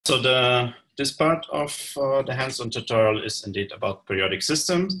So this part of the hands-on tutorial is indeed about periodic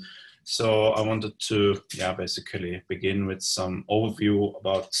systems. So I wanted to basically begin with some overview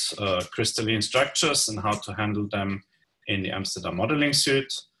about crystalline structures and how to handle them in the Amsterdam Modeling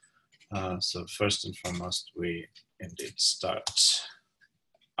Suite. So first and foremost, we indeed start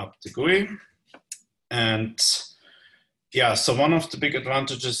up the GUI. And so one of the big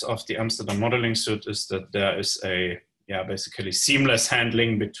advantages of the Amsterdam Modeling Suite is that there is a basically seamless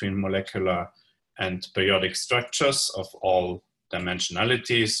handling between molecular and periodic structures of all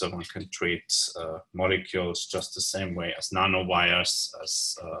dimensionalities. So one can treat molecules just the same way as nanowires,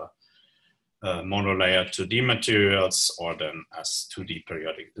 as monolayer 2D materials, or then as 3D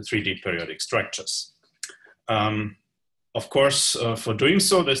periodic structures. Of course, for doing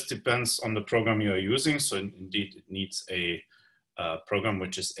so, this depends on the program you are using. So indeed, it needs a program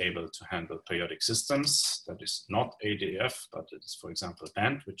which is able to handle periodic systems. That is not ADF, but it is, for example,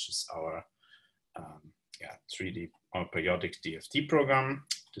 BAND, which is our 3D or periodic DFT program.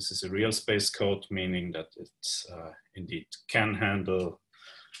 This is a real space code, meaning that it indeed can handle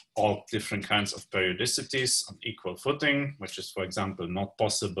all different kinds of periodicities on equal footing, which is, for example, not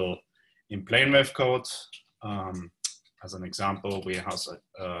possible in plane wave code. As an example, we have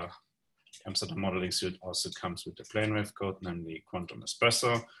Amsterdam Modeling Suite also comes with the plane wave code, namely Quantum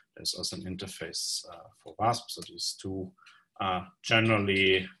Espresso. There's also an interface for WASP, so these two are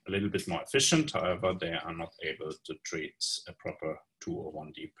generally a little bit more efficient. However, they are not able to treat a proper 2 or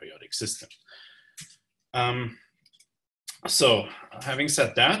 1D periodic system. So having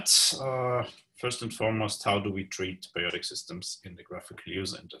said that, first and foremost, how do we treat periodic systems in the graphical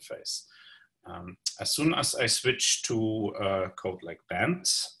user interface? As soon as I switch to code like BAND,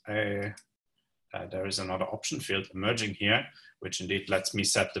 there is another option field emerging here, which indeed lets me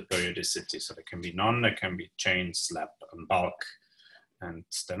set the periodicity. So there can be none, there can be chain, slab, and bulk. And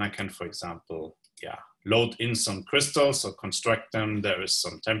then I can, for example, load in some crystals or construct them. There is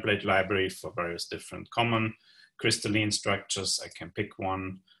some template library for various different common crystalline structures. I can pick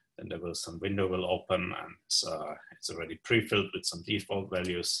one, then some window will open, and it's already pre-filled with some default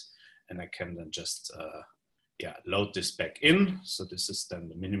values. And I can then just load this back in. So this is then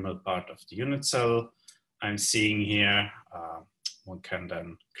the minimal part of the unit cell I'm seeing here. One can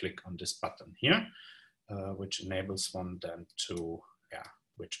then click on this button here, which enables one then to,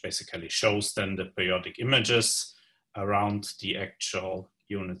 which basically shows then the periodic images around the actual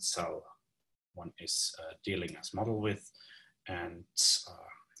unit cell one is dealing as model with. And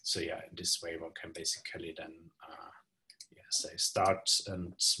so in this way one can basically then say start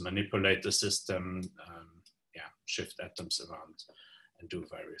and manipulate the system, shift atoms around and do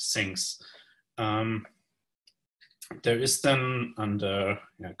various things. There is then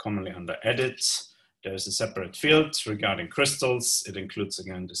commonly under edit, there is a separate field regarding crystals. It includes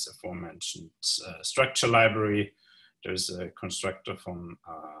again this aforementioned structure library. There's a constructor from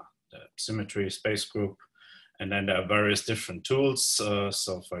the symmetry space group. And then there are various different tools.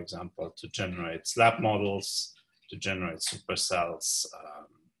 So for example, to generate slab models, to generate supercells,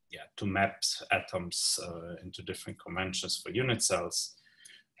 to map atoms into different conventions for unit cells,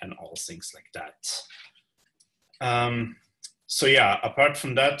 and all things like that. Apart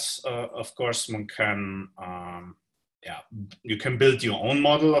from that, of course, one can, you can build your own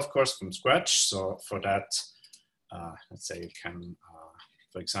model, of course, from scratch. So for that, let's say you can,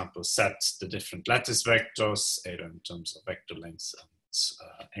 for example, set the different lattice vectors, either in terms of vector lengths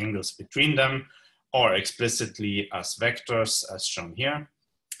and angles between them, or explicitly as vectors, as shown here.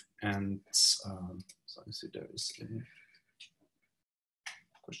 And so I see there is a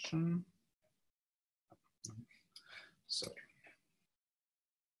question. Sorry.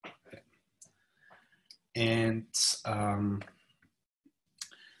 And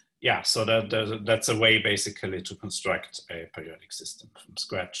so that's a way basically to construct a periodic system from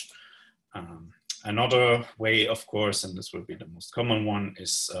scratch. Another way, of course, and this will be the most common one,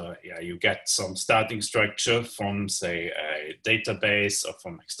 is you get some starting structure from, say, a database or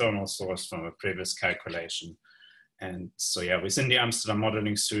from external source from a previous calculation. And so within the Amsterdam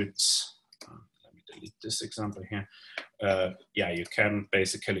Modeling Suite, let me delete this example here. You can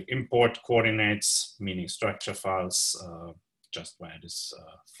basically import coordinates, meaning structure files, just via this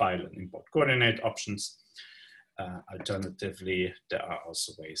file and import coordinate options. Alternatively, there are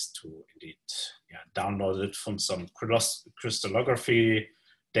also ways to indeed download it from some crystallography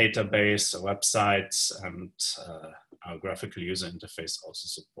database or websites, and our graphical user interface also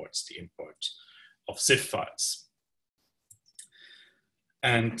supports the import of ZIF files.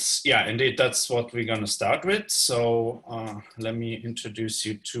 And indeed, that's what we're going to start with. So let me introduce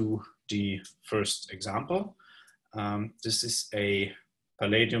you to the first example. This is a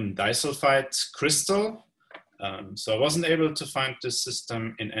palladium disulfide crystal. So I wasn't able to find this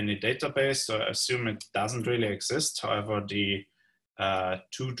system in any database, so I assume it doesn't really exist. However, the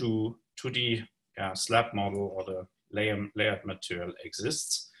 2D slab model or the layered material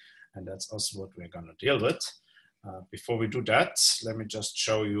exists, and that's also what we're going to deal with. Before we do that, let me just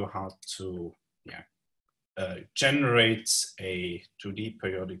show you how to generate a 2D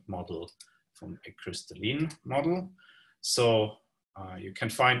periodic model from a crystalline model. So you can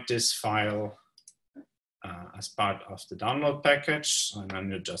find this file as part of the download package, and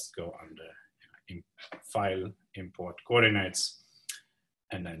then you just go under file, import coordinates,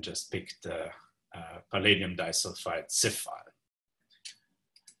 and then just pick the palladium disulfide CIF file.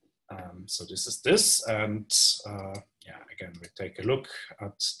 So this is this, and again, we take a look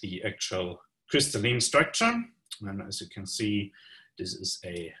at the actual crystalline structure, and as you can see, this is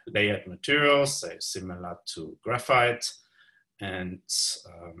a layered material, say similar to graphite, and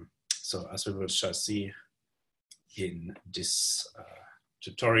so as we will see in this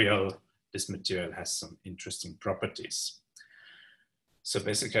tutorial, this material has some interesting properties. So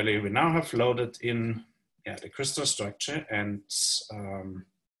basically, we now have loaded in the crystal structure, and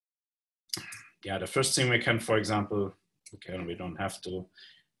the first thing we can, for example, we don't have to,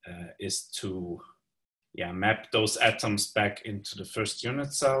 is to map those atoms back into the first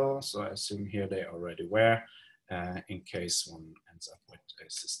unit cell. So I assume here they already were, in case one ends up with a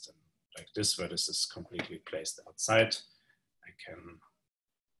system like this, where this is completely placed outside. I can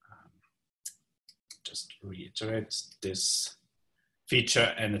just reiterate this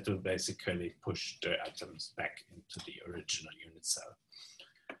feature, and it will basically push the atoms back into the original unit cell.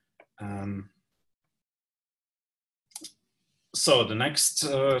 So the next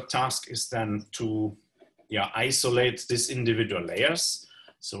task is then to isolate these individual layers.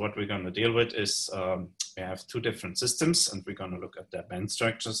 So what we're going to deal with is we have two different systems, and we're going to look at their band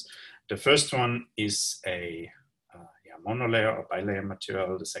structures. The first one is a monolayer or bilayer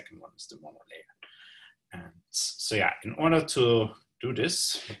material. The second one is the monolayer. And so in order to do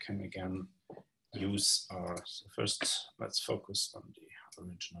this, we can again use our, so first let's focus on the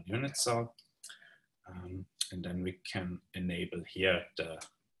original unit cell. And then we can enable here the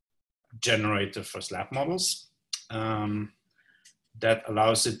generator for slab models. That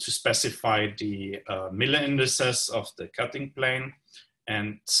allows it to specify the Miller indices of the cutting plane.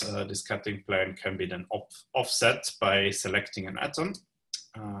 And this cutting plane can be then offset by selecting an atom,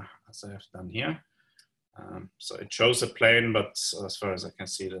 as I have done here. So it shows a plane, but as far as I can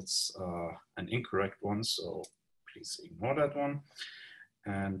see, that's an incorrect one. So please ignore that one.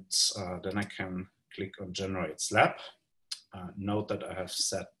 And then I can click on generate slab. Note that I have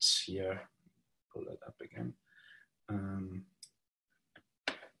set here, pull that up again.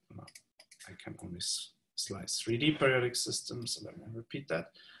 I can only slice 3D periodic systems, so let me repeat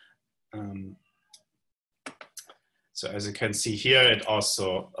that. So as you can see here, it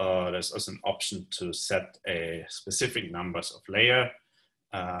also there's also an option to set a specific numbers of layer.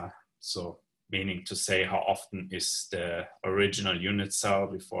 So meaning to say how often is the original unit cell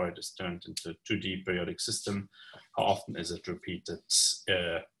before it is turned into a 2D periodic system, how often is it repeated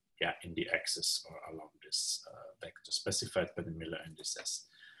in the axis or along this vector specified by the Miller indices.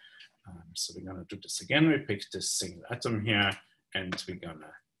 So we're gonna do this again. We pick this single atom here, and we're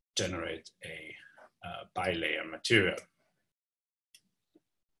gonna generate a bilayer material.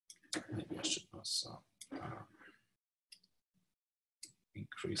 Maybe I should also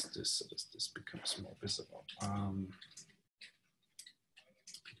increase this so that this becomes more visible.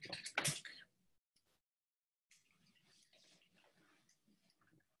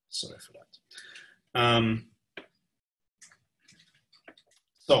 Sorry for that.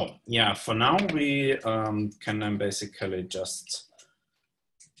 So for now we can then basically just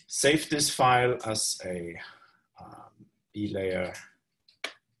save this file as a B-layer,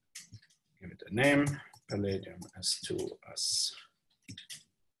 give it a name, palladium S2 as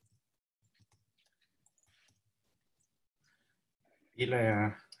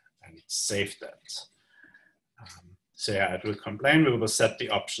B-layer, and save that. So it will complain. We will set the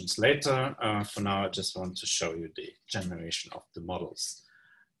options later. For now, I just want to show you the generation of the models.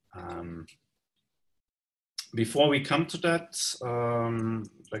 Before we come to that,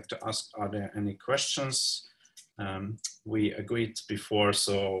 I'd like to ask, are there any questions? We agreed before,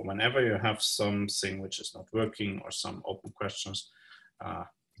 so whenever you have something which is not working or some open questions,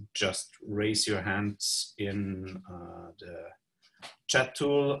 just raise your hands in the chat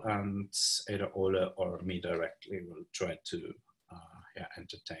tool, and either Ole or me directly will try to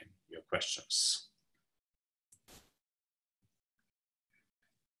entertain your questions.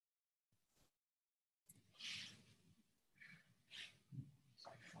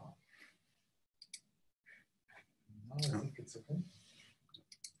 I think it's okay.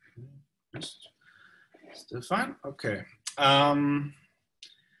 Still fine? Okay.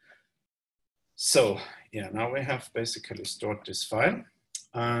 So yeah, now we have basically stored this file.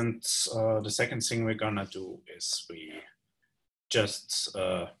 And the second thing we're gonna do is we just,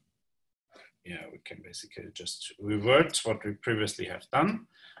 we can basically just revert what we previously have done.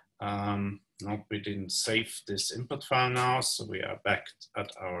 No, we didn't save this input file now, so we are back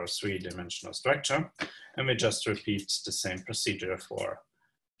at our three-dimensional structure, and we just repeat the same procedure for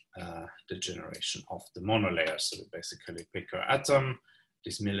the generation of the monolayer. So we basically pick our atom,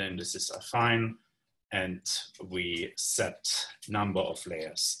 these middle indices are fine, and we set number of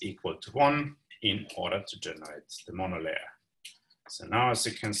layers equal to 1 in order to generate the monolayer. So now, as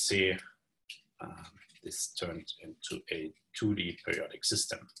you can see, this turned into a 2D periodic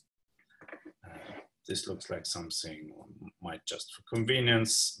system. This looks like something one might just for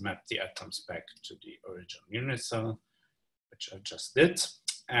convenience map the atoms back to the original unit cell, which I just did.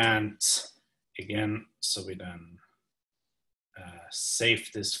 And again, so we then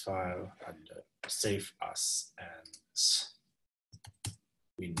save this file under save as, and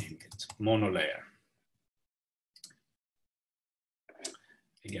we name it monolayer.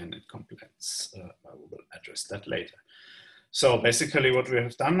 Again, it complements, I will address that later. So basically what we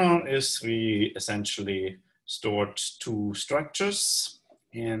have done now is we essentially stored two structures,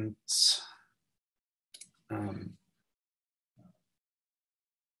 and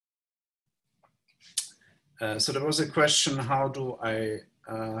so there was a question, how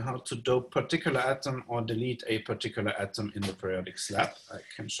to dope particular atom or delete a particular atom in the periodic slab. I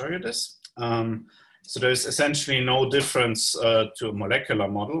can show you this. So there's essentially no difference to a molecular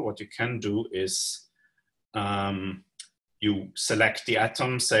model. What you can do is you select the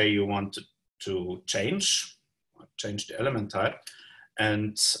atom, say you want to change the element type,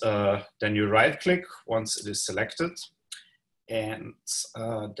 and then you right click once it is selected, and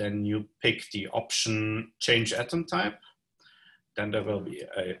then you pick the option change atom type. Then there will be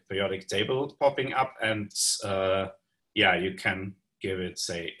a periodic table popping up, and yeah, you can give it,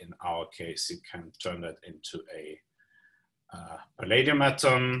 say in our case, you can turn that into a palladium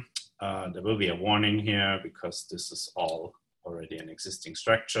atom. There will be a warning here because this is all already an existing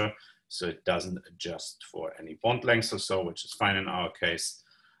structure, so it doesn't adjust for any bond length or so, which is fine in our case.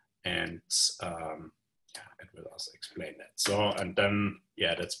 And yeah, it will also explain that. So, and then,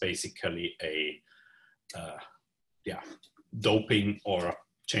 yeah, that's basically a doping or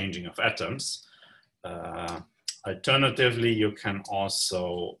changing of atoms. Alternatively, you can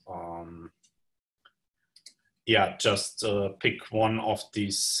also just pick one of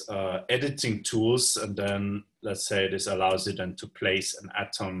these editing tools, and then let's say this allows you then to place an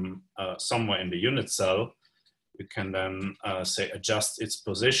atom somewhere in the unit cell. You can then say adjust its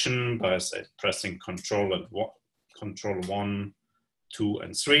position by say pressing Control 1, 2,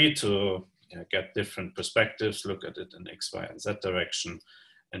 and 3 to get different perspectives, look at it in X, Y, and Z direction,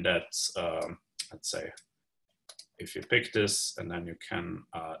 and that's let's say if you pick this, and then you can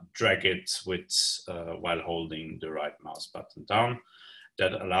drag it with while holding the right mouse button down.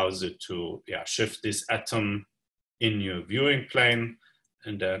 That allows you to shift this atom in your viewing plane,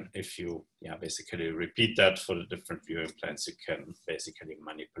 and then if you basically repeat that for the different viewing planes, you can basically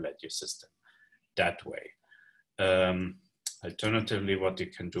manipulate your system that way. Alternatively, what you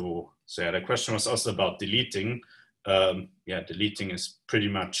can do, so the question was also about deleting. Deleting is pretty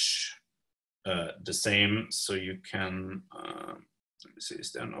much the same, so you can let me see,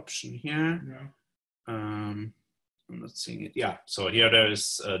 is there an option here? Yeah. I'm not seeing it. Yeah, so here there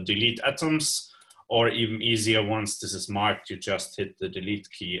is delete atoms, or even easier, once this is marked, you just hit the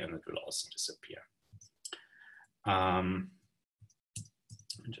delete key and it will also disappear.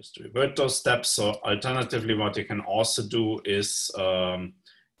 Just to revert those steps. So alternatively, what you can also do is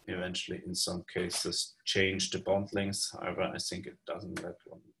eventually in some cases change the bond length. However, I think it doesn't let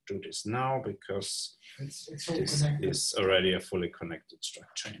one do this now because it's this is already a fully connected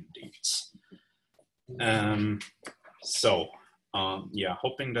structure indeed.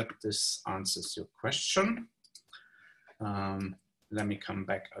 Hoping that this answers your question. Let me come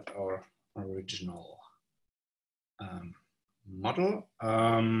back at our original model.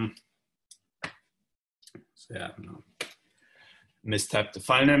 Mistyped the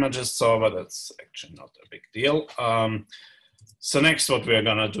file name I just saw, but that's actually not a big deal. So next, what we're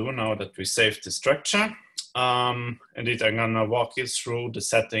gonna do now that we saved the structure, indeed, I'm gonna walk you through the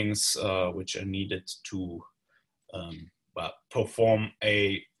settings which are needed to perform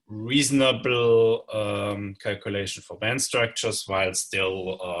a reasonable calculation for band structures while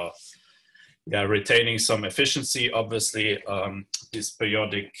still we are retaining some efficiency. Obviously, these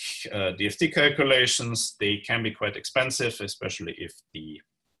periodic DFT calculations, they can be quite expensive, especially if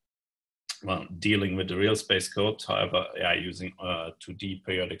dealing with the real space code. However, using 2D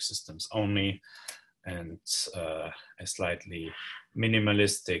periodic systems only and a slightly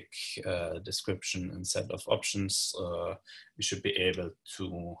minimalistic description and set of options, we should be able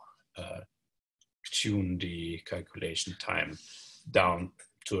to tune the calculation time down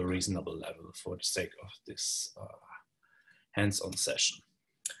to a reasonable level for the sake of this hands-on session.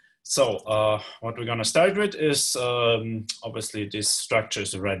 So what we're going to start with is obviously this structure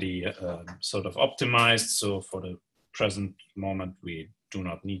is already sort of optimized. So for the present moment, we do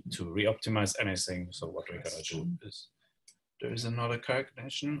not need to re-optimize anything. So what we're going to do is, there is another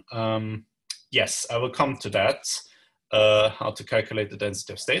calculation. Yes, I will come to that. How to calculate the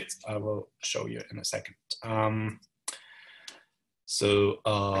density of states, I will show you in a second. So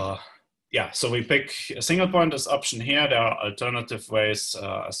we pick a single point as option here. There are alternative ways,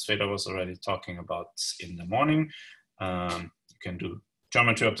 as Feder was already talking about in the morning. You can do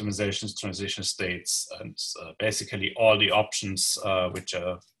geometry optimizations, transition states, and basically all the options which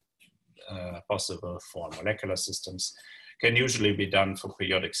are possible for molecular systems can usually be done for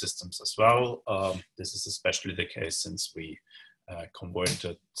periodic systems as well. This is especially the case since we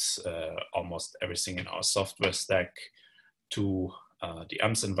converted almost everything in our software stack to the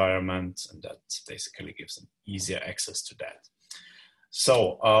AMS environment, and that basically gives an easier access to that.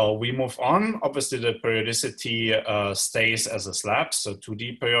 So we move on. Obviously, the periodicity stays as a slab, so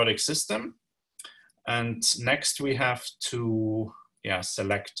 2D periodic system. And next we have to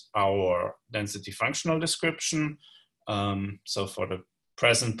select our density functional description. So for the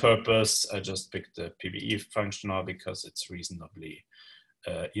present purpose, I just picked the PBE functional because it's reasonably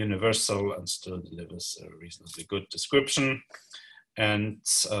universal and still delivers a reasonably good description. And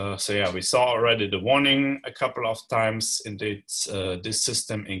we saw already the warning a couple of times. Indeed, this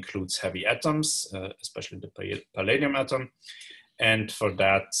system includes heavy atoms, especially the palladium atom. And for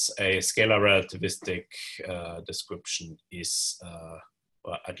that, a scalar relativistic description is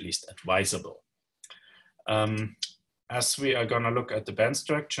at least advisable. As we are going to look at the band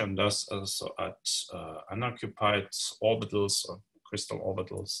structure and thus also at unoccupied orbitals or crystal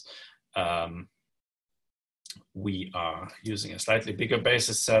orbitals, we are using a slightly bigger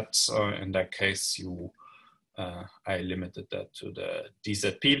basis set. So in that case, I limited that to the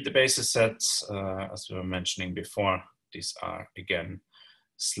DZP, the basis sets, as we were mentioning before. These are, again,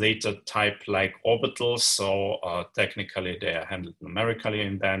 Slater type-like orbitals. So technically, they are handled numerically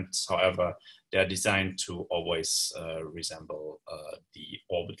in bands. However, they are designed to always resemble the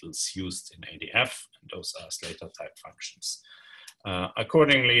orbitals used in ADF, and those are Slater type functions.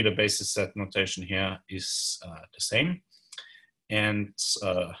 Accordingly, the basis set notation here is the same. And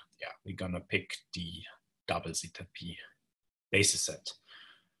we're going to pick the double zeta p basis set.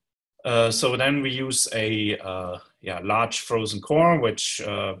 So then we use a large frozen core, which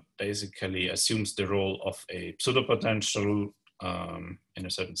basically assumes the role of a pseudopotential in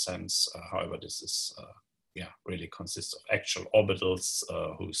a certain sense. However, this is really consists of actual orbitals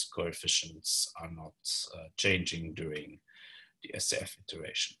whose coefficients are not changing during the SCF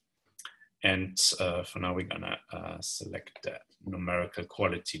iteration. And for now, we're gonna select the numerical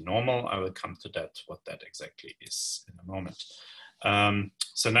quality normal. I will come to that, what that exactly is in a moment.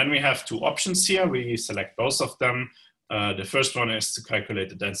 So then we have two options here. We select both of them. The first one is to calculate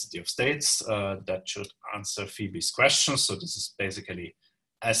the density of states. That should answer Phoebe's question. So this is basically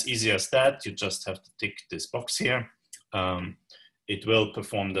as easy as that. You just have to tick this box here. It will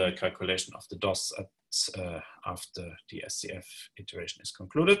perform the calculation of the DOS after the SCF iteration is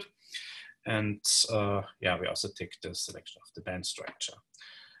concluded. And we also tick the selection of the band structure.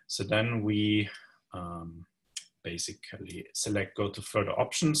 So then we basically go to further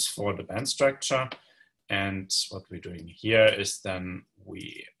options for the band structure. And what we're doing here is then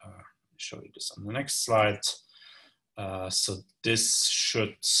we show you this on the next slide. So this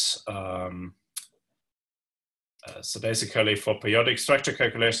should, so basically for periodic structure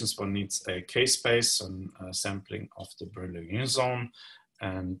calculations, one needs a K-space and sampling of the Brillouin zone.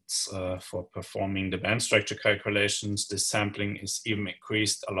 And for performing the band structure calculations, this sampling is even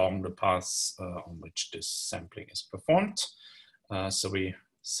increased along the paths on which this sampling is performed. So we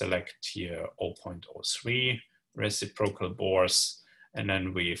select here 0.03 reciprocal bores, and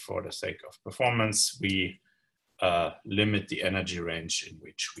then we, for the sake of performance, we limit the energy range in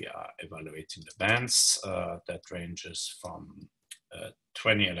which we are evaluating the bands. That ranges from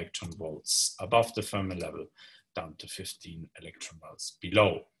 20 electron volts above the Fermi level down to 15 electron volts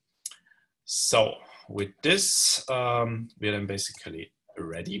below. So with this, we're then basically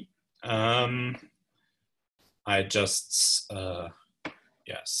ready. I just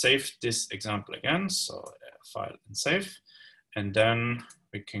saved this example again. So file and save, and then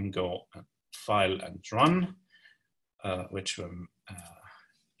we can go file and run, which will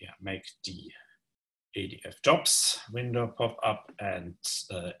make the ADF jobs window pop up, and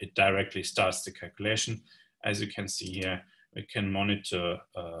it directly starts the calculation. As you can see here, we can monitor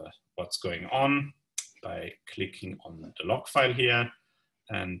what's going on by clicking on the log file here.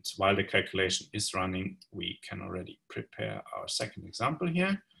 And while the calculation is running, we can already prepare our second example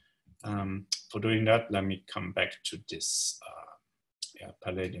here. For doing that, let me come back to this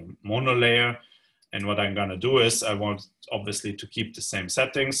Palladium monolayer. And what I'm gonna do is, I want obviously to keep the same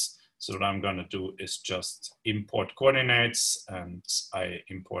settings. So what I'm gonna do is just import coordinates, and I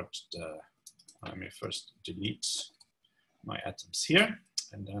import let me first delete my atoms here.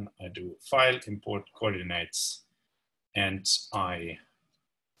 And then I do file, import coordinates, and I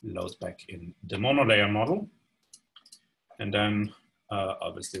load back in the monolayer model. And then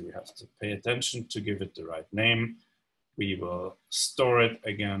obviously we have to pay attention to give it the right name. We will store it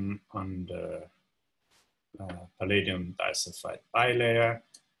again on the Palladium disulfide bilayer,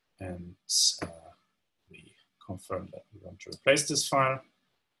 and we confirm that we want to replace this file.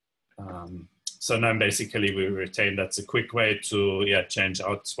 So then basically we retain, that's a quick way to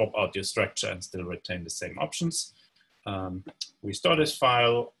swap out your structure and still retain the same options. We store this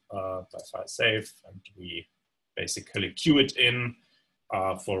file by file save, and we basically queue it in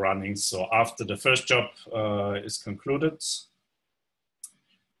for running. So after the first job is concluded,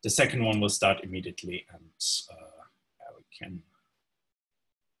 the second one will start immediately, and we can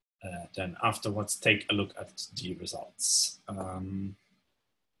then afterwards take a look at the results.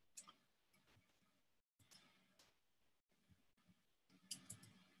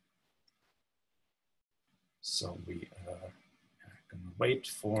 So we are gonna wait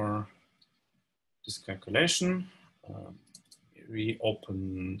for this calculation. We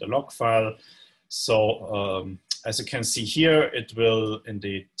open the log file. So as you can see here, it will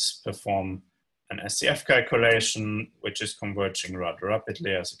indeed perform an SCF calculation, which is converging rather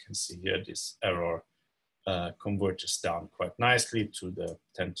rapidly. As you can see here, this error converges down quite nicely to the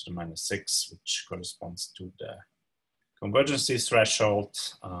 10 to the minus 6, which corresponds to the convergency threshold.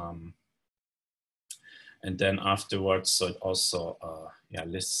 And then afterwards, so it also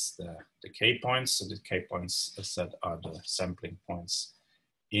lists the K points. So the K points, as said, are the sampling points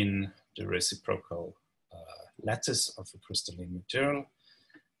in the reciprocal lattice of a crystalline material.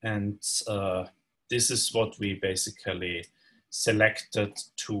 And this is what we basically selected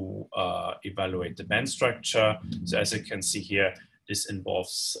to evaluate the band structure. So as you can see here, this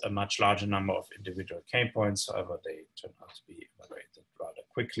involves a much larger number of individual K points. However, they turn out to be evaluated rather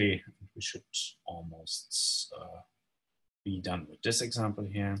quickly. We should almost be done with this example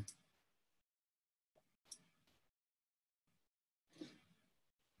here.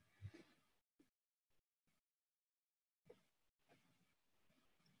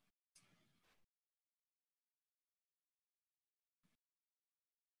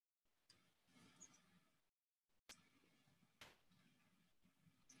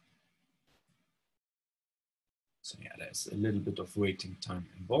 So yeah, there's a little bit of waiting time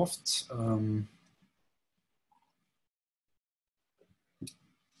involved.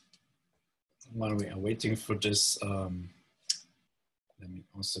 While we are waiting for this, let me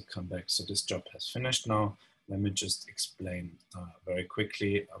also come back. So this job has finished now. Let me just explain very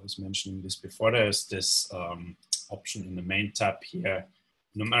quickly. I was mentioning this before. There's this option in the main tab here,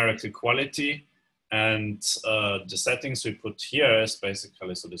 numerical quality. And the settings we put here is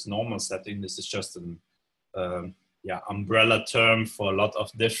basically, so this normal setting, this is just an umbrella term for a lot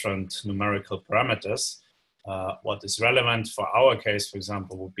of different numerical parameters. What is relevant for our case, for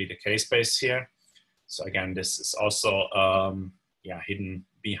example, would be the K-space here. So again, this is also hidden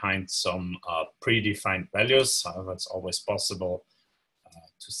behind some predefined values. However, it's always possible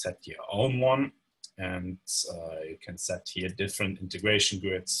to set your own one. And you can set here different integration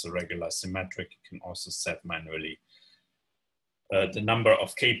grids, so regular, symmetric. You can also set manually the number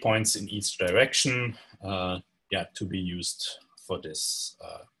of K points in each direction to be used for this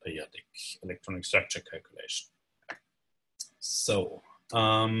periodic electronic structure calculation. So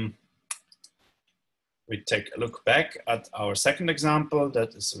we take a look back at our second example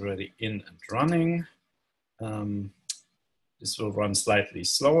that is already in and running. This will run slightly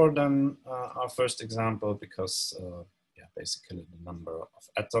slower than our first example because basically the number of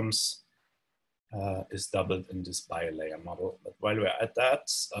atoms is doubled in this bilayer model. But while we're at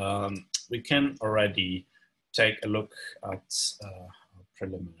that, we can already take a look at our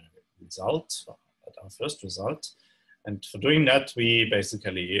preliminary result, at our first result. And for doing that, we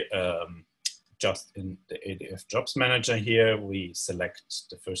basically just in the ADF Jobs Manager here, we select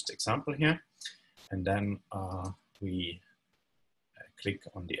the first example here, and then we click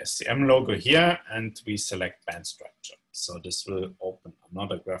on the SCM logo here, and we select band structure. So this will open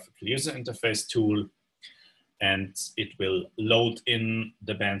another graphical user interface tool, and it will load in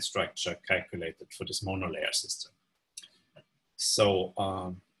the band structure calculated for this monolayer system. So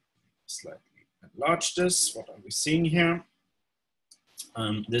slightly enlarge this. What are we seeing here?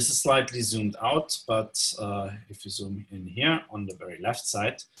 This is slightly zoomed out, but if you zoom in here on the very left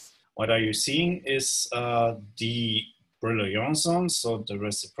side, what are you seeing is the Brillouin zone, so the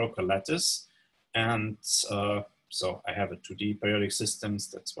reciprocal lattice. And so I have a 2D periodic systems.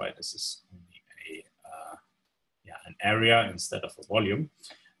 That's why this is only an area instead of a volume.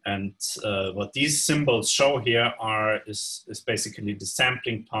 And what these symbols show here is basically the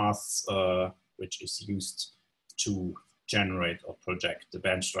sampling paths which is used to generate or project the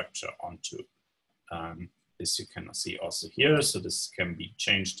band structure onto. This you can see also here. So this can be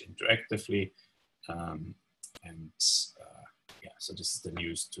changed interactively. So this is then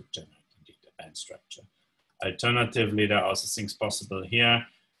used to generate indeed the band structure. Alternatively, there are also things possible here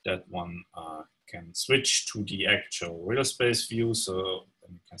that one can switch to the actual real space view. So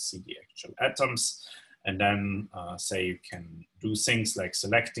then you can see the actual atoms. And then say you can do things like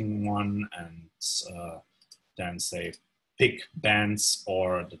selecting one and then say pick bands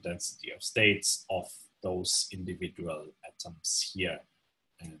or the density of states of those individual atoms here.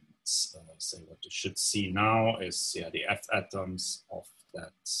 And say what you should see now is the F atoms of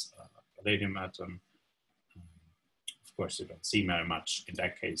that palladium atom. Of course, you don't see very much in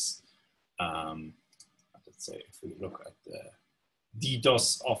that case. Let's say if we look at the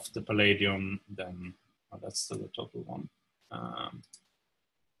DDoS of the palladium, then that's still a total one.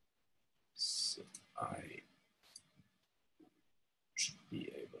 So I should be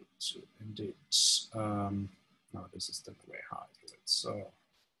able to indeed. No, this is the way how I do it. So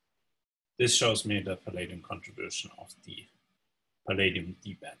this shows me the palladium contribution of the palladium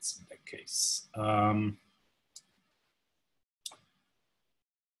D bands in that case.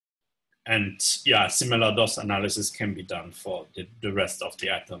 And yeah, similar DOS analysis can be done for the rest of the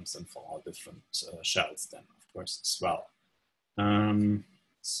atoms and for all different shells then, of course, as well.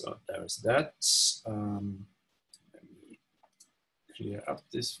 So there's that. Let me clear up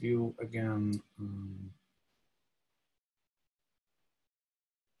this view again.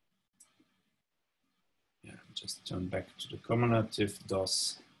 Yeah, just turn back to the cumulative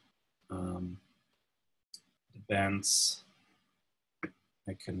DOS. The bands.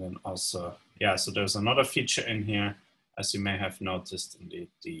 I can then also, so there's another feature in here, as you may have noticed, indeed,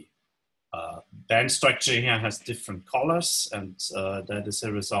 the band structure here has different colors, and that is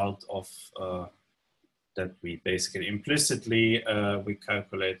a result of that we basically implicitly, we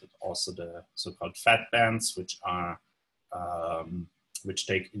calculated also the so-called fat bands, which are, which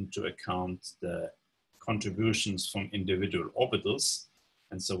take into account the contributions from individual orbitals.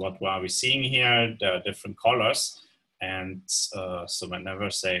 And so what are we seeing here? There are different colors. And so whenever,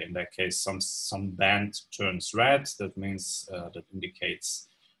 say, in that case, some band turns red, that means that indicates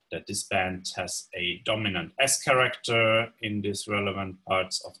that this band has a dominant S character in these relevant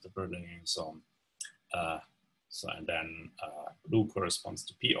parts of the Brillouin zone. And then blue corresponds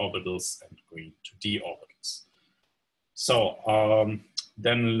to p orbitals and green to d orbitals. So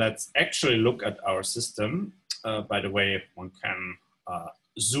then let's actually look at our system. By the way, one can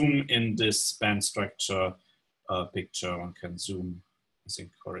zoom in this band structure picture. One can zoom, I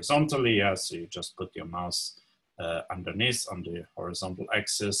think, horizontally. Yeah, so you just put your mouse underneath on the horizontal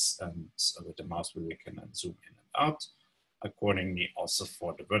axis, and with the mouse wheel you can then zoom in and out. Accordingly, also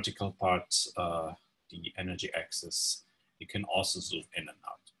for the vertical part, the energy axis, you can also zoom in and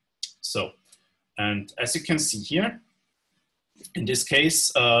out. So, and as you can see here, in this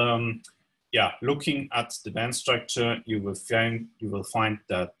case, looking at the band structure, you will find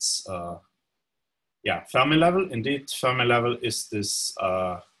that Fermi level. Indeed, Fermi level is this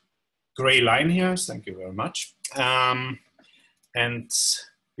gray line here. Thank you very much. And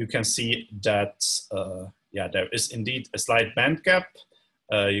you can see that there is indeed a slight band gap.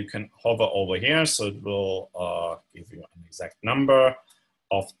 You can hover over here, so it will give you an exact number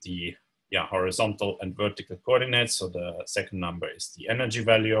of the horizontal and vertical coordinates. So the second number is the energy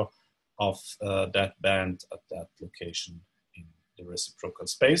value of that band at that location in the reciprocal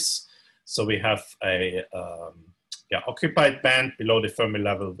space. So we have a occupied band below the Fermi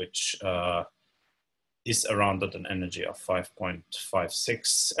level, which is around at an energy of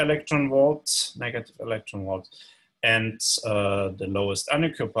 5.56 electron volt, negative electron volt. And the lowest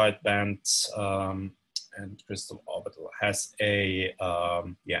unoccupied band and crystal orbital has a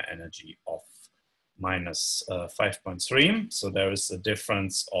energy of minus 5.3. So there is a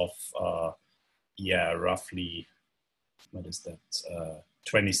difference of roughly, what is that,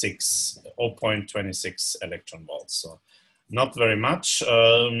 0.26 electron volts. So not very much.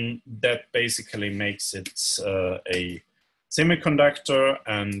 That basically makes it a semiconductor,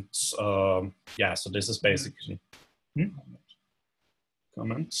 and so this is basically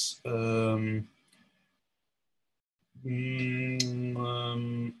comments. I'm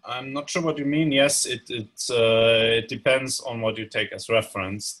not sure what you mean. Yes, it depends on what you take as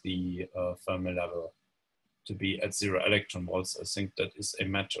reference, the Fermi level to be at 0 electron volts. I think that is a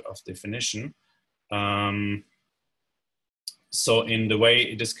matter of definition. So in the way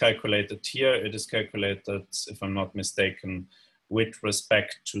it is calculated here, it is calculated, if I'm not mistaken, with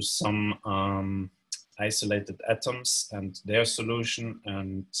respect to some isolated atoms and their solution,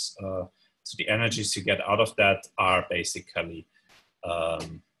 and so the energies you get out of that are basically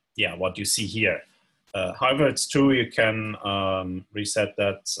what you see here. However, it's true you can reset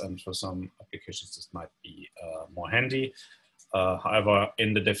that, and for some applications this might be more handy. However,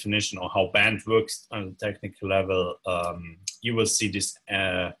 in the definition or how band works on the technical level, you will see this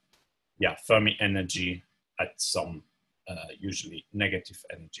Fermi energy at some usually negative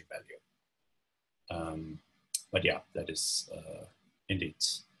energy value. But yeah, that is indeed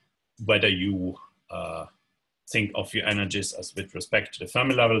whether you think of your energies as with respect to the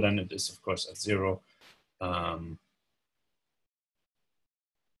Fermi level, then it is of course at 0.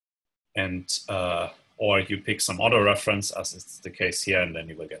 Or you pick some other reference, as it's the case here, and then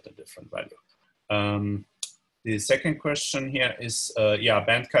you will get a different value. The second question here is,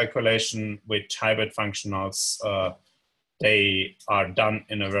 band calculation with hybrid functionals. They are done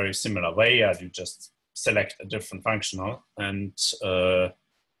in a very similar way. You just select a different functional, and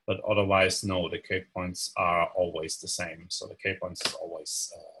but otherwise, no, the K-points are always the same. So the K-points is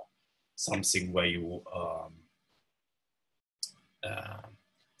always something where you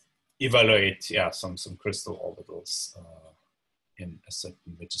evaluate, some crystal orbitals with a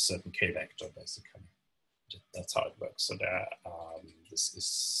certain K vector, basically. That's how it works. So there, this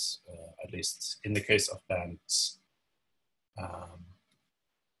is at least in the case of bands.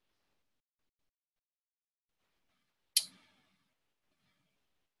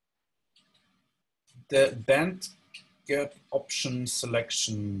 The band gap option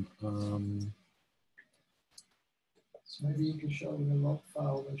selection. So maybe you can show in the log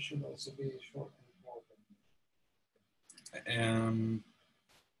file there should also be a shortcut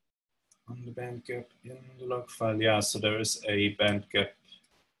on the band gap in the log file, so there is a band gap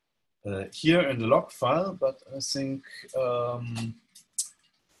here in the log file, but I think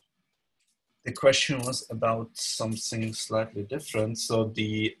the question was about something slightly different. So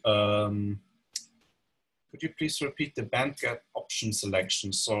the could you please repeat the band gap option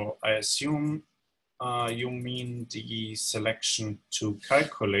selection? So I assume you mean the selection to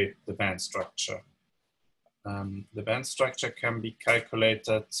calculate the band structure. The band structure can be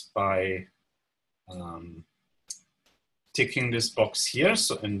calculated by ticking this box here,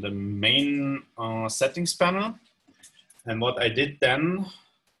 so in the main settings panel. And what I did then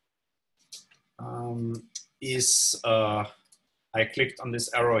is I clicked on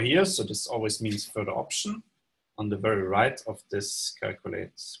this arrow here, so this always means further option on the very right of this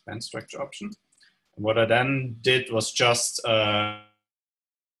calculate band structure option. And what I then did was just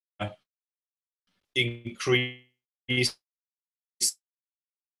increase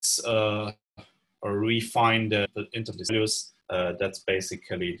or refine the interval values. That's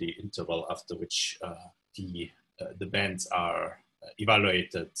basically the interval after which the bands are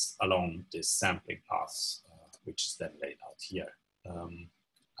evaluated along this sampling path, which is then laid out here.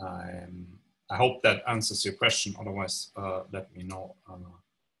 I hope that answers your question. Otherwise, let me know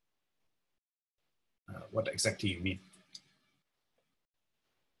what exactly you mean.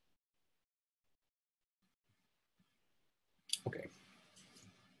 Okay.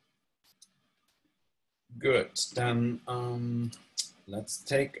 Good. Then let's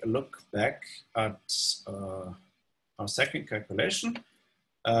take a look back at our second calculation.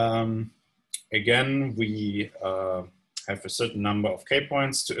 Again, we have a certain number of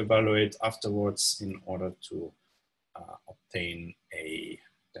K-points to evaluate afterwards in order to obtain a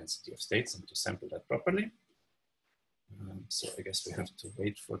density of states and to sample that properly. So I guess we have to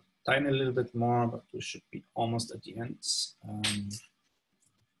wait for a tiny little bit more, but we should be almost at the end.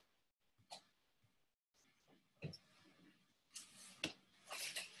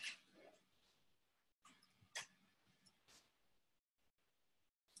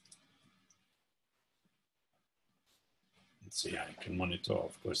 So yeah, you can monitor,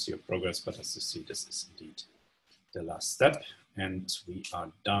 of course, your progress, but as you see, this is indeed the last step, and we are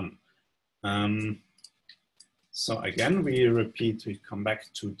done. So again, we repeat, we come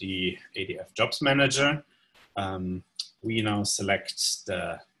back to the ADF Jobs Manager. We now select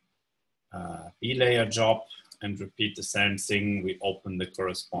the B-layer job and repeat the same thing. We open the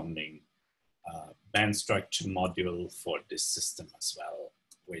corresponding band structure module for this system as well,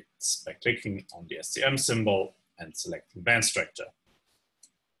 by clicking on the SCM symbol and selecting band structure.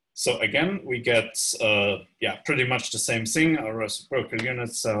 So again, we get yeah, pretty much the same thing, our reciprocal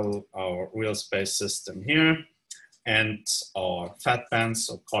unit cell, our real space system here, and our fat bands,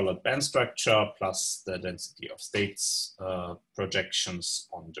 or colored band structure, plus the density of states projections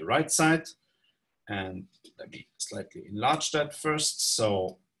on the right side. And let me slightly enlarge that first.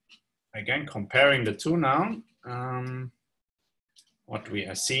 So again, comparing the two now, what we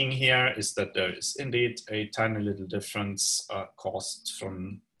are seeing here is that there is indeed a tiny little difference caused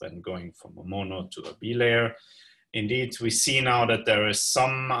from when going from a mono to a B layer. Indeed, we see now that there is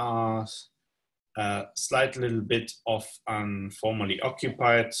some slight little bit of informally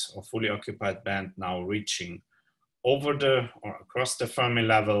occupied or fully occupied band now reaching over the or across the Fermi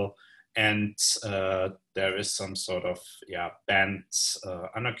level, and there is some sort of band,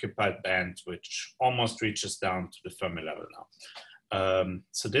 unoccupied band, which almost reaches down to the Fermi level now.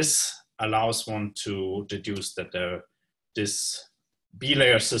 So this allows one to deduce that this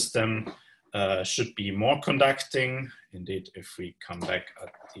B-layer system should be more conducting. Indeed, if we come back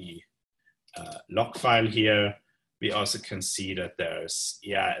at the log file here, we also can see that there's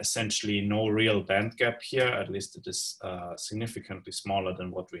essentially no real band gap here. At least it is significantly smaller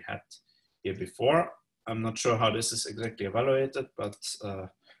than what we had here before. I'm not sure how this is exactly evaluated, but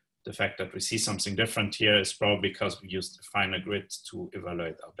the fact that we see something different here is probably because we used a finer grid to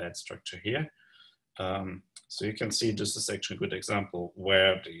evaluate our band structure here. So you can see this is actually a good example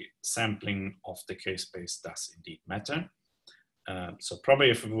where the sampling of the K-space does indeed matter. So probably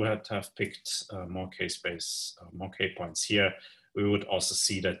if we would have picked more K-space, more K-points here, we would also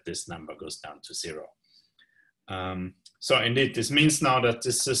see that this number goes down to 0. So indeed, this means now that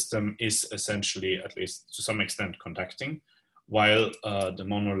this system is essentially, at least to some extent, conducting, while the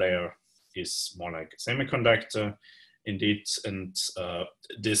monolayer is more like a semiconductor. Indeed, and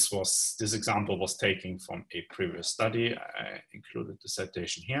this example was taken from a previous study. I included the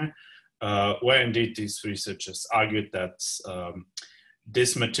citation here, where indeed these researchers argued that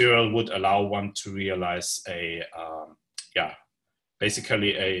this material would allow one to realize a,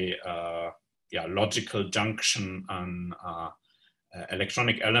 basically a logical junction on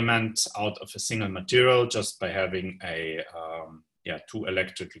electronic element out of a single material just by having a two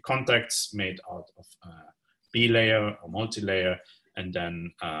electrical contacts made out of B layer or multi-layer, and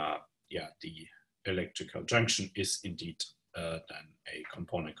then the electrical junction is indeed then a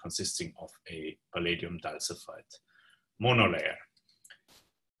component consisting of a palladium disulfide monolayer.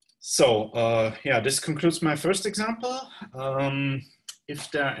 So this concludes my first example. If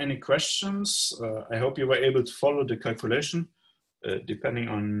there are any questions, I hope you were able to follow the calculation. Depending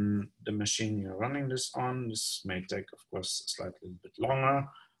on the machine you're running this on, this may take, of course, a slightly bit longer.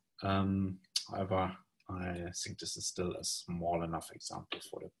 However, I think this is still a small enough example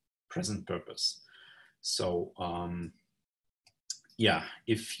for the present purpose. So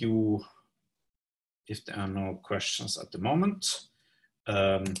if there are no questions at the moment,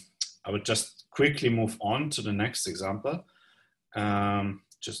 I would just quickly move on to the next example,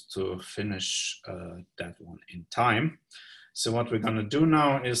 just to finish that one in time. So what we're going to do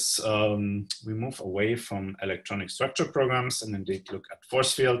now is we move away from electronic structure programs and indeed look at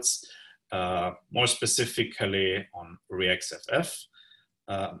force fields, more specifically on ReaxFF.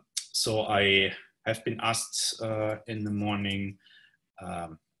 So I have been asked in the morning,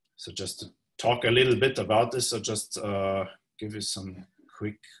 so just to talk a little bit about this, so just give you some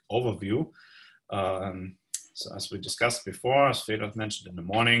quick overview. So as we discussed before, as Fedor mentioned in the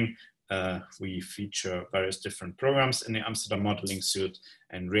morning, we feature various different programs in the Amsterdam Modeling Suite,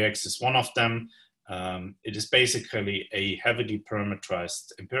 and Reax is one of them. It is basically a heavily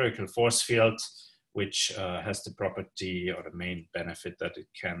parameterized empirical force field, which has the property or the main benefit that it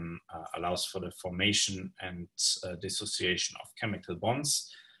can allows for the formation and dissociation of chemical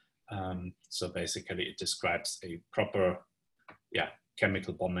bonds. So basically it describes a proper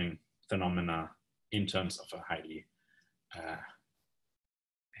chemical bonding phenomena in terms of a highly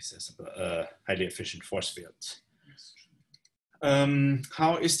highly efficient force field.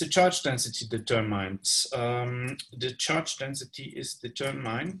 How is the charge density determined? The charge density is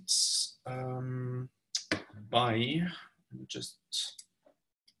determined by, just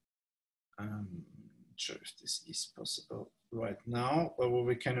sure if this is possible right now, but what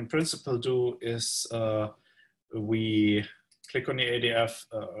we can in principle do is we click on the ADF,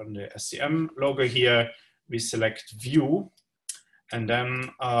 on the SCM logo here, we select view, and then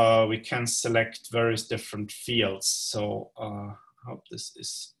we can select various different fields. So I hope this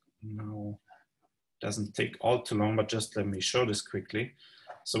is now, doesn't take all too long, but just let me show this quickly.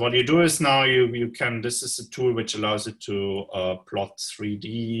 So what you do is now you can, this is a tool which allows you to plot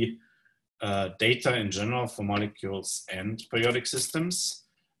 3D data in general for molecules and periodic systems.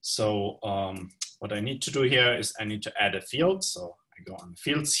 So what I need to do here is I need to add a field. So I go on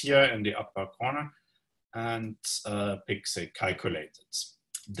fields here in the upper corner and pick, say, calculated.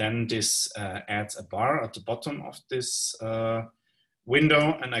 Then this adds a bar at the bottom of this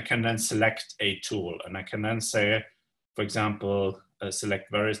window, and I can then select a tool. And I can then say, for example,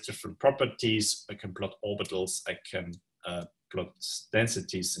 select various different properties. I can plot orbitals, I can plot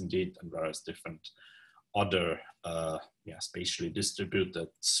densities indeed, and various different other spatially distributed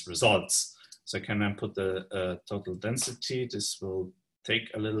results. So I can then put the total density. This will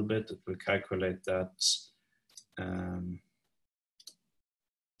take a little bit, it will calculate that. And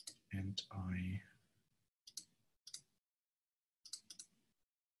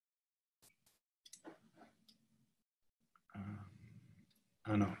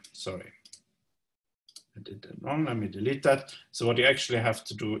oh no, sorry. I did that wrong, let me delete that. So what you actually have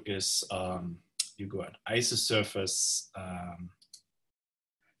to do is you go at isosurface,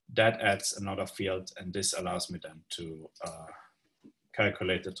 that adds another field, and this allows me then to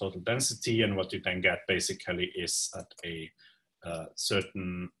calculate the total density, and what you then get basically is at a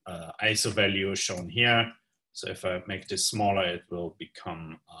certain ISO value shown here. So if I make this smaller, it will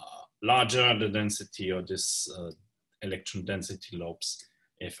become larger, the density, or this electron density lobes.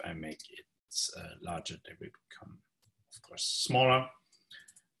 If I make it larger, they will become, of course, smaller.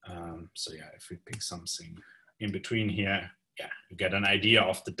 So yeah, if we pick something in between here, yeah, you get an idea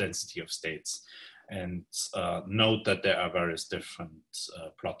of the density of states. And note that there are various different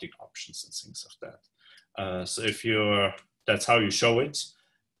plotting options and things of that. So if you're, that's how you show it.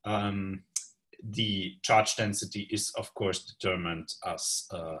 The charge density is, of course, determined as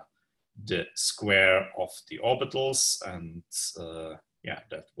the square of the orbitals, and yeah,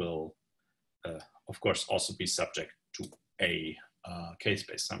 that will, of course, also be subject to a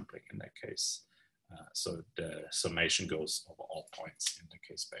k-space sampling in that case. So the summation goes over all points in the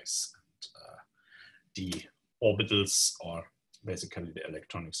k-space. The orbitals, or basically the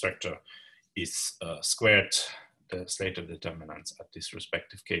electronic structure, is squared the Slater determinants at these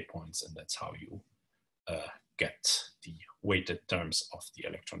respective k points, and that's how you get the weighted terms of the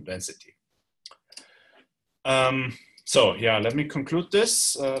electron density. So yeah, let me conclude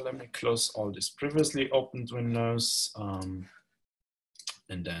this. Let me close all these previously opened windows, and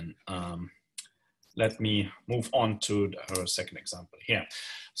then let me move on to our second example here.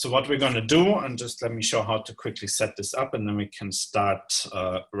 So what we're going to do, and just let me show how to quickly set this up, and then we can start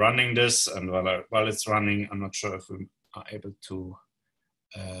running this. And while it's running, I'm not sure if we are able to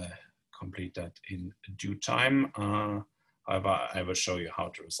complete that in due time. However, I will show you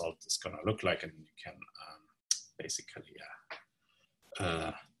how the result is going to look like, and you can basically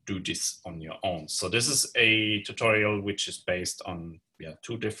do this on your own. So this is a tutorial which is based on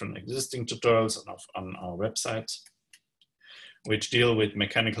two different existing tutorials on our website, which deal with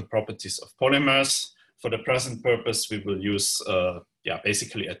mechanical properties of polymers. For the present purpose, we will use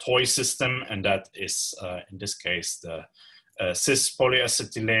basically a toy system, and that is in this case the cis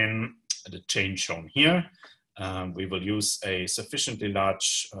polyacetylene, the chain shown here. We will use a sufficiently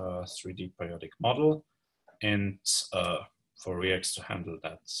large 3D periodic model, and for Reax to handle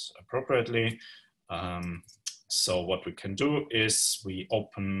that appropriately. So what we can do is we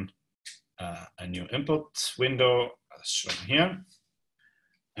open a new input window as shown here,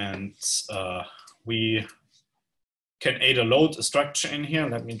 and we can either load a structure in here.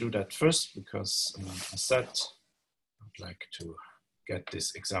 Let me do that first, because as I said, I'd like to get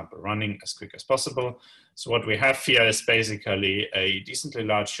this example running as quick as possible. So what we have here is basically a decently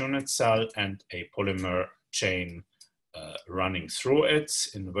large unit cell and a polymer chain running through it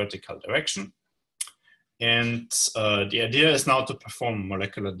in the vertical direction. And the idea is now to perform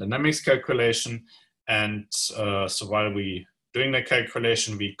molecular dynamics calculation. And so while we doing the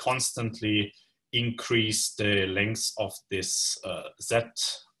calculation, we constantly increase the length of this Z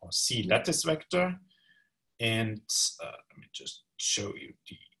or C lattice vector. And let me just show you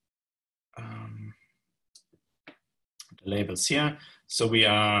the labels here. So we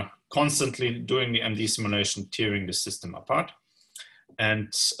are constantly doing the MD simulation, tearing the system apart.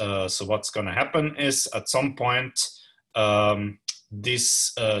 And so what's going to happen is at some point,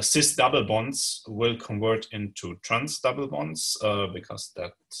 these cis double bonds will convert into trans double bonds because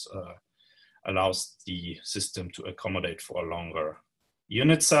that allows the system to accommodate for a longer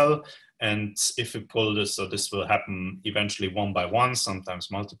unit cell. And if we pull this, so this will happen eventually one by one,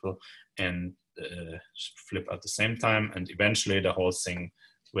 sometimes multiple, and flip at the same time. And eventually the whole thing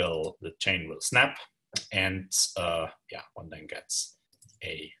will, the chain will snap. And yeah, one then gets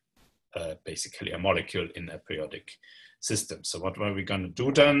a basically a molecule in a periodic system. So what we're going to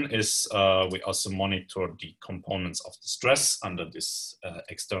do then is we also monitor the components of the stress under this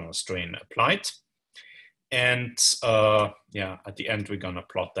external strain applied. And yeah, at the end, we're going to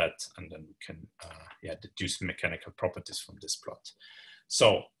plot that, and then we can yeah, deduce mechanical properties from this plot.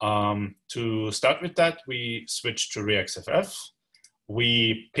 So to start with that, we switch to ReaxFF.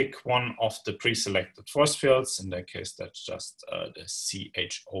 We pick one of the pre-selected force fields. In that case, that's just the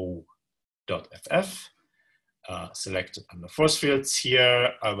CHO.FF. Selected under force fields.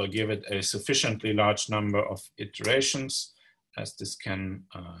 Here, I will give it a sufficiently large number of iterations, as this can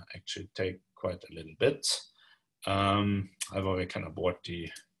actually take quite a little bit. However, we can abort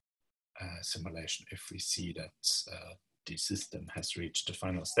the simulation if we see that the system has reached the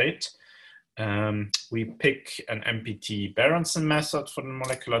final state. We pick an MPT Berenson method for the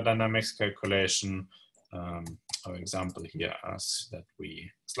molecular dynamics calculation. Our example here is that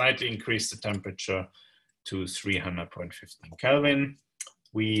we slightly increase the temperature to 300.15 Kelvin.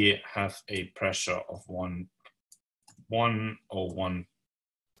 We have a pressure of 101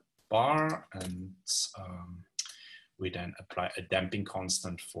 bar, and we then apply a damping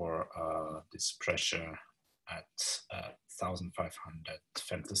constant for this pressure at 1,500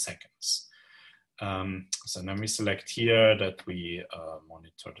 femtoseconds. So then we select here that we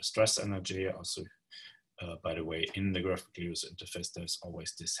monitor the stress energy. Also, by the way, in the graphical user interface, there's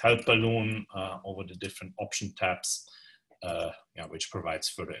always this help balloon over the different option tabs, yeah, which provides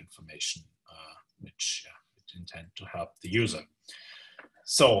further information, which intend to help the user.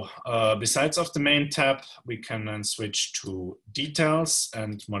 So besides of the main tab, we can then switch to details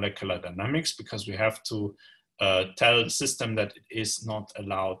and molecular dynamics, because we have to tell the system that it is not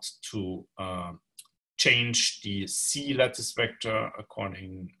allowed to change the C lattice vector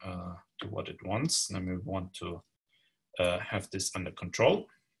according to what it wants. And we want to have this under control.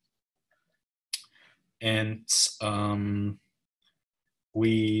 And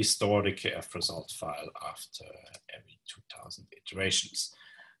we store the KF result file after every 2000 iterations.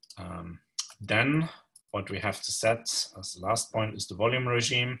 Then what we have to set as the last point is the volume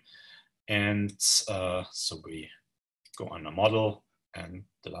regime. And so we go on a model, and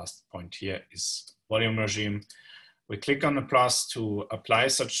the last point here is volume regime. We click on the plus to apply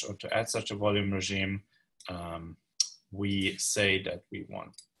such or to add such a volume regime. We say that we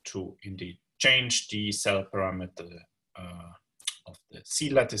want to indeed change the cell parameter of the C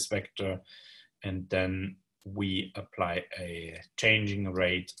lattice vector, and then we apply a changing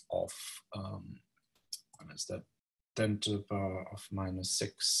rate of what is that, 10 to the power of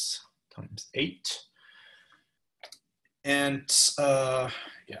 -6 times 8. And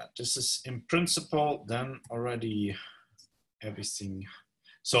yeah, this is in principle then already everything.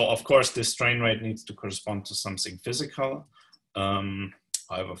 So of course, this strain rate needs to correspond to something physical.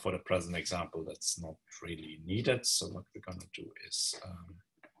 However, for the present example, that's not really needed. So what we're gonna do is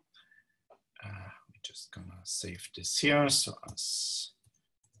we're just gonna save this here. So as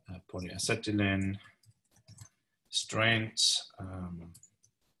polyacetylene strained, I'm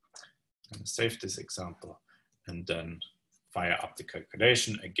gonna save this example and then fire up the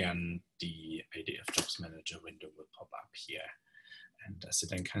calculation. Again, the ADF Jobs Manager window will pop up here. And as you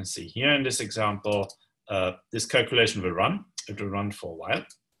then can see here in this example, this calculation will run. It will run for a while.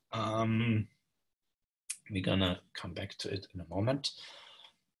 We're gonna come back to it in a moment.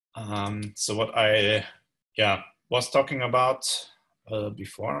 So what I was talking about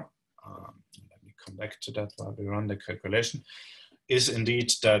before, let me come back to that while we run the calculation, is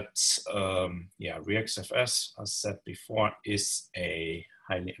indeed that ReaxFF, as said before, is a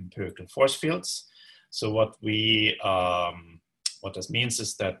highly empirical force fields. So what we what this means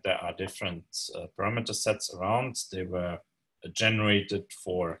is that there are different parameter sets around. They were generated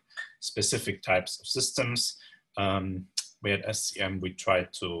for specific types of systems. We at SCM, we try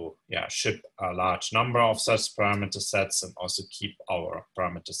to ship a large number of such parameter sets and also keep our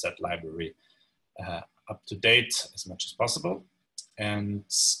parameter set library up to date as much as possible. And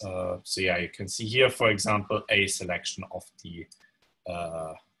so yeah, you can see here, for example, a selection of the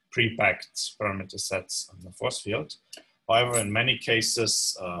pre-packed parameter sets on the force field. However, in many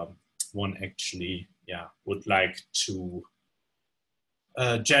cases, one actually would like to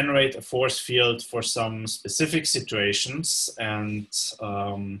generate a force field for some specific situations. And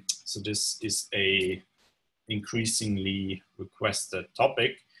so this is a increasingly requested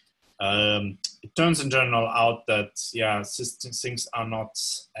topic. It turns in general out that, yeah, things are not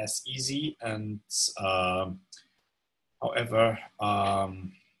as easy, and however,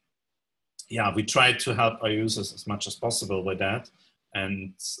 yeah, we try to help our users as much as possible with that.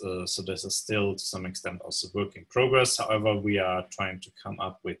 And so this is still to some extent also work in progress. However, we are trying to come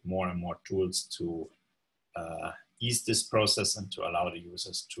up with more and more tools to ease this process and to allow the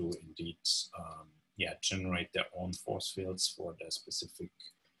users to indeed yeah, generate their own force fields for their specific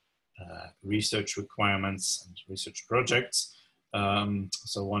research requirements and research projects.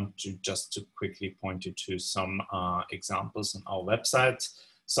 So I want to just to quickly point you to some examples on our website,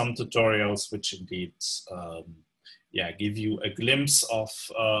 some tutorials which indeed yeah, give you a glimpse of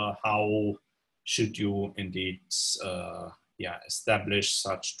how should you indeed yeah, establish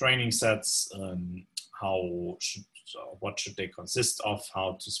such training sets, what should they consist of,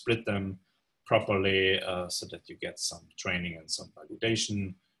 how to split them properly so that you get some training and some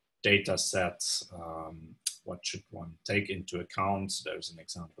validation data sets. What should one take into account? There's an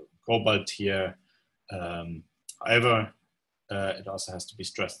example in Cobalt here. However, it also has to be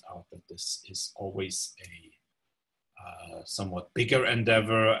stressed out that this is always a somewhat bigger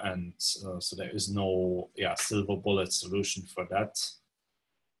endeavor, and so there is no, yeah, silver bullet solution for that.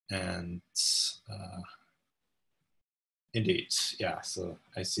 And indeed, yeah, so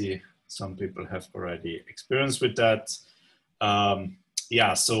I see some people have already experience with that.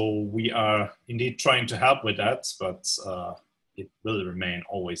 Yeah, so we are indeed trying to help with that, but it will remain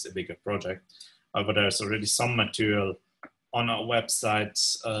always a bigger project. But there's already some material on our website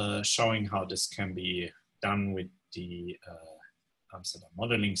showing how this can be done with the Amsterdam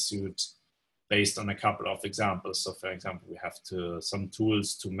Modeling Suite, based on a couple of examples. So for example, we have some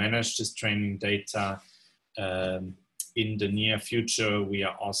tools to manage this training data. In the near future, we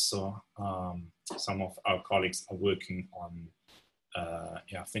are also, some of our colleagues are working on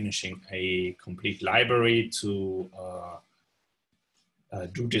yeah, finishing a complete library to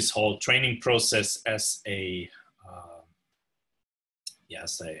do this whole training process as a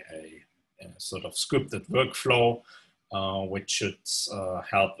yes, a sort of scripted workflow, which should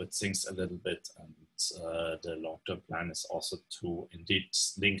help with things a little bit. And the long-term plan is also to indeed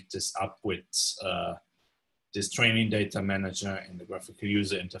link this up with this training data manager in the graphical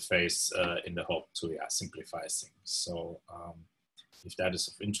user interface in the hope to, yeah, simplify things. So if that is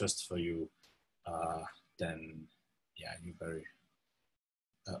of interest for you, then yeah, you're very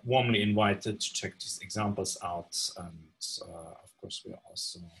warmly invited to check these examples out. And of course, we are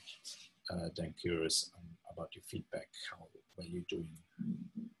also then curious about your feedback, how are you doing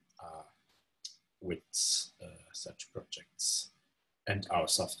with such projects and our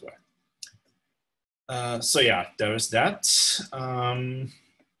software. So yeah, there is that. In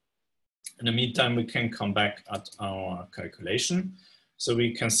the meantime, we can come back at our calculation. So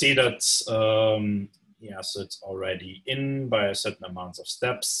we can see that, yeah, so it's already in by a certain amount of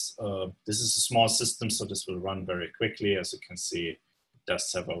steps. This is a small system, so this will run very quickly. As you can see, it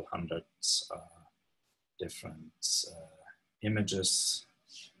does several hundred different images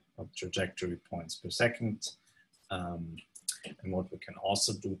of trajectory points per second. And what we can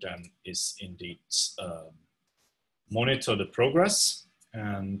also do then is indeed monitor the progress.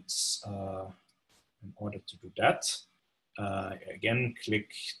 And in order to do that, again,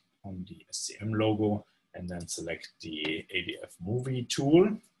 click on the SCM logo and then select the ADF movie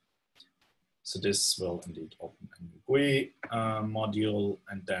tool. So this will indeed open a new GUI module,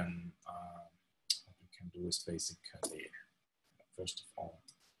 and then what we can do is basically, first of all,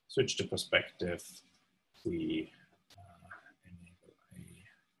 switch the perspective. We enable a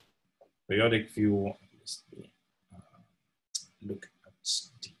periodic view. We look at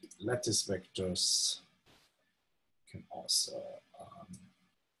the lattice vectors. We can also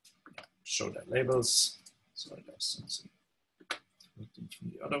show their labels. Sorry, there's something from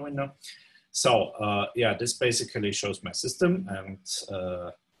the other window. So yeah, this basically shows my system, and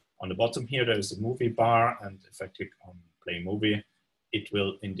on the bottom here there is a movie bar, and if I click on play movie, it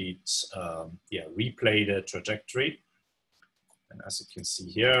will indeed yeah, replay the trajectory. And as you can see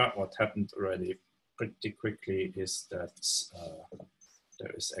here, what happened already pretty quickly is that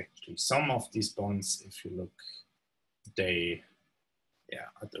there is actually some of these bonds. If you look, they, yeah,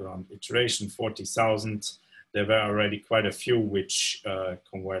 at around iteration 40,000, there were already quite a few which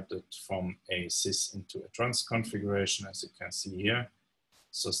converted from a cis into a trans configuration, as you can see here.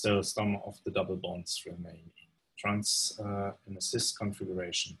 So still some of the double bonds remain in trans in a cis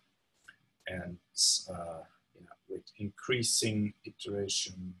configuration. And yeah, with increasing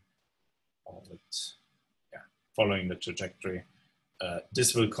iteration of it, following the trajectory,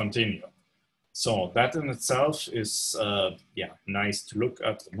 this will continue. So that in itself is nice to look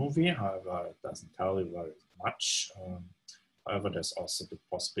at the movie. However, it doesn't tell you very much. However, there's also the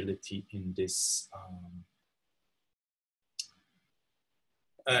possibility in this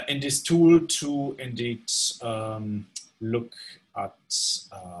tool to indeed look at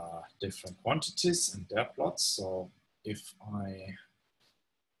different quantities and their plots. So if I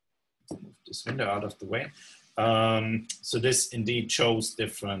move this window out of the way, so this indeed shows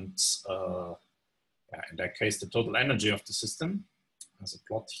different, in that case, the total energy of the system as a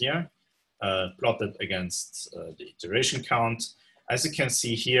plot here, plotted against the iteration count. As you can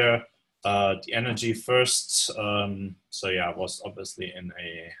see here, the energy first, was obviously in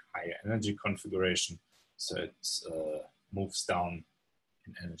a higher energy configuration. So it moves down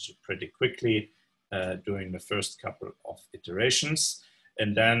in energy pretty quickly during the first couple of iterations.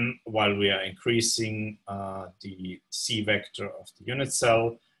 And then while we are increasing the C vector of the unit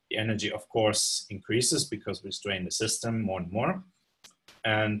cell, the energy of course increases because we strain the system more and more.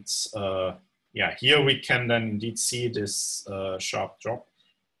 And here we can then indeed see this sharp drop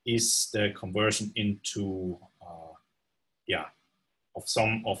is the conversion into, of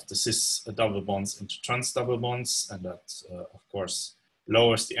some of the cis double bonds into trans double bonds. And that, of course,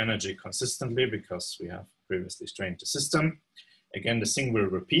 lowers the energy consistently because we have previously strained the system. Again, the thing will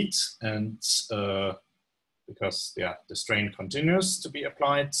repeat, and because the strain continues to be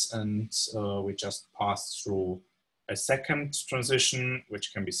applied, and we just passed through a second transition,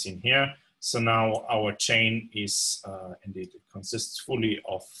 which can be seen here. So now our chain is indeed, it consists fully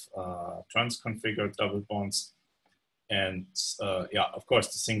of trans-configured double bonds. And of course,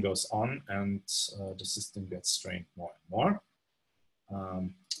 the thing goes on, and the system gets strained more and more.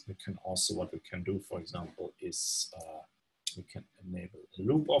 We can also, what we can do, for example, is we can enable a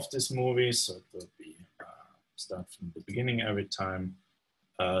loop of this movie, so it will be start from the beginning every time.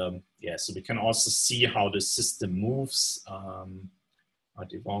 So we can also see how the system moves, how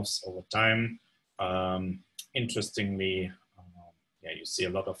it evolves over time. Interestingly, you see a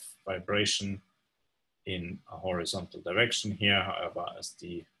lot of vibration in a horizontal direction here. However, as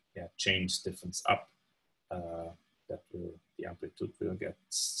the chain stiffens up, the amplitude will get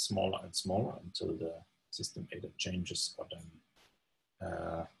smaller and smaller until the system either changes or then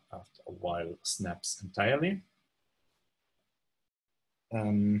after a while snaps entirely.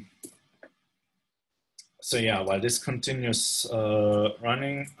 While this continues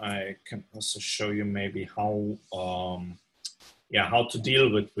running, I can also show you maybe how to deal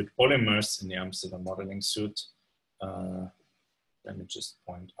with polymers in the Amsterdam Modeling Suite. Let me just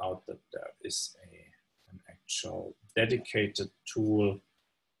point out that there is an actual dedicated tool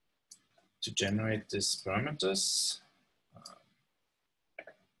to generate these parameters.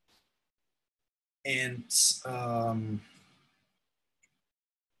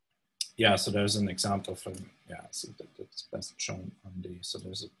 So there's an example from, so that's best shown on so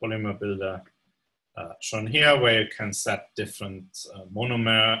there's a polymer builder shown here where you can set different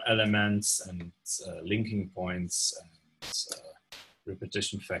monomer elements and linking points and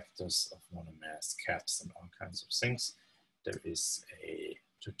repetition factors of monomers, caps, and all kinds of things. There is a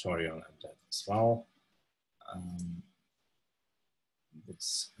tutorial on that as well.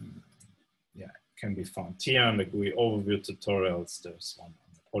 This can be found here in the GUI overview tutorials. There's one on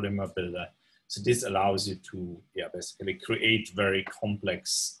the polymer builder. So this allows you to basically create very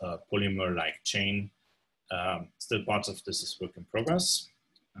complex polymer-like chain. Still parts of this is work in progress.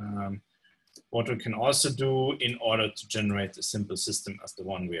 What we can also do in order to generate a simple system as the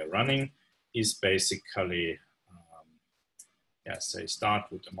one we are running is basically, say start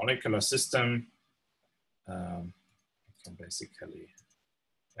with a molecular system. I can basically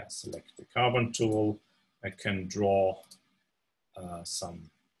select the carbon tool. I can draw some,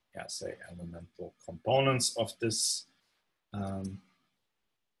 say elemental components of this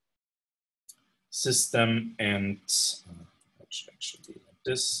system, and that should actually be like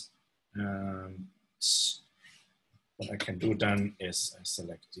this. And what I can do then is I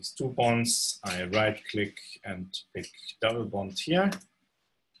select these two bonds, I right click and pick double bond here,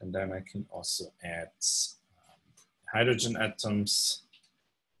 and then I can also add hydrogen atoms.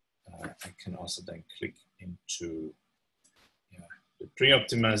 I can also then click into the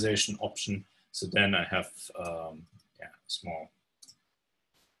pre-optimization option. So then I have a small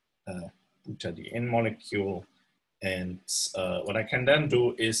butadiene molecule. And what I can then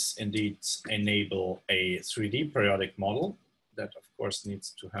do is indeed enable a 3D periodic model that of course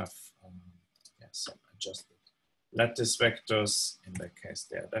needs to have some adjusted lattice vectors. In that case,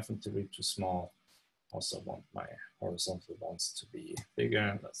 they are definitely too small. also want my horizontal bonds to be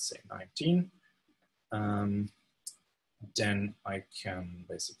bigger, let's say 19. Then I can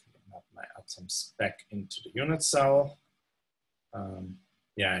basically map my atoms back into the unit cell.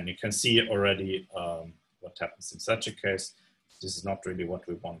 Yeah, and you can see already what happens in such a case. This is not really what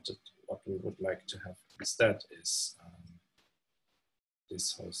we wanted. What we would like to have instead is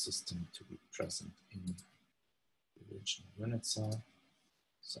this whole system to be present in the original unit cell.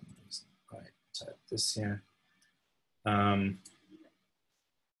 For some reason I type this here.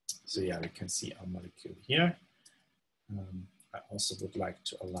 So yeah, we can see our molecule here. I also would like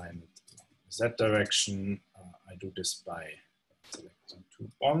to align it in the Z direction. I do this by selecting 2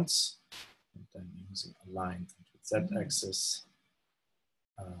 bonds and then using align with Z axis.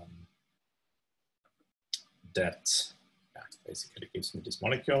 That basically gives me this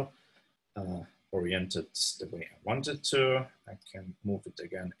molecule oriented the way I want it to. I can move it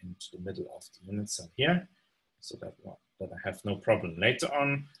again into the middle of the unit cell here, so that I have no problem later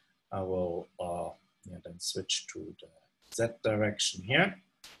on. I will then switch to the Z direction here.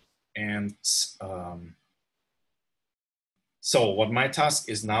 And so what my task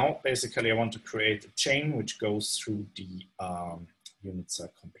is now, basically I want to create a chain which goes through the unit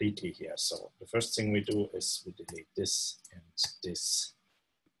cell completely here. So the first thing we do is we delete this and this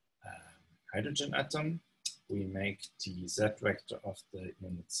hydrogen atom. We make the Z vector of the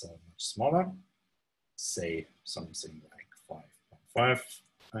unit cell much smaller, say something like 5.5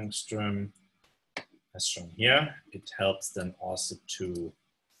 angstrom, as shown here. It helps then also to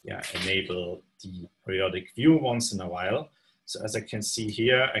enable the periodic view once in a while. So as I can see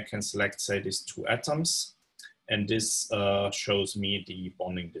here, I can select, say, these 2 atoms, and this shows me the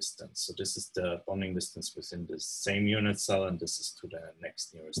bonding distance. So this is the bonding distance within the same unit cell, and this is to the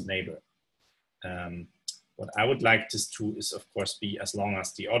next nearest neighbor. What I would like this to is, of course, be as long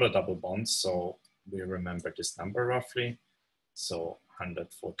as the other double bonds. So we remember this number roughly. So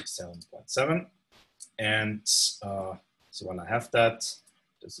 147.7. And so when I have that,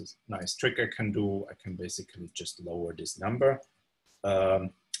 this is a nice trick I can do. I can basically just lower this number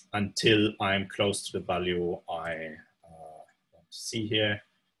until I'm close to the value I want to see here.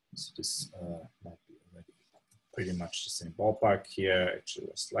 So this might be already pretty much the same ballpark here.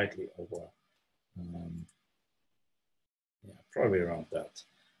 Actually, slightly over. Yeah, probably around that.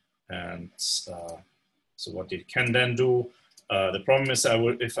 And so what it can then do, the problem is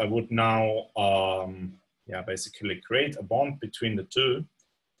if I would now basically create a bond between the 2,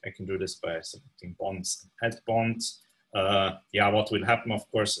 I can do this by selecting bonds and add bonds. What will happen, of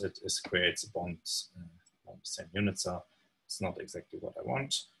course, it creates a bond on the same unit cell. It's not exactly what I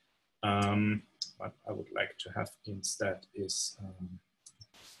want. What I would like to have instead is, let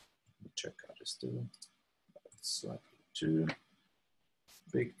me check how this do. It's slightly too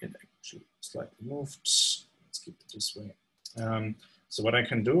big. It actually slightly moved. Let's keep it this way. So what I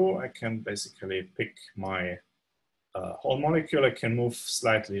can do, I can basically pick my whole molecule. I can move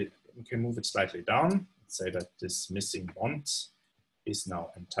it slightly down. Let's say that this missing bond is now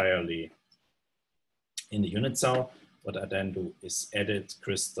entirely in the unit cell. What I then do is edit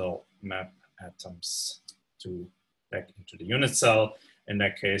crystal map atoms back into the unit cell. In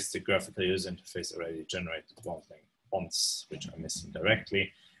that case, the graphical user interface already generated bonds which are missing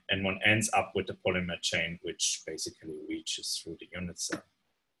directly, and one ends up with the polymer chain, which basically reaches through the unit cell.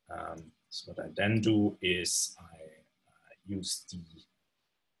 So what I then do is I use the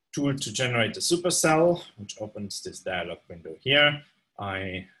tool to generate the supercell, which opens this dialog window here.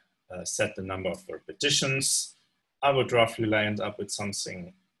 I set the number of repetitions. I would roughly end up with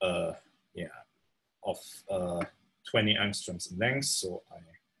something of 20 angstroms in length. So I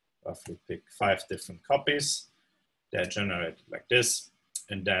roughly pick 5 different copies. They're generated like this.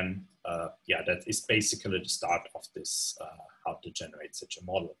 And then, that is basically the start of this, how to generate such a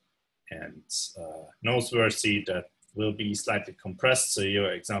model. And noteworthy, that will be slightly compressed. So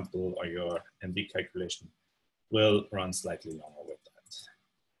your example or your MV calculation will run slightly longer with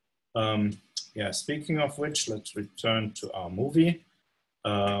that. Speaking of which, let's return to our movie.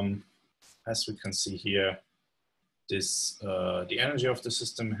 As we can see here, the energy of the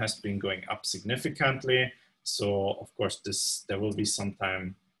system has been going up significantly. So of course, there will be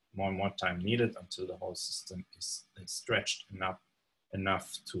more and more time needed until the whole system is stretched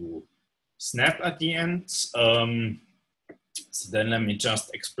enough to snap at the end. So then let me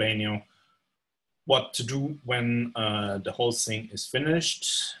just explain you what to do when the whole thing is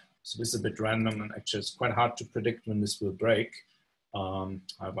finished. So this is a bit random, and actually it's quite hard to predict when this will break.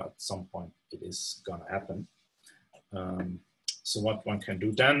 However, at some point it is gonna happen. So what one can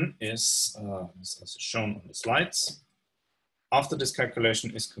do then is, as shown on the slides, after this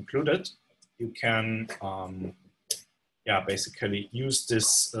calculation is concluded, you can basically use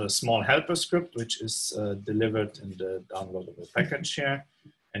this small helper script, which is delivered in the downloadable package here,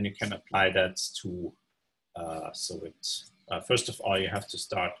 and you can apply that to, first of all, you have to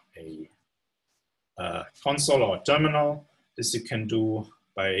start a console or terminal. This you can do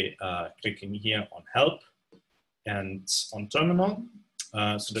by clicking here on help and on terminal.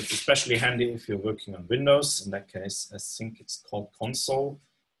 So that's especially handy if you're working on Windows. In that case, I think it's called console.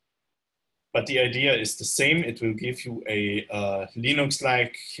 But the idea is the same. It will give you a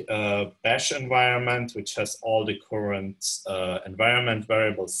Linux-like bash environment, which has all the current environment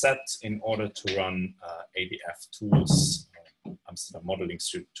variables set in order to run ADF tools, Amsterdam Modeling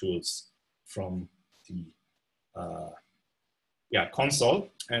Suite tools from the console.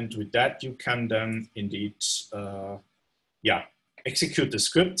 And with that, you can then indeed execute the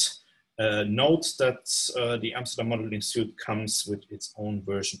script. Note that the Amsterdam Modeling Suite comes with its own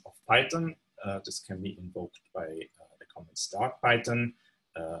version of Python. This can be invoked by the command start Python.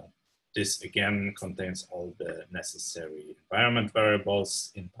 This again contains all the necessary environment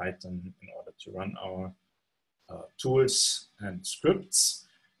variables in Python in order to run our tools and scripts.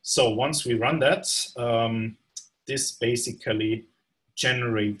 So once we run that, this basically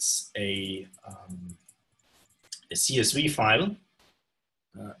generates a CSV file.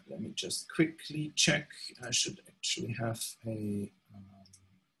 Let me just quickly check. I should actually have a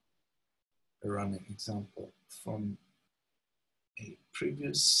running example from a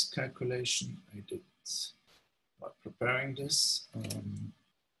previous calculation I did while preparing this. Let me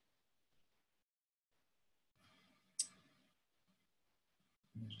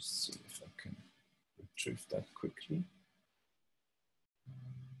just see if I can retrieve that quickly.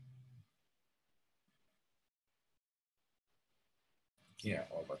 Yeah,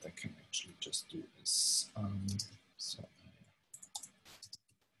 or what I can actually just do is, so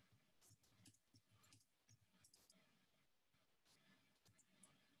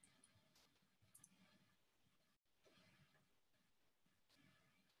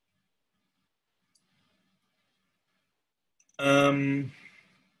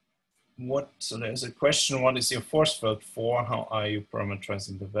there's a question, what is your force field for? How are you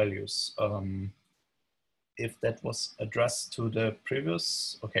parameterizing the values? If that was addressed to the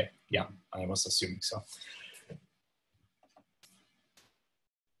previous, okay, yeah, I was assuming so.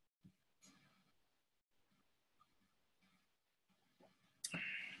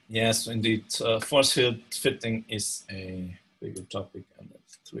 Yes, indeed, force field fitting is a bigger topic and it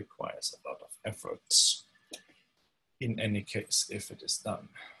requires a lot of effort in any case if it is done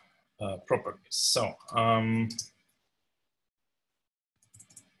properly. So,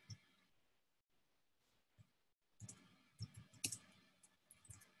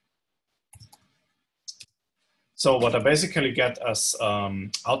 so what I basically get as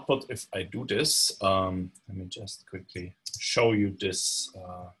output if I do this, let me just quickly show you this.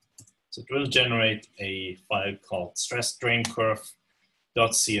 So it will generate a file called stress strain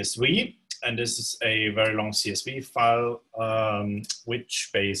curve.csv. And this is a very long CSV file,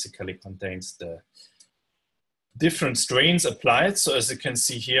 which basically contains the different strains applied. So as you can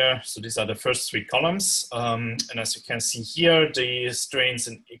see here, so these are the first 3 columns. And as you can see here, the strains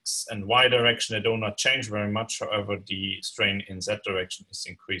in X and Y direction, they do not change very much. However, the strain in Z direction is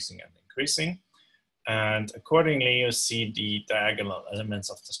increasing and increasing. And accordingly, you see the diagonal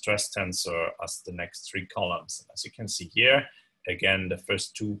elements of the stress tensor as the next 3 columns. And as you can see here, again, the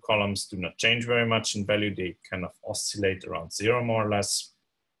first 2 columns do not change very much in value. They kind of oscillate around 0 more or less.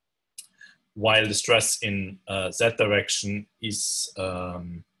 While the stress in Z direction is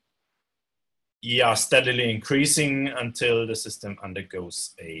steadily increasing until the system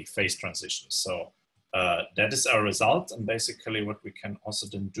undergoes a phase transition. So that is our result. And basically what we can also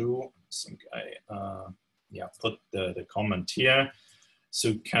then do, I think I put the comment here. So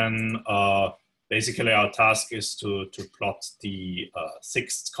you can, basically our task is to plot the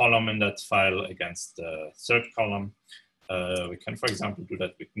 6th column in that file against the 3rd column. We can, for example, do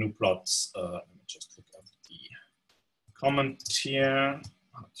that with new plots. Let me just look at the comment here.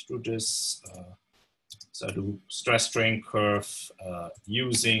 How to do this? So I do stress strain curve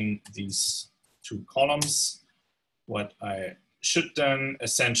using these 2 columns. What I should then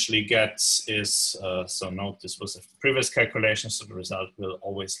essentially get is, so note this was a previous calculation, so the result will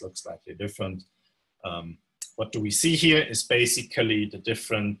always look slightly different. What do we see here is basically the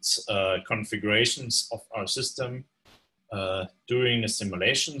different configurations of our system during the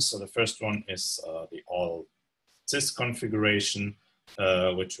simulation. So the first one is the all sys configuration,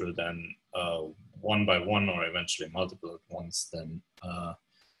 which will then one by one or eventually multiple at once then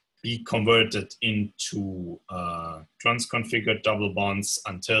be converted into transconfigured double bonds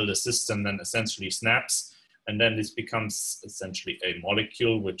until the system then essentially snaps. And then this becomes essentially a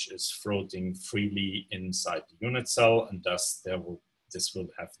molecule which is floating freely inside the unit cell, and thus this will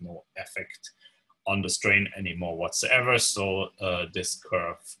have no effect on the strain anymore whatsoever. So this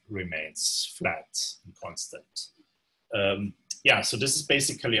curve remains flat and constant. Yeah, so this is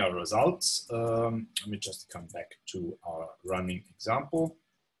basically our results. Let me just come back to our running example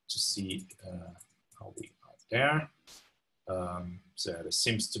to see how we are there. So this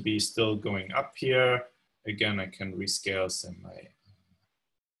seems to be still going up here. Again, I can rescale my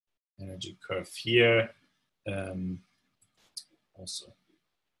energy curve here. Also,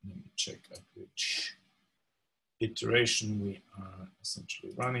 let me check at which iteration we are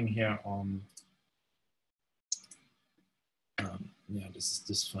essentially running here on. Yeah, this is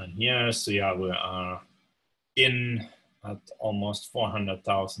this one here. So yeah, we are in at almost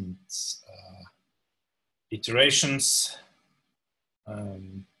 400,000 iterations.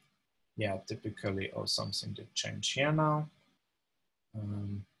 Yeah, typically, oh, something did change here now.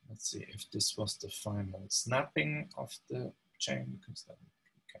 Let's see if this was the final snapping of the chain, because then we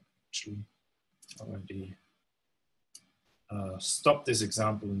can actually already stop this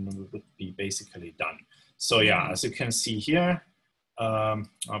example and we would be basically done. So yeah, as you can see here,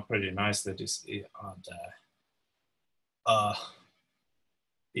 pretty nice that is the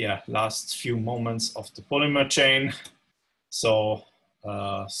yeah, last few moments of the polymer chain. So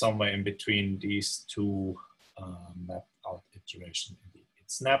somewhere in between these two mapped out iterations, it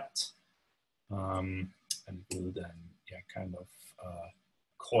snapped, and will then kind of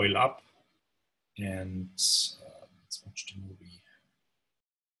coil up. And let's watch the movie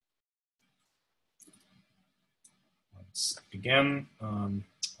once again.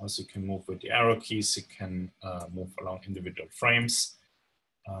 Also, you can move with the arrow keys. You can move along individual frames.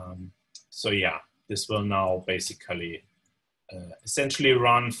 So yeah, this will now basically essentially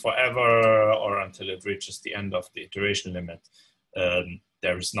run forever or until it reaches the end of the iteration limit.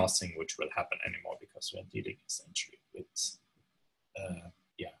 There is nothing which will happen anymore because we're dealing essentially with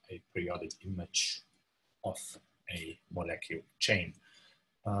yeah, a periodic image of a molecular chain.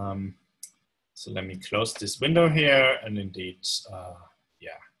 So let me close this window here and indeed,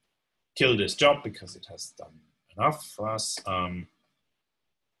 yeah, kill this job because it has done enough for us. Let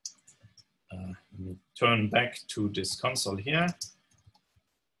me turn back to this console here.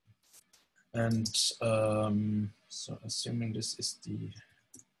 And so assuming this is the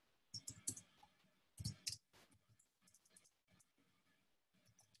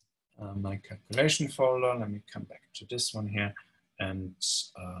my calculation folder, let me come back to this one here. And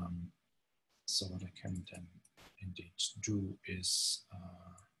so what I can then indeed do is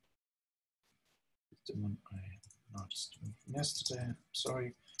the one I noticed from yesterday,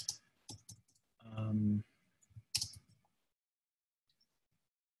 sorry.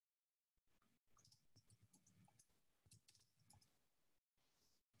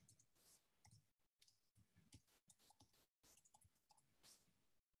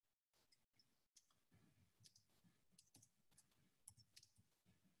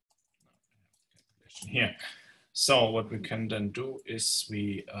 Here. So what we can then do is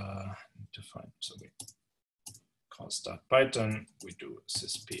we need to find, so we call start Python, we do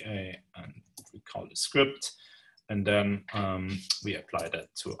syspa and we call the script, and then we apply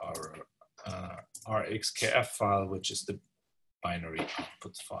that to our ReaxFF file, which is the binary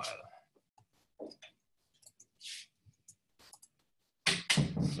output file.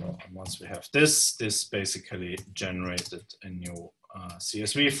 So once we have this basically generated a new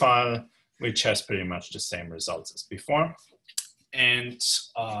CSV file, which has pretty much the same results as before. And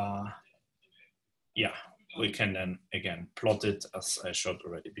yeah, we can then again plot it as I showed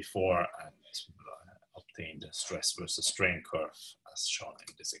already before and obtain the stress versus strain curve as shown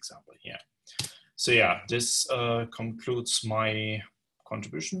in this example here. So yeah, this concludes my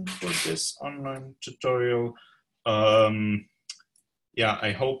contribution for this online tutorial. Yeah,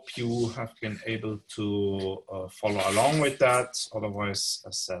 I hope you have been able to follow along with that. Otherwise,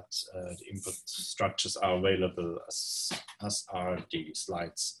 as said, the input structures are available as are the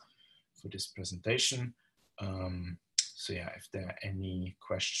slides for this presentation. So yeah, if there are any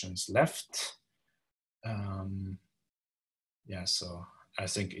questions left, yeah, so I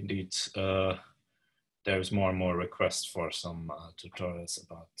think indeed there's more and more requests for some tutorials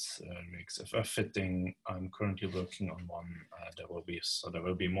about ReaxFF fitting. I'm currently working on one. There will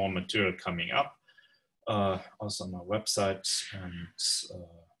be more material coming up, also on our website. And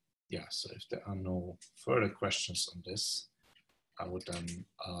yeah, so if there are no further questions on this, I would then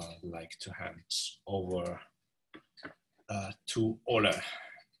like to hand over to Ole.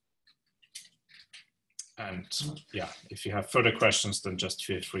 And yeah, if you have further questions, then just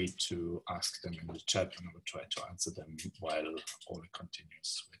feel free to ask them in the chat, and I will try to answer them while Ole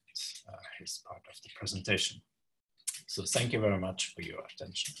continues with his part of the presentation. So thank you very much for your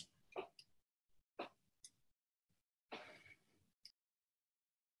attention.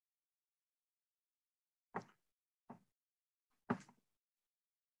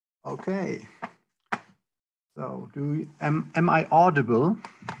 Okay. So am I audible?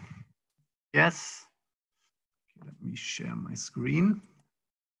 Yes. Let me share my screen.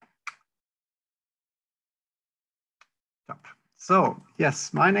 So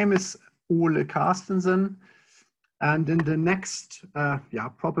yes, my name is Ole Carstensen, and in the next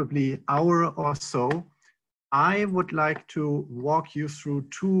probably hour or so, I would like to walk you through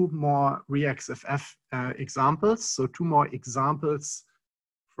two more ReaxFF examples. So two more examples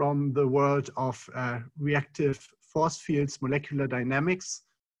from the world of reactive force fields, molecular dynamics.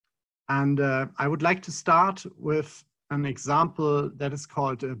 And I would like to start with an example that is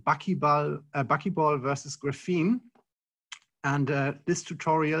called a buckyball versus graphene. And this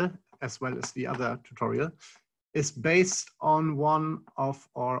tutorial, as well as the other tutorial, is based on one of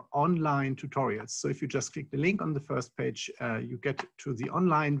our online tutorials. So if you just click the link on the first page, you get to the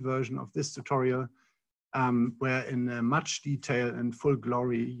online version of this tutorial, where in much detail and full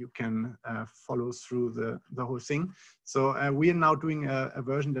glory, you can follow through the whole thing. So we are now doing a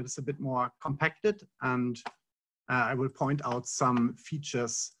version that is a bit more compacted, and I will point out some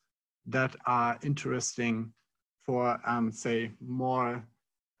features that are interesting for, say, more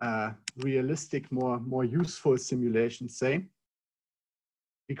realistic, more useful simulations, say.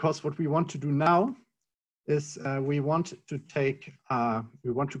 Because what we want to do now is we want to create a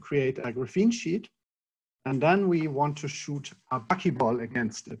graphene sheet, and then we want to shoot a buckyball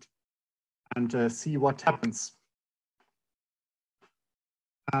against it and see what happens.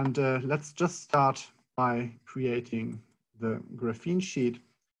 And let's just start by creating the graphene sheet.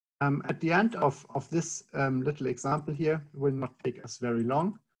 At the end of this little example here, it will not take us very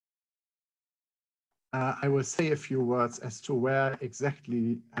long. I will say a few words as to where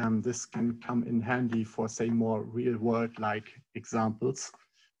exactly this can come in handy for, say, more real-world-like examples.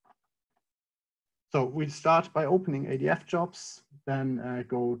 So we start by opening ADF jobs, then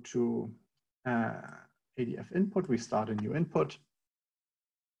go to ADF input. We start a new input.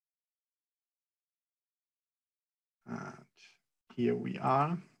 And here we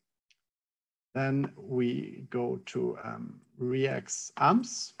are. Then we go to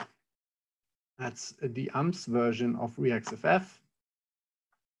ReaxAMS. That's the AMS version of ReaxFF.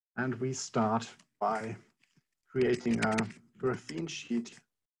 And we start by creating a graphene sheet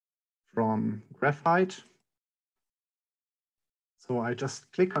from graphite. So I just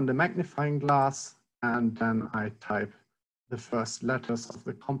click on the magnifying glass, and then I type the first letters of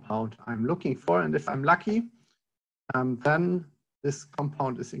the compound I'm looking for. And if I'm lucky, then this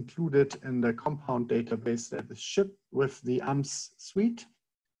compound is included in the compound database that is shipped with the AMS suite.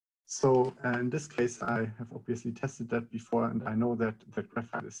 So in this case, I have obviously tested that before, and I know that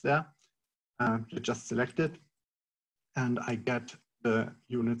graphite is there. You just select it, and I get the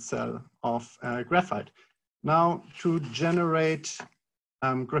unit cell of graphite. Now, to generate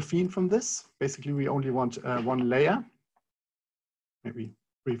graphene from this, basically we only want one layer. Maybe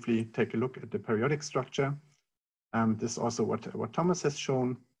briefly take a look at the periodic structure. This is also what Thomas has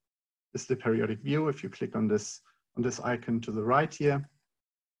shown. This is the periodic view. If you click on this icon to the right here,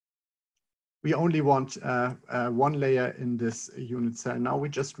 we only want one layer in this unit cell. Now we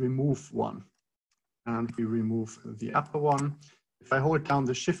just remove one, and we remove the upper one. If I hold down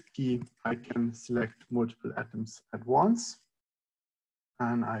the Shift key, I can select multiple atoms at once,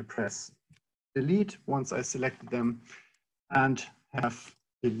 and I press delete once I selected them and have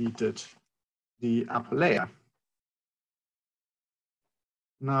deleted the upper layer.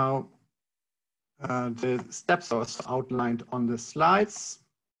 Now, the steps are also outlined on the slides.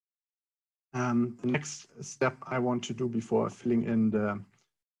 The next step I want to do before filling in the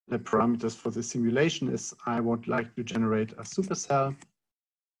parameters for the simulation is I would like to generate a supercell.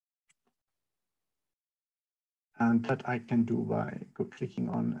 And that I can do by clicking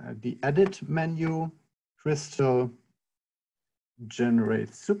on the Edit menu, Crystal,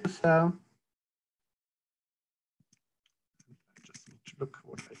 Generate Supercell. I just need to look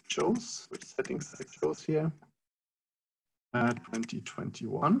what I chose, which settings I chose here.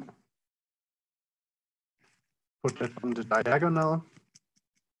 2021. Put that on the diagonal.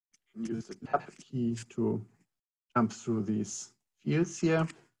 Use the tab key to jump through these fields here.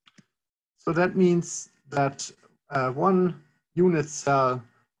 So that means that one unit cell,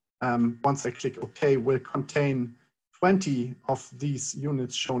 once I click OK, will contain 20 of these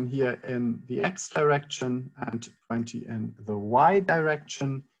units shown here in the X direction and 20 in the Y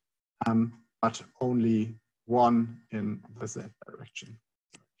direction, but only 1 in the Z direction.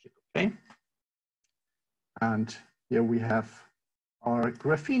 Okay. And here we have our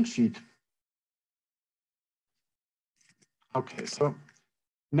graphene sheet. Okay, so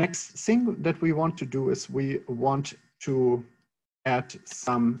next thing that we want to do is we want to add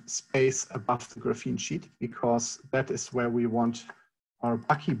some space above the graphene sheet, because that is where we want our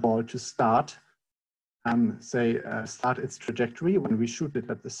buckyball to start, start its trajectory when we shoot it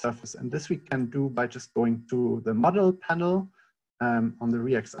at the surface. And this we can do by just going to the model panel. On the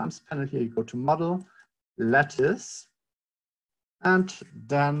ReaxArms panel here, you go to model, lattice, and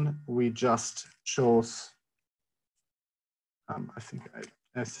then we just chose, I think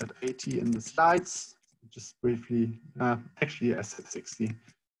I said 80 in the slides, just briefly, actually I said 60.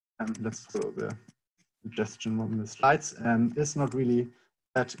 Let's follow the suggestion on the slides. It's not really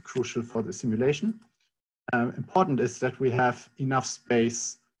that crucial for the simulation. Important is that we have enough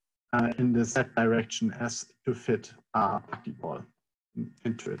space in the Z direction as to fit our buckyball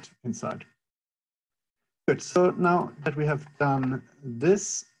into it inside. Good, so now that we have done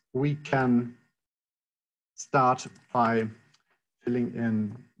this, we can start by filling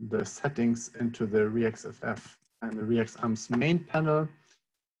in the settings into the ReaxFF and the ReaxArms main panel.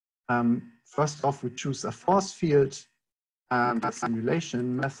 First off, we choose a force field and a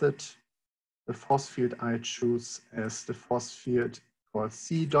simulation method. The force field I choose is the force field called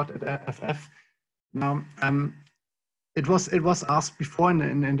c.ff. Now, it was asked before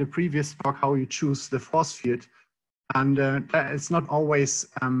in the previous talk how you choose the force field, and it's not always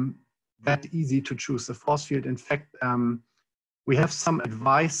that easy to choose the force field. In fact, we have some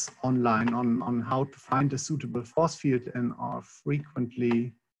advice online on how to find a suitable force field in our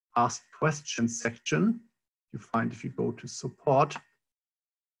frequently asked questions section. You find if you go to support.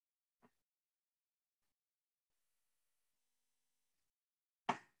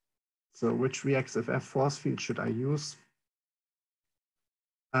 So which ReaxFF force field should I use?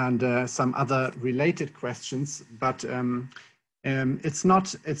 And some other related questions, but it's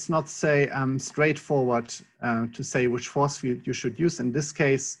not say straightforward to say which force field you should use. In this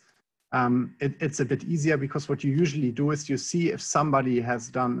case, it's a bit easier, because what you usually do is you see if somebody has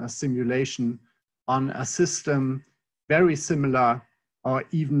done a simulation on a system very similar, or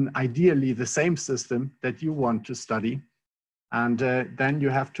even ideally the same system that you want to study. And then you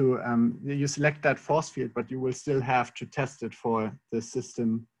have to, you select that force field, but you will still have to test it for the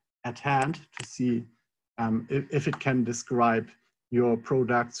system at hand to see if it can describe your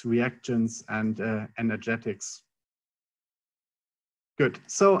products, reactions, and energetics. Good,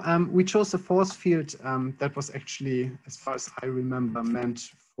 so we chose a force field that was actually, as far as I remember, meant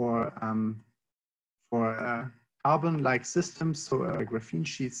for carbon-like systems, so graphene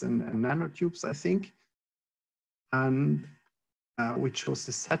sheets and nanotubes, I think. And we chose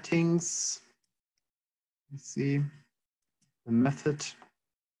the settings. Let's see, the method.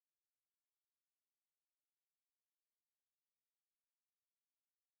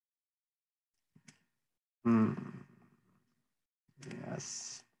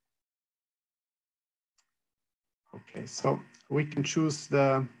 Yes. Okay, so we can choose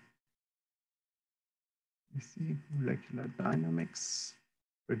the, let's see, molecular dynamics,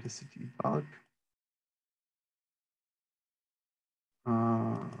 periodicity bulk.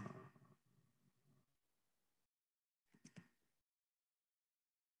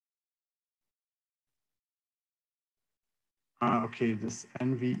 Okay, this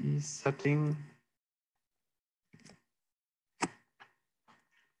NVE setting.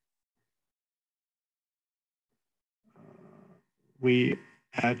 We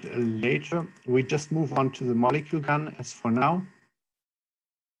add later. We just move on to the molecule gun as for now.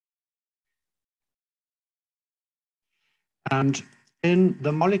 And in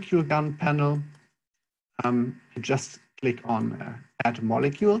the molecule gun panel, you just click on add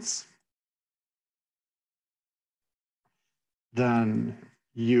molecules. Then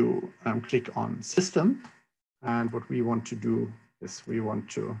you click on system. And what we want to do is we want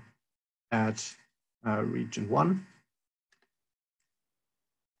to add region 1.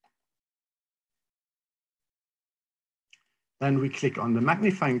 Then we click on the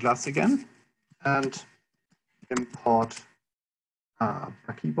magnifying glass again and import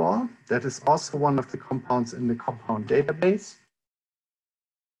buckyball. That is also one of the compounds in the compound database.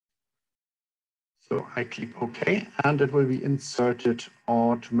 So I click OK, and it will be inserted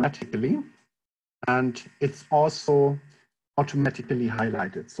automatically. And it's also automatically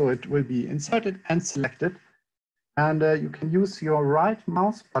highlighted. So it will be inserted and selected. And you can use your right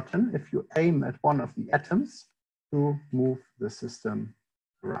mouse button if you aim at one of the atoms. to move the system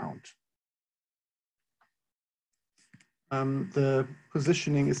around. The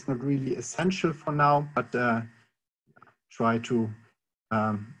positioning is not really essential for now, but try to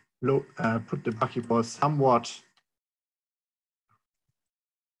put the buckyball somewhat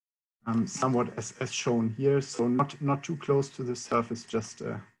as shown here, so not too close to the surface. Just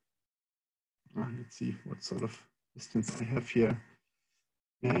let's see what sort of distance I have here.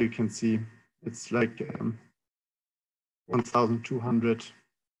 Yeah, you can see it's like 1,200.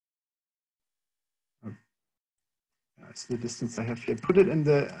 That's the distance I have here. Put it in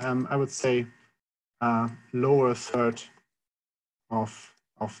the, I would say, lower third of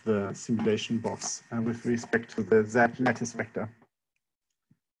the simulation box with respect to the Z lattice vector.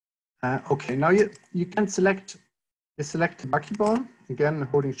 Okay, now you can select the buckyball. Again,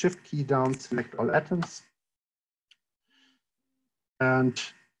 holding Shift key down, select all atoms. And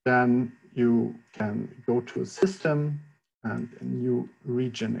then you can go to System and a new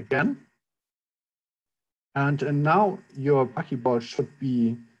region again. And now your buckyball should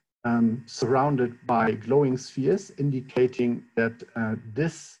be surrounded by glowing spheres, indicating that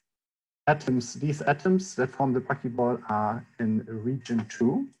these atoms that form the buckyball are in region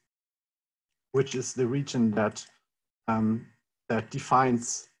 2, which is the region that that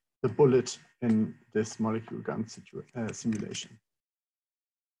defines the bullet in this molecule gun simulation.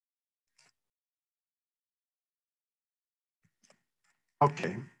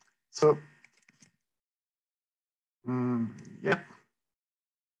 Okay, so yeah.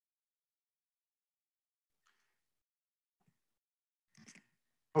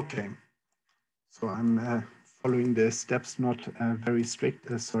 Okay, so I'm following the steps, not very strict.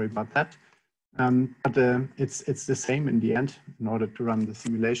 Sorry about that. But it's the same in the end in order to run the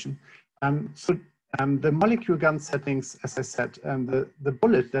simulation. The molecule gun settings, as I said, the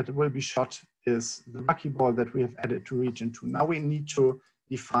bullet that will be shot is the buckyball that we have added to region 2. Now we need to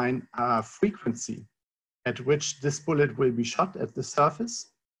define a frequency at which this bullet will be shot at the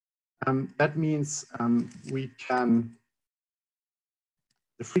surface. That means we can,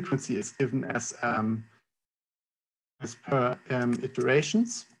 the frequency is given as per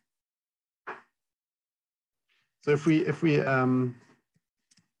iterations. So if we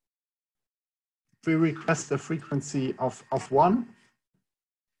request a frequency of 1,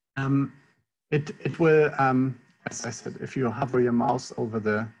 it will, as I said, if you hover your mouse over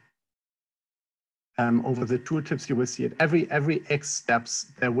the tooltips, you will see it. Every X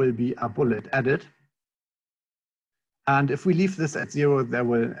steps, there will be a bullet added. And if we leave this at 0, there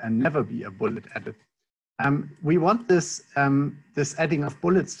will never be a bullet added. We want this adding of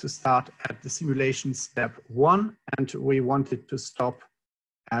bullets to start at the simulation step 1, and we want it to stop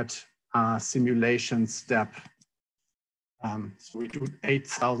at simulation step. So we do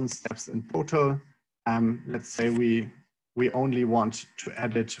 8,000 steps in total. Let's say we only want to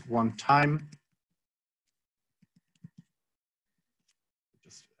add it 1 time.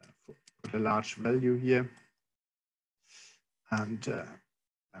 Just put a large value here, and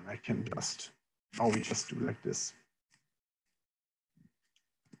I can just, we just do like this.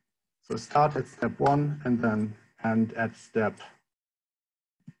 So start at step 1 and then end at step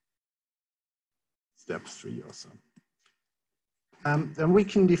 3 or so. Then we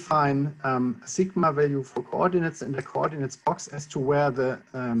can define a sigma value for coordinates in the coordinates box as to where the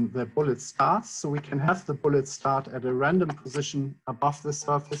bullet starts. So we can have the bullet start at a random position above the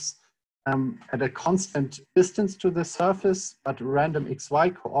surface at a constant distance to the surface, but random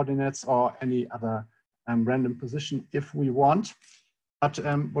XY coordinates or any other random position if we want. But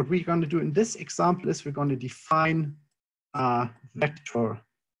what we're going to do in this example is we're going to define a vector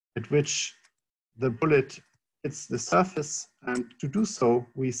at which the bullet hits the surface, and to do so,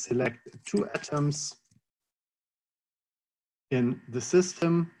 we select 2 atoms in the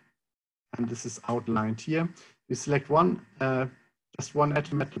system, and this is outlined here. We select just one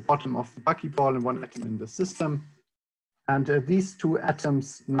atom at the bottom of the buckyball and 1 atom in the system, and these 2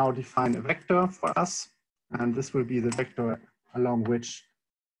 atoms now define a vector for us, and this will be the vector along which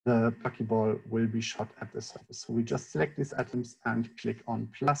the buckyball will be shot at the surface. So we just select these atoms and click on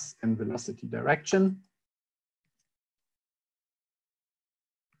plus in velocity direction.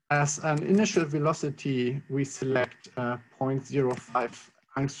 As an initial velocity, we select 0.05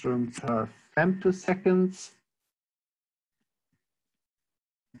 angstrom per femtosecond.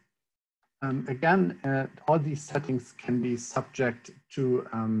 Again, all these settings can be subject to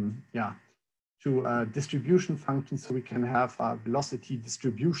distribution functions, so we can have a velocity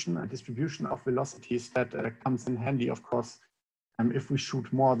distribution, a distribution of velocities that comes in handy, of course, if we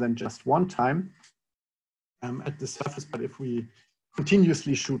shoot more than just 1 time at the surface, but if we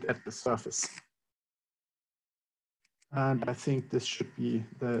continuously shoot at the surface. And I think this should be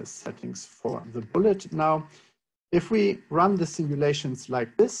the settings for the bullet. Now, if we run the simulations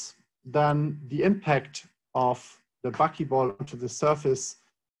like this, then the impact of the buckyball onto the surface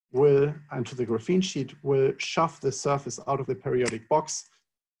onto the graphene sheet will shove the surface out of the periodic box.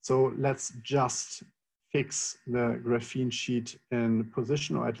 So let's just fix the graphene sheet in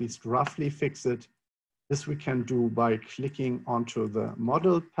position, or at least roughly fix it. This we can do by clicking onto the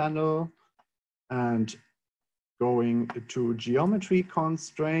model panel and going to geometry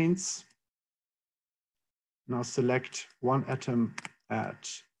constraints. Now select one atom at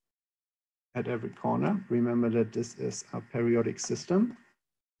every corner. Remember that this is a periodic system.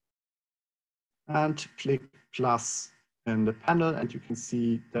 And click plus in the panel, and you can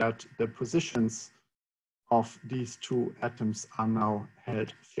see that the positions of these two atoms are now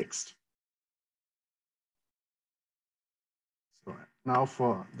held fixed. So now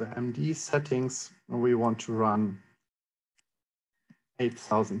for the MD settings, we want to run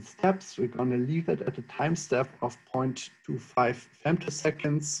 8,000 steps. We're going to leave it at a time step of 0.25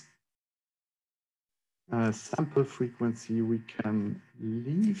 femtoseconds. Sample frequency we can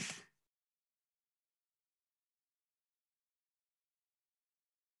leave.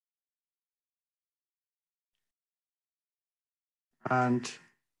 And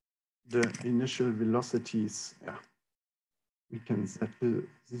the initial velocities, we can set to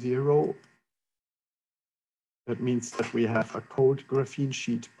 0. That means that we have a cold graphene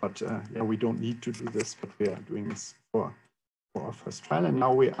sheet, but we don't need to do this, but we are doing this for our first trial. And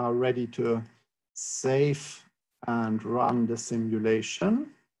now we are ready to save and run the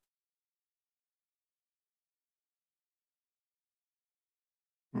simulation.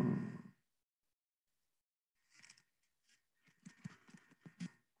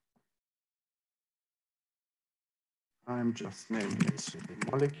 I'm just naming it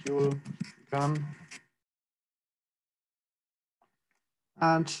the molecule gun.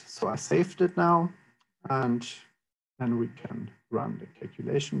 And so I saved it now, and then we can run the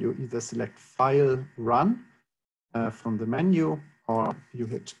calculation. You either select File, Run from the menu, or you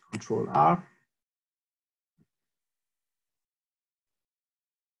hit Control R.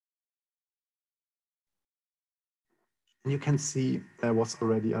 You can see there was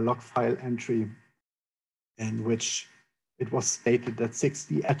already a log file entry in which it was stated that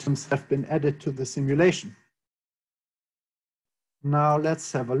 60 atoms have been added to the simulation. Now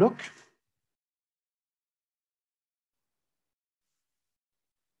let's have a look.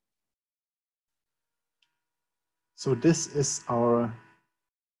 So this is our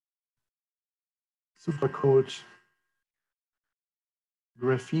super cold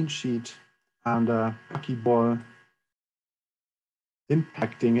graphene sheet and a buckyball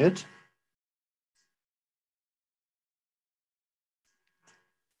impacting it.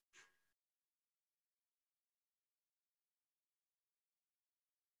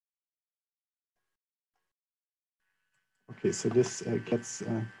 Okay, so this gets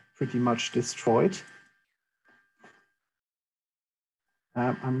pretty much destroyed.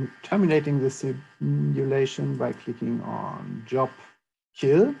 I'm terminating the simulation by clicking on Job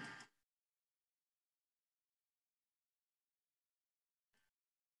Kill.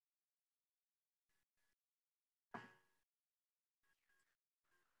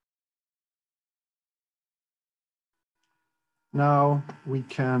 Now we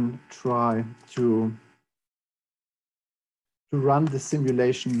can try to run the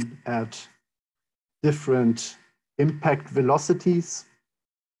simulation at different impact velocities.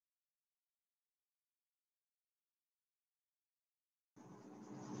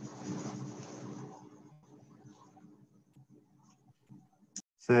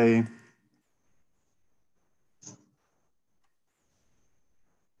 Say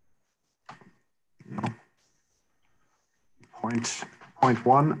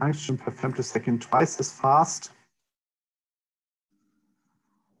 0.1 angstrom per femtosecond, twice as fast.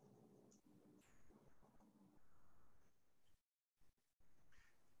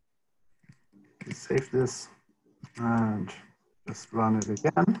 Save this and just run it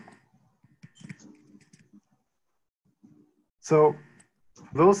again. So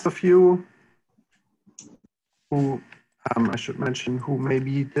those of you who, I should mention, who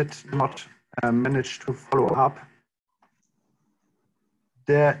maybe did not manage to follow up,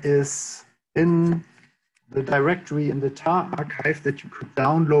 there is in the directory in the tar archive that you could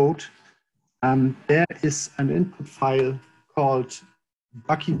download, there is an input file called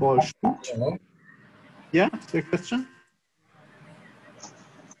buckyball shoot. Yeah, is there a question?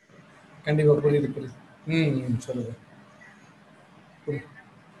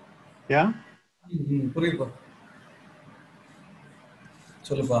 Yeah?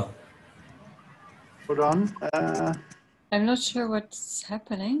 Hold on. I'm not sure what's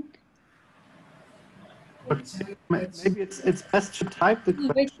happening. But maybe it's best to type the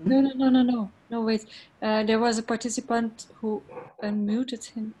No, wait, question. no, wait. There was a participant who unmuted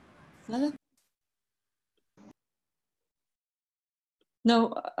him.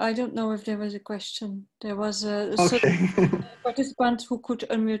 No, I don't know if there was a question. There was a certain participant who could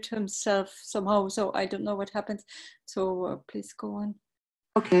unmute himself somehow, so I don't know what happened. So please go on.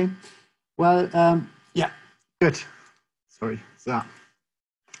 Okay. Well, yeah, good. Sorry. So,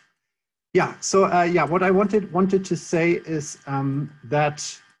 yeah. So yeah, what I wanted to say is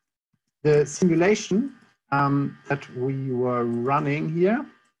that the simulation that we were running here.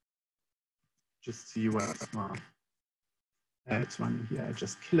 Just see where it's running here. I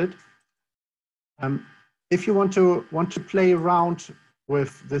just kill it. If you want to play around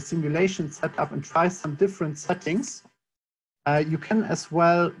with the simulation setup and try some different settings, you can as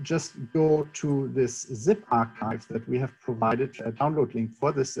well just go to this zip archive that we have provided a download link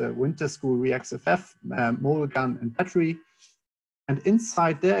for this Winter School ReaxFF, model gun and battery. And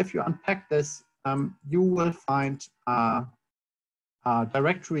inside there, if you unpack this, you will find a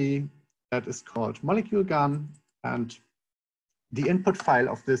directory that is called molecule gun, and the input file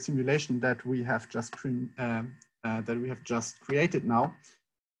of the simulation that we have just created now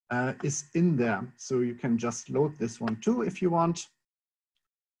is in there. So you can just load this one too if you want.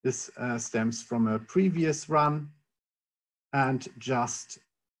 This stems from a previous run, and just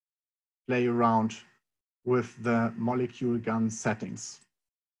play around with the molecule gun settings.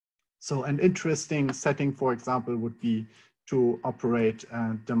 So an interesting setting, for example, would be to operate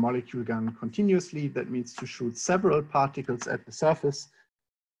the molecule gun continuously. That means to shoot several particles at the surface.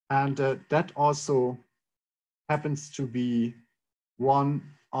 And that also happens to be one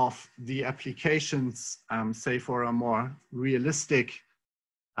of the applications, say for a more realistic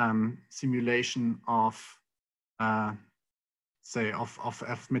simulation of, say,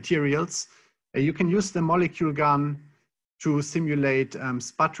 of materials. You can use the molecule gun to simulate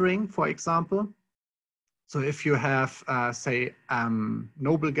sputtering, for example. So if you have, say,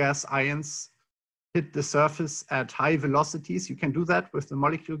 noble gas ions hit the surface at high velocities, you can do that with the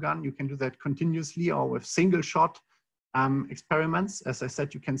molecule gun. You can do that continuously or with single shot experiments. As I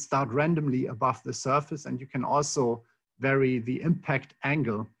said, you can start randomly above the surface, and you can also vary the impact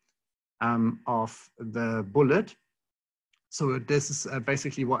angle of the bullet. So this is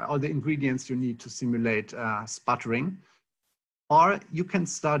basically what all the ingredients you need to simulate sputtering. Or you can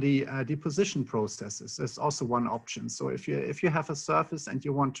study deposition processes. That's also one option. So if you have a surface and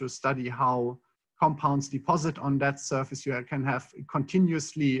you want to study how compounds deposit on that surface, you can have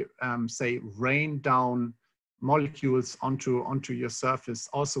continuously, say, rain down molecules onto your surface,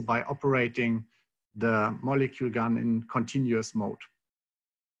 also by operating the molecule gun in continuous mode.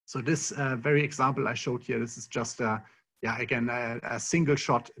 So this very example I showed here, this is just a single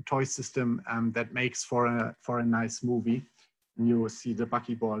shot toy system that makes for a nice movie. You see the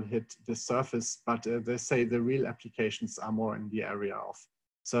buckyball hit the surface, but they say the real applications are more in the area of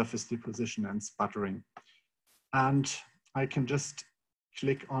surface deposition and sputtering. And I can just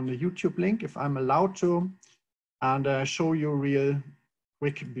click on the YouTube link if I'm allowed to, and show you real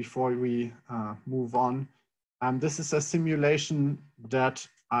quick before we move on. This is a simulation that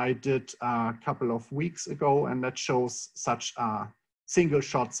I did a couple of weeks ago, and that shows such a single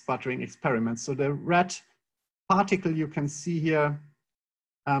shot sputtering experiment. So the red particle you can see here,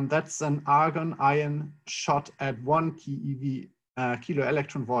 that's an argon ion shot at 1 keV, kilo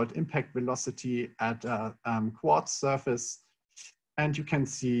electron volt impact velocity at a quartz surface. And you can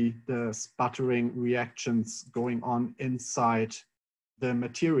see the sputtering reactions going on inside the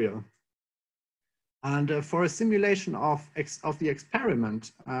material. And for a simulation of the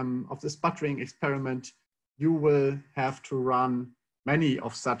experiment, of the sputtering experiment, you will have to run many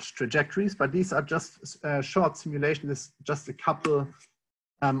of such trajectories, but these are just short simulations. It's just a couple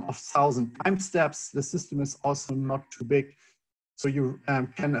of 1,000 time steps. The system is also not too big, so you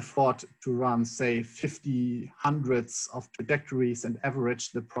can afford to run, say, 50 hundreds of trajectories and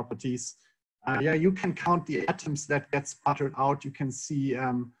average the properties. Yeah, you can count the atoms that get sputtered out. You can see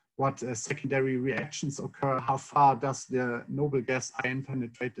what secondary reactions occur, how far does the noble gas ion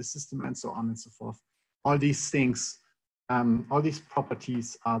penetrate the system, and so on and so forth. All these things, all these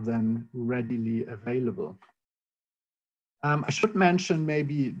properties are then readily available. I should mention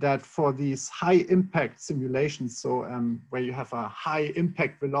maybe that for these high impact simulations, so where you have a high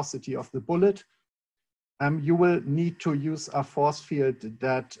impact velocity of the bullet, you will need to use a force field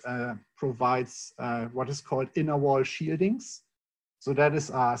that provides what is called inner wall shieldings. So that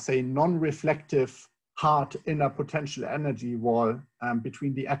is, say, non-reflective hard inner potential energy wall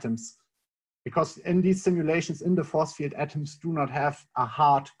between the atoms. because in these simulations, in the force field, atoms do not have a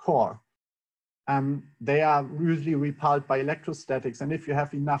hard core. They are usually repelled by electrostatics, and if you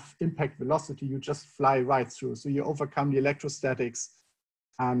have enough impact velocity, you just fly right through. So you overcome the electrostatics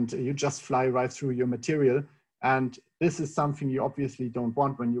and you just fly right through your material. And this is something you obviously don't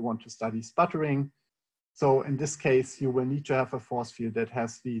want when you want to study sputtering. So in this case, you will need to have a force field that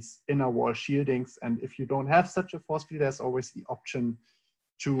has these inner wall shieldings. And if you don't have such a force field, there's always the option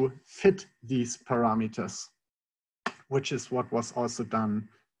to fit these parameters, which is what was also done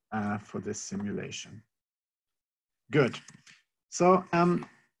for this simulation. Good. So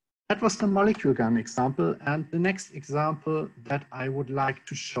that was the molecule gun example. And the next example that I would like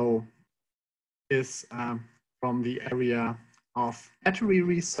to show is from the area of battery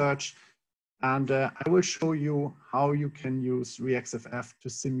research. And I will show you how you can use ReaxFF to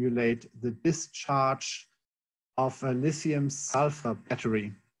simulate the discharge of a lithium sulfur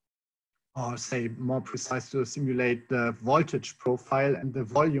battery, or say more precise, to simulate the voltage profile and the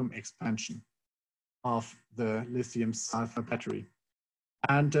volume expansion of the lithium sulfur battery.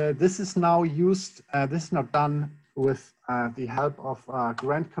 And this is now used, this is now done with the help of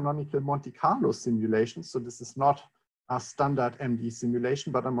grand canonical Monte Carlo simulation. So this is not a standard MD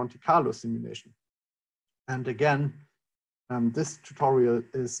simulation, but a Monte Carlo simulation. And again, this tutorial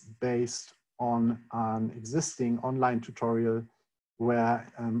is based on an existing online tutorial where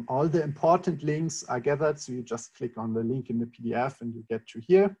all the important links are gathered. So you just click on the link in the PDF and you get to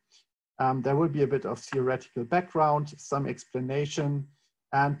here. There will be a bit of theoretical background, some explanation,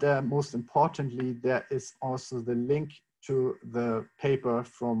 and most importantly, there is also the link to the paper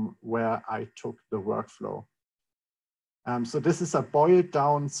from where I took the workflow. So this is a boiled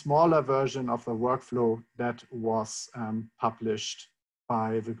down, smaller version of a workflow that was published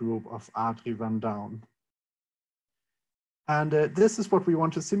by the group of Adrie van Down. And this is what we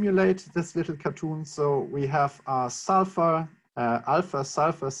want to simulate, this little cartoon. So we have a sulfur, alpha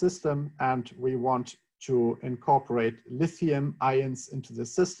sulfur system, and we want to incorporate lithium ions into the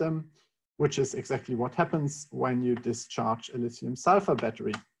system, which is exactly what happens when you discharge a lithium sulfur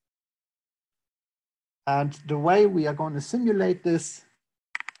battery. And the way we are going to simulate this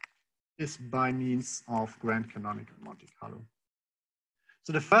is by means of grand canonical Monte Carlo.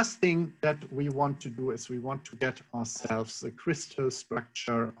 So the first thing that we want to do is we want to get ourselves a crystal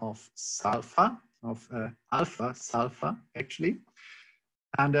structure of sulfur, of alpha sulfur actually.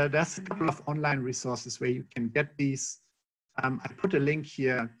 And there's a couple of online resources where you can get these. I put a link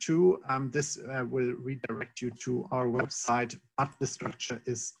here too. This will redirect you to our website, but the structure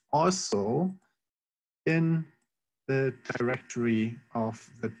is also in the directory of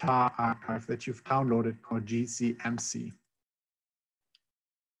the tar archive that you've downloaded called GCMC.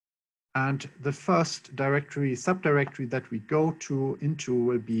 And the first directory, subdirectory that we go into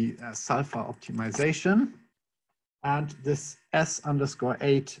will be sulfur optimization. And this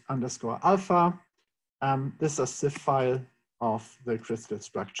S_8_alpha, this is a CIF file of the crystal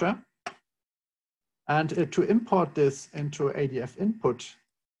structure. And to import this into ADF input,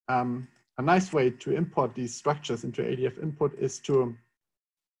 a nice way to import these structures into ADF input is to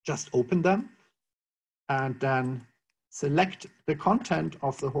just open them and then select the content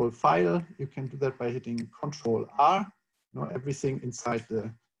of the whole file. You can do that by hitting Ctrl+R. Everything inside the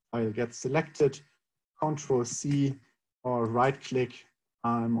file gets selected. Ctrl+C or right-click.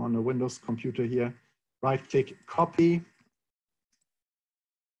 I'm on a Windows computer here. Right-click, copy.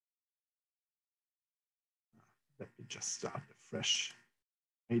 Let me just start a fresh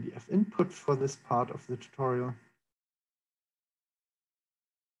ADF input for this part of the tutorial.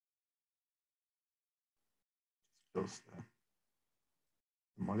 Close the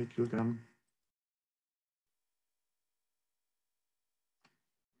molecule gun.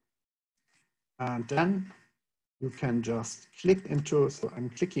 And then you can just click into, so I'm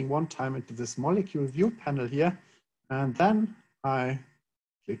clicking one time into this molecule view panel here, and then I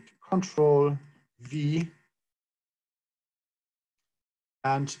click Ctrl+V,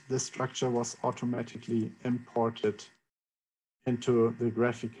 and the structure was automatically imported into the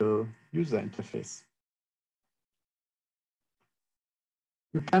graphical user interface.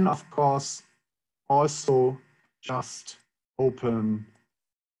 You can, of course, also just open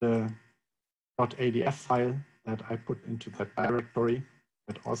the .adf file that I put into that directory.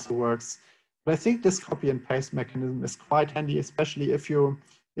 That also works. But I think this copy and paste mechanism is quite handy, especially if you're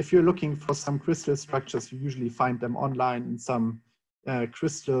looking for some crystal structures. You usually find them online in some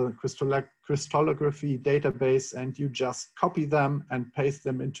crystallography database, and you just copy them and paste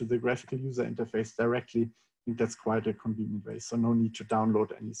them into the graphical user interface directly. I think that's quite a convenient way. So no need to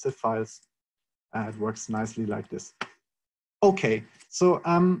download any CIF files. It works nicely like this. Okay, so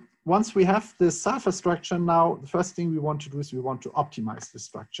once we have this sulfur structure now, the first thing we want to do is we want to optimize the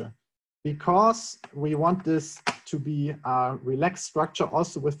structure, because we want this to be a relaxed structure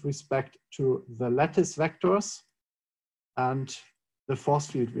also with respect to the lattice vectors and the force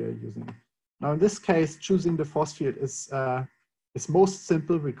field we are using. Now in this case, choosing the force field is most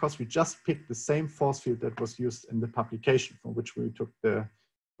simple because we just picked the same force field that was used in the publication from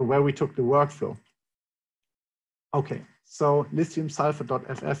where we took the workflow. Okay, so lithium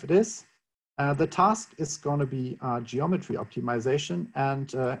sulfur.ff it is. The task is going to be geometry optimization,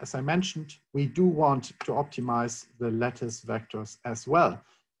 and as I mentioned, we do want to optimize the lattice vectors as well.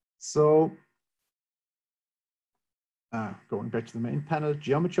 So going back to the main panel,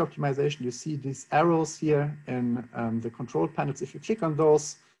 geometry optimization, you see these arrows here in the control panels. If you click on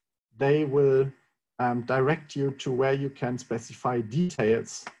those, they will direct you to where you can specify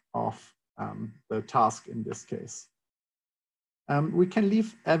details of the task in this case. We can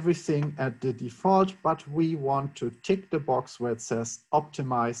leave everything at the default, but we want to tick the box where it says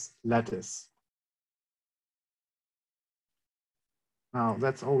optimize lattice. Now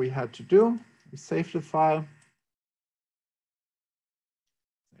that's all we had to do. We save the file.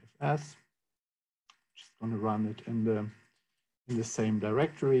 Save as. Just going to run it in the same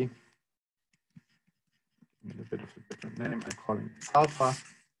directory. Give it a bit of a different name. I'm calling it sulfur.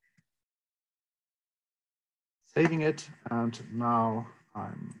 Saving it, and now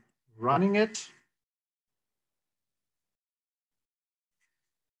I'm running it.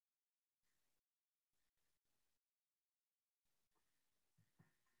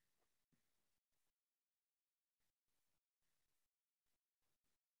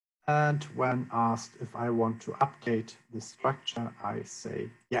 And when asked if I want to update the structure, I say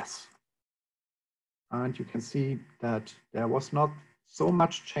yes. And you can see that there was not so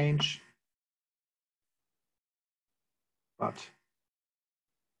much change, but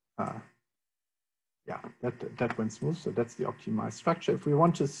yeah, that went smooth. So that's the optimized structure. If we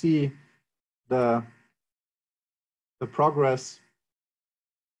want to see the progress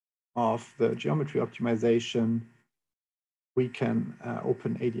of the geometry optimization, we can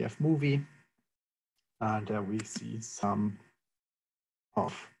open ADF Movie, and we see some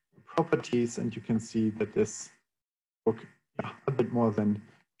of the properties, and you can see that this took a bit more than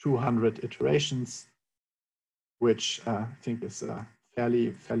 200 iterations, which I think is a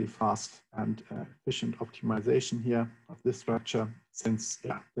fairly fast and efficient optimization here of this structure, since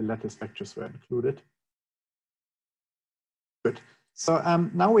the lattice vectors were included. Good. So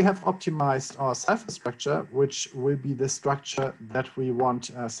now we have optimized our sulfur structure, which will be the structure that we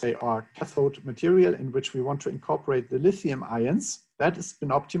want, say, our cathode material, in which we want to incorporate the lithium ions. That has been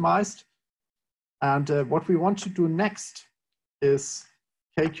optimized. And what we want to do next is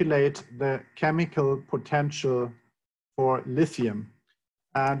calculate the chemical potential for lithium.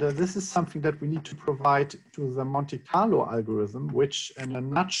 And this is something that we need to provide to the Monte Carlo algorithm, which in a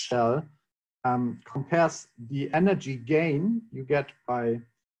nutshell compares the energy gain you get by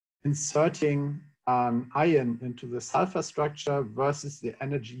inserting an ion into the sulfur structure versus the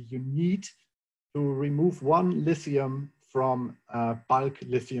energy you need to remove one lithium from a bulk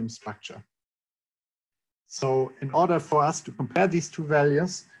lithium structure. So in order for us to compare these two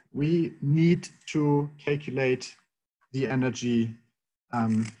values, we need to calculate the energy,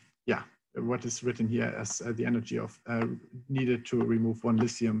 what is written here as the energy of needed to remove one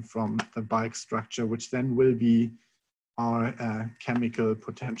lithium from the bulk structure, which then will be our chemical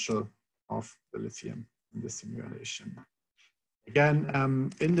potential of the lithium in the simulation. Again,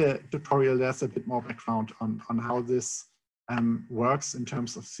 in the tutorial, there's a bit more background on how this works in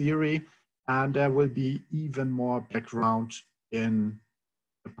terms of theory, and there will be even more background in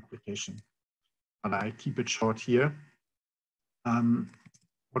the publication. But I keep it short here.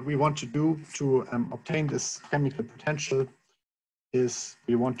 What we want to do to obtain this chemical potential is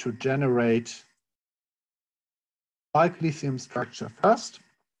we want to generate bulk lithium structure first.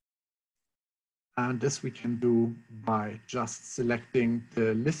 And this we can do by just selecting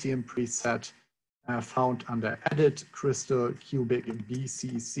the lithium preset found under Edit Crystal Cubic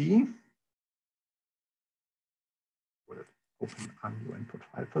BCC. We'll open a new input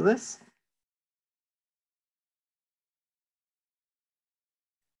file for this.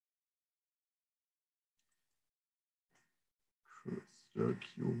 Crystal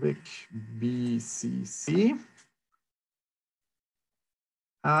Cubic BCC.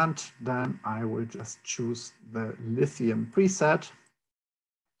 And then I will just choose the lithium preset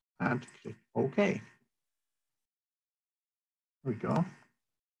and click OK. Here we go.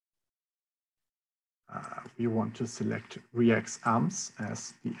 We want to select ReaxAMS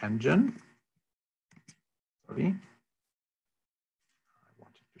as the engine. Sorry.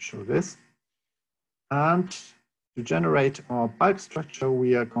 show this. And to generate our bulk structure,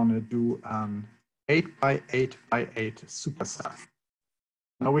 we are going to do an 8x8x8 supercell.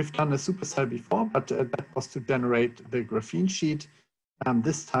 Now we've done a supercell before, but that was to generate the graphene sheet.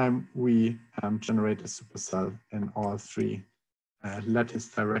 This time we generate a supercell in all three lattice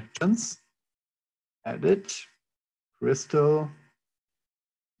directions. Edit, crystal,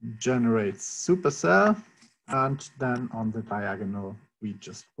 generates supercell, and then on the diagonal we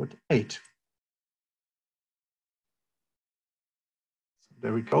just put 8. So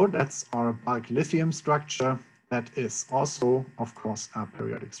there we go, that's our bulk lithium structure. That is also, of course, a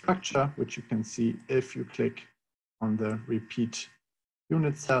periodic structure, which you can see if you click on the repeat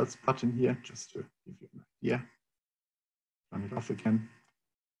unit cells button here, just to give you an idea. Turn it off again.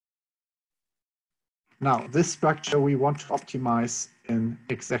 Now, this structure we want to optimize in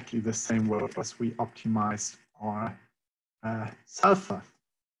exactly the same way as we optimized our sulfur.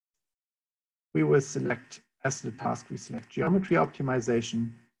 We will select, as the task, we select geometry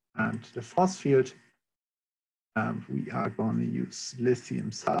optimization and the force field. And we are going to use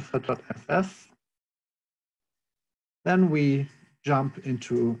lithium sulfur.ff. Then we jump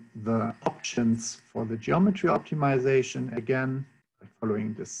into the options for the geometry optimization again by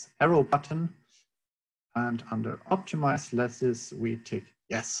following this arrow button. And under optimize lattice, we tick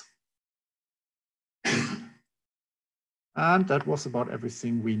yes. And that was about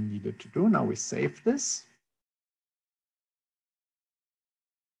everything we needed to do. Now we save this.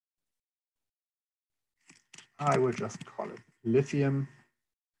 I will just call it lithium.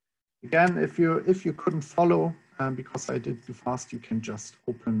 Again, if you couldn't follow, because I did too fast, you can just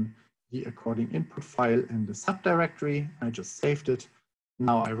open the according input file in the subdirectory. I just saved it.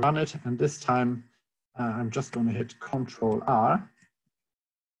 Now I run it, and this time I'm just going to hit Ctrl+R.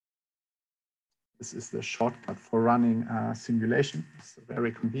 This is the shortcut for running a simulation. It's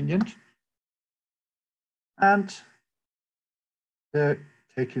very convenient. And the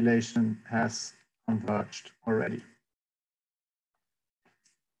calculation has converged already.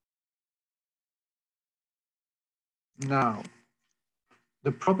 Now,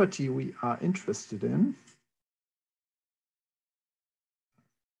 the property we are interested in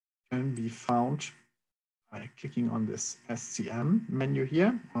can be found by clicking on this SCM menu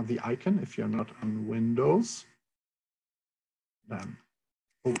here, or the icon if you're not on Windows. Then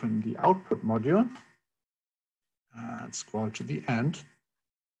open the output module and scroll to the end.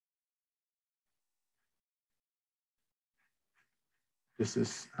 This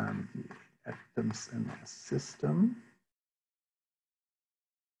is atoms in a system.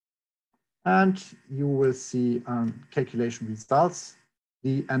 And you will see calculation results,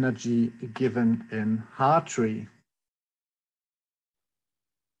 the energy given in Hartree.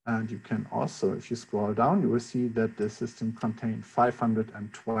 And you can also, if you scroll down, you will see that the system contained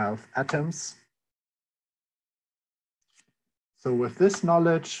 512 atoms. So with this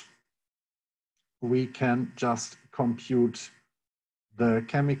knowledge, we can just compute the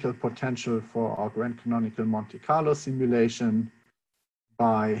chemical potential for our grand canonical Monte Carlo simulation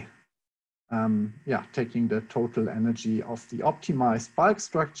by taking the total energy of the optimized bulk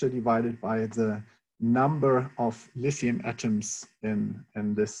structure divided by the number of lithium atoms in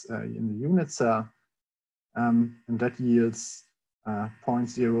the unit cell, and that yields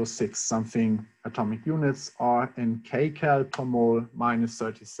 0.06 something atomic units, or in kcal per mole minus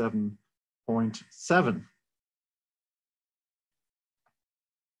 37.7.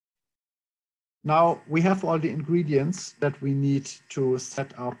 Now we have all the ingredients that we need to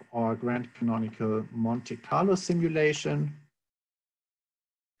set up our grand canonical Monte Carlo simulation.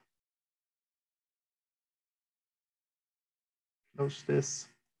 Close this.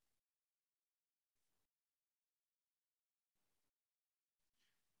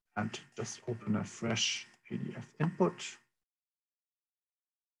 And just open a fresh PDF input.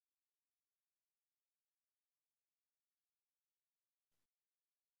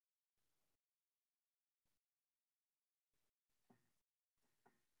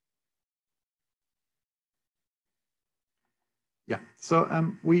 Yeah, so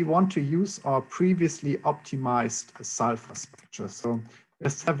we want to use our previously optimized sulfur structure. So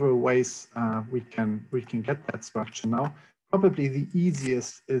there's several ways we can get that structure now. Probably the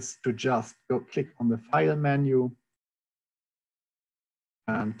easiest is to just go click on the file menu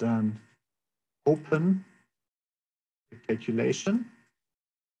and then open the calculation.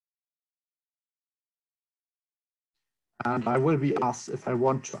 And I will be asked if I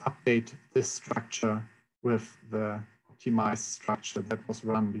want to update this structure with the optimized structure that was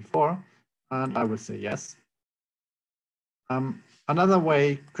run before, and I will say yes. Another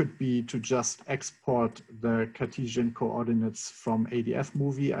way could be to just export the Cartesian coordinates from ADF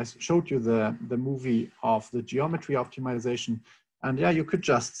movie. I showed you the movie of the geometry optimization. And yeah, you could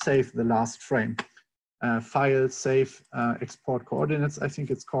just save the last frame. File, save, export coordinates, I think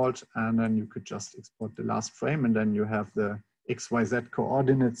it's called. And then you could just export the last frame, and then you have the XYZ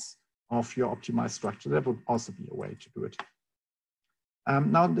coordinates of your optimized structure. That would also be a way to do it.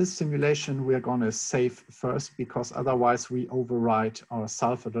 Now this simulation we're going to save first, because otherwise we overwrite our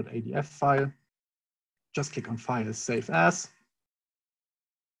sulfur.adf file. Just click on File, Save As.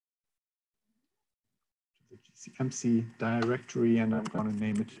 The GCMC directory, and I'm going to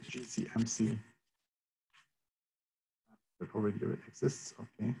name it GCMC. That already exists,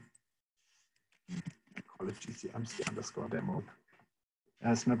 okay. I call it GCMC_demo.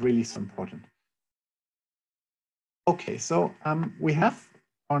 That's not really so important. Okay, so we have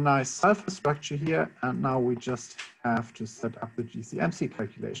our nice sulfur structure here, and now we just have to set up the GCMC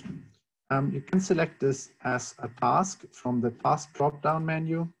calculation. You can select this as a task from the task drop-down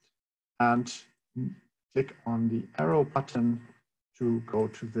menu and click on the arrow button to go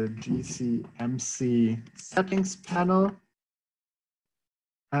to the GCMC settings panel.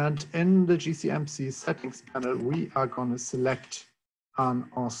 And in the GCMC settings panel, we are going to select an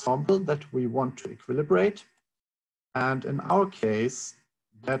ensemble that we want to equilibrate. And in our case,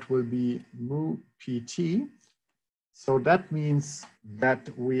 that will be mu-pt. So that means that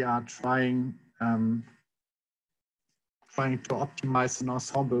we are trying to optimize an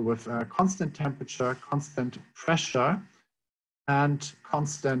ensemble with a constant temperature, constant pressure, and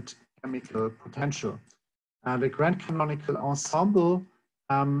constant chemical potential. The grand canonical ensemble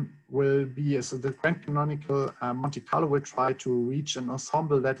will be, so the grand canonical Monte Carlo will try to reach an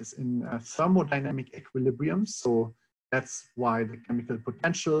ensemble that is in thermodynamic equilibrium. So that's why the chemical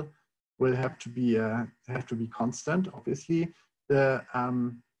potential will have to be constant. Obviously, the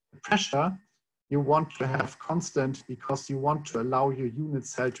pressure you want to have constant because you want to allow your unit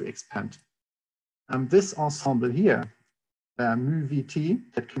cell to expand. This ensemble here, mu-vt,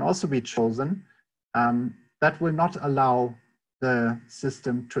 that can also be chosen, that will not allow the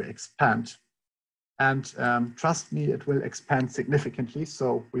system to expand. And trust me, it will expand significantly.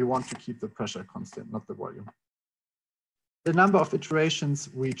 So we want to keep the pressure constant, not the volume. The number of iterations,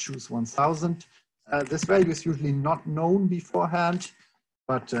 we choose 1000. This value is usually not known beforehand,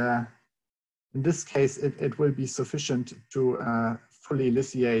 but in this case, it will be sufficient to fully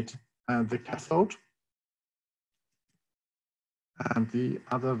lithiate the cathode. And the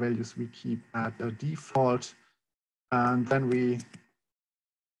other values we keep at the default. And then we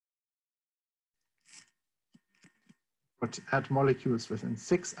would add molecules within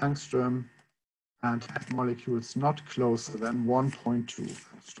 6 angstrom and add molecules not closer than 1.2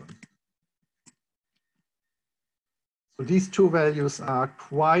 angstrom. So these two values are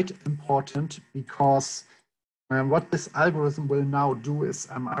quite important because what this algorithm will now do is,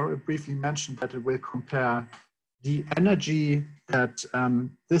 I briefly mentioned that it will compare the energy that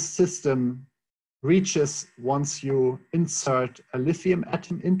this system reaches once you insert a lithium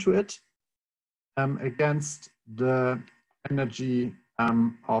atom into it against the energy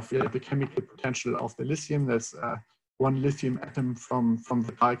of the chemical potential of the lithium. There's one lithium atom from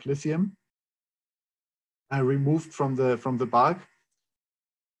the bulk lithium removed from the bulk.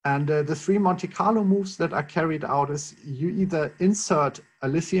 And the 3 Monte Carlo moves that are carried out is you either insert a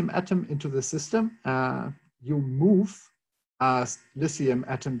lithium atom into the system, you move a lithium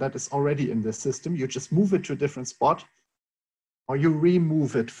atom that is already in the system, you just move it to a different spot, or you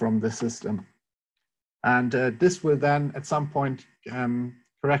remove it from the system. And this will then at some point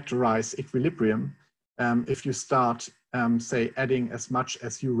characterize equilibrium. If you start, say, adding as much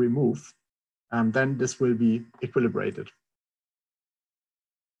as you remove, then this will be equilibrated.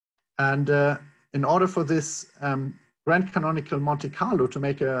 And in order for this grand canonical Monte Carlo to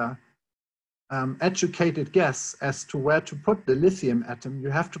make a educated guess as to where to put the lithium atom, you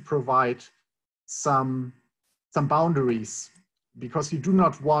have to provide some boundaries, because you do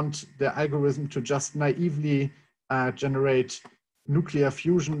not want the algorithm to just naively generate nuclear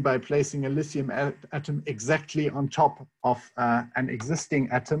fusion by placing a lithium atom exactly on top of an existing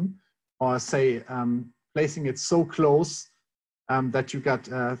atom, or say placing it so close that you got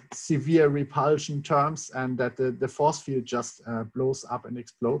severe repulsion terms and that the force field just blows up and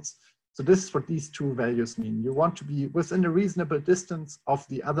explodes. So this is what these two values mean. You want to be within a reasonable distance of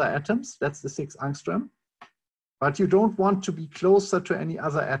the other atoms, that's the 6 angstrom, but you don't want to be closer to any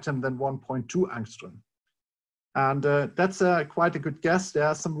other atom than 1.2 angstrom. And that's quite a good guess. There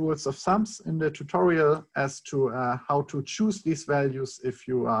are some rules of thumbs in the tutorial as to how to choose these values if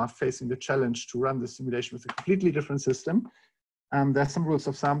you are facing the challenge to run the simulation with a completely different system. there's some rules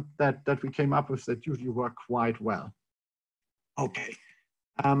of thumb that we came up with that usually work quite well. Okay.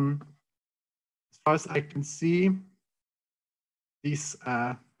 As far as I can see, these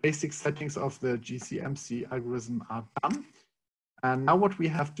basic settings of the GCMC algorithm are done. And now what we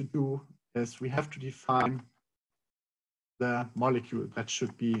have to do is we have to define the molecule that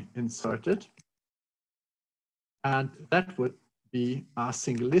should be inserted. And that would be a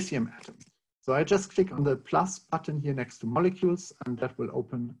single lithium atom. So I just click on the plus button here next to molecules, and that will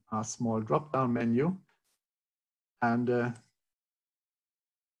open a small drop-down menu. And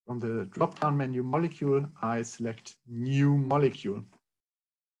from the drop-down menu molecule, I select new molecule.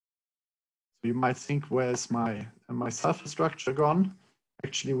 So you might think, where's my sulfur structure gone?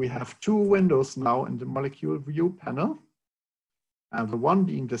 Actually, we have two windows now in the molecule view panel. And the one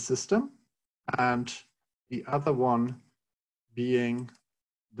being the system, and the other one being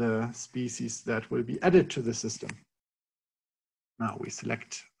the species that will be added to the system. Now we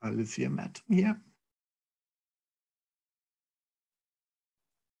select a lithium atom here.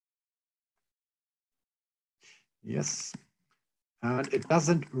 Yes, and it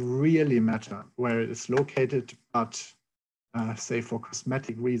doesn't really matter where it is located, but say for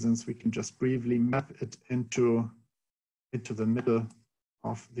cosmetic reasons, we can just briefly map it into the middle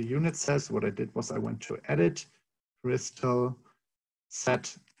of the unit cells. What I did was I went to edit, crystal,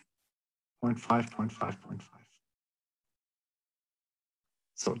 set 0.5.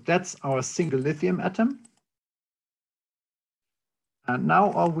 So that's our single lithium atom. And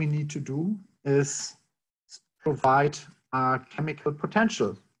now all we need to do is provide a chemical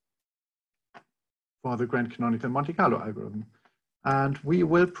potential for the grand canonical Monte Carlo algorithm. And we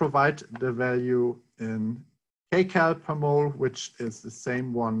will provide the value in kcal per mole, which is the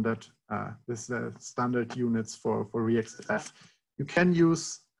same one that is the standard units for ReaxFF. You can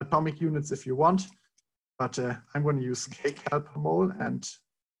use atomic units if you want, but I'm going to use kcal per mole. And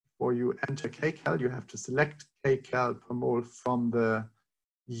before you enter kcal, you have to select kcal per mole from the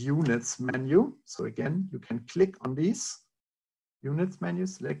units menu. So again, you can click on these units menu,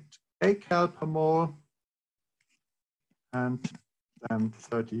 select kcal per mole, and then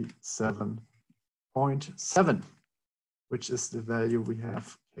 37.7, which is the value we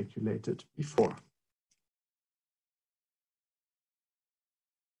have calculated before.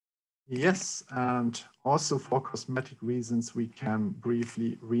 Yes, and also for cosmetic reasons, we can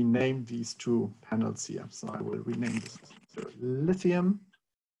briefly rename these two panels here. So I will rename this to lithium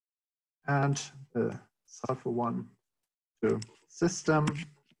and the sulfur one to system,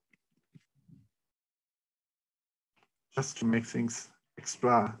 just to make things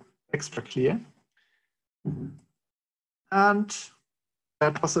extra clear. And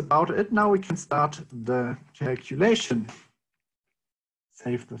that was about it. Now we can start the calculation.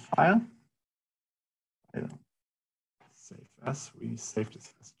 Save the file. Save as. We saved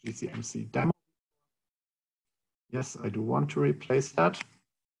this as GCMC demo. Yes, I do want to replace that.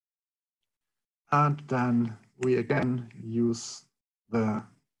 And then we again use the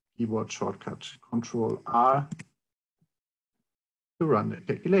keyboard shortcut Control-R to run the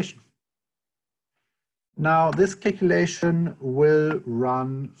calculation. Now this calculation will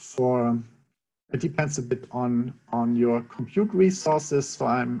run for, it depends a bit on your compute resources. So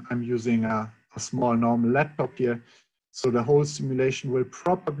I'm using a small normal laptop here. So the whole simulation will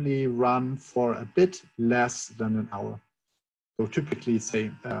probably run for a bit less than an hour. So typically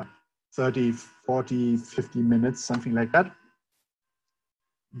say 30, 40, 50 minutes, something like that.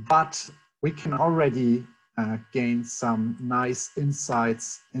 But we can already gain some nice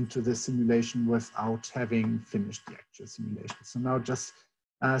insights into the simulation without having finished the actual simulation. So now just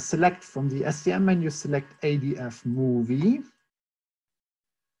select from the STM menu, select ADF movie.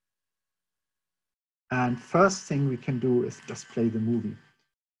 And first thing we can do is just play the movie.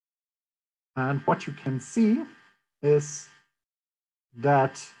 And what you can see is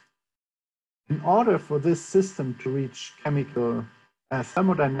that in order for this system to reach chemical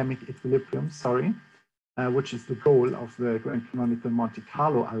thermodynamic equilibrium, which is the goal of the grand canonical Monte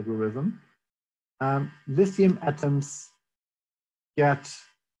Carlo algorithm, lithium atoms get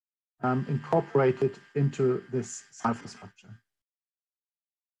incorporated into this sulfur structure.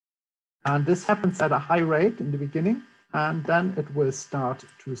 And this happens at a high rate in the beginning, and then it will start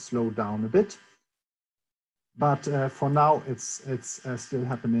to slow down a bit. But for now, it's still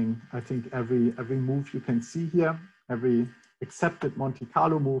happening. I think every move you can see here, every accepted Monte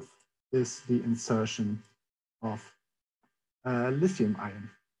Carlo move is the insertion of lithium ion.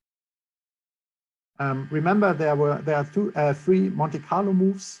 Remember, there are three Monte Carlo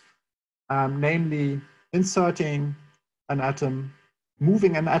moves, namely inserting an atom,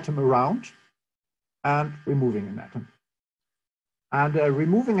 moving an atom around, and removing an atom. And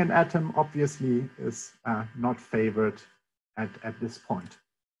removing an atom obviously is not favored at this point.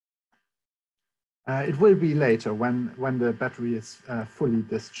 It will be later when the battery is fully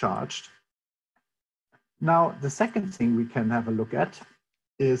discharged. Now, the second thing we can have a look at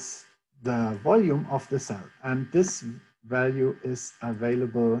is the volume of the cell. And this value is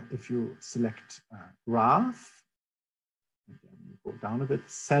available if you select graph. Go down a bit,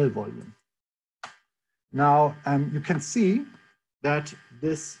 cell volume. Now, you can see that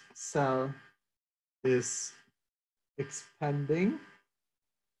this cell is expanding.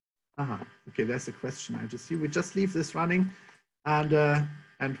 Okay, there's a question I just see. We just leave this running, and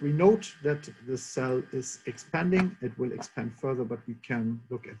we note that the cell is expanding. It will expand further, but we can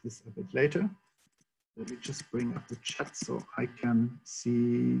look at this a bit later. Let me just bring up the chat so I can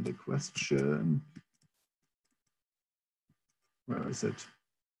see the question. Where is it?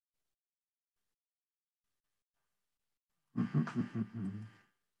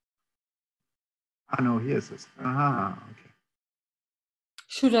 Ah, no, here it is. Okay.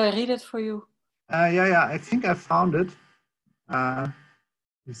 Should I read it for you? Yeah, I think I found it.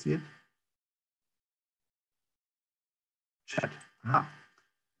 You see it? Chat.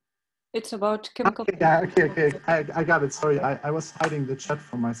 It's about chemical. Okay, yeah, okay. I got it. Sorry, I was hiding the chat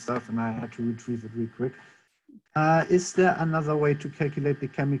for myself and I had to retrieve it real quick. Is there another way to calculate the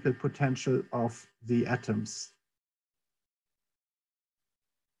chemical potential of the atoms?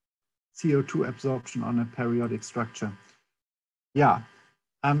 CO2 absorption on a periodic structure. Yeah,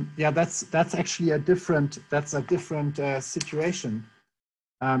 yeah, that's actually a different situation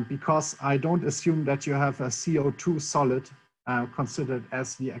because I don't assume that you have a CO2 solid considered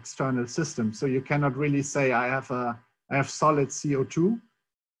as the external system. So you cannot really say I have solid CO2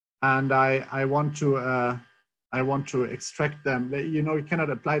 and I want to extract them. You know, you cannot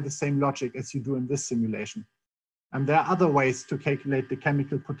apply the same logic as you do in this simulation. And there are other ways to calculate the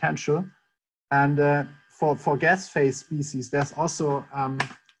chemical potential. And for gas phase species, there's also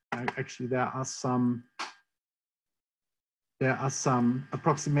actually there are some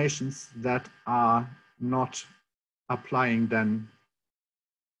approximations that are not applying then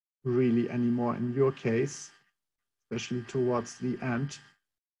really anymore in your case, especially towards the end.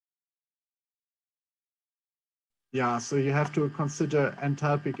 Yeah, so you have to consider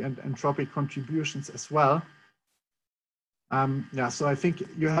enthalpic and entropic contributions as well. Yeah, so I think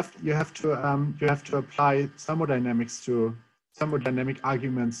you have to apply thermodynamic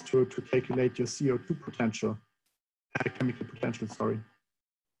arguments to calculate your CO2 potential, chemical potential. Sorry.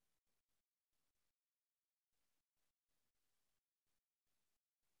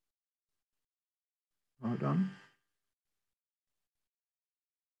 Hold on.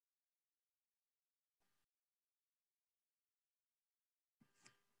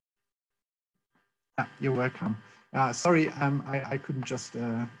 Yeah, you're welcome. Sorry, I couldn't just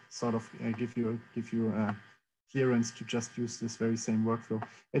sort of give you clearance to just use this very same workflow.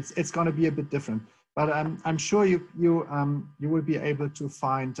 It's going to be a bit different, but I'm sure you will be able to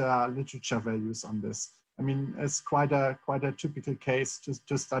find literature values on this. I mean, it's quite a typical case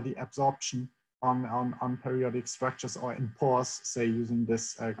to study absorption on periodic structures or in pores, say using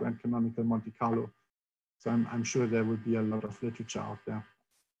this grand canonical Monte Carlo. So I'm sure there will be a lot of literature out there.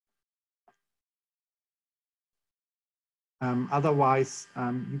 Otherwise,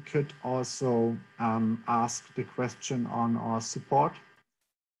 you could also ask the question on our support,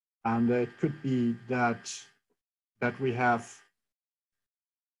 and it could be that we have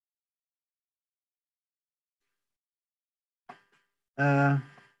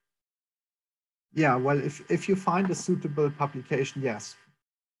yeah, well, if you find a suitable publication, yes.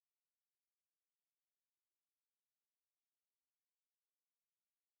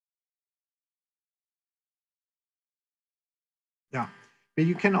 Yeah, but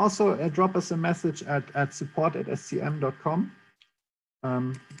you can also drop us a message at support@scm.com.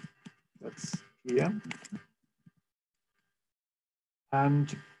 That's here.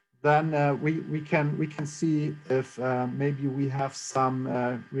 And then we can see if maybe we have some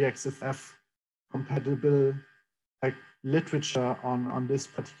ReaxFF compatible literature on this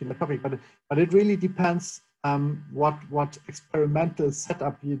particular topic, but it really depends what experimental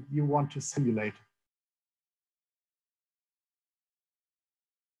setup you want to simulate.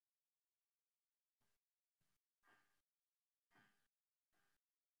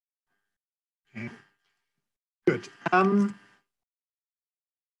 Okay, good.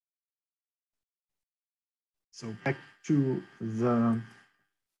 So back to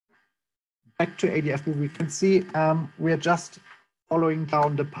ADF, we can see we are just following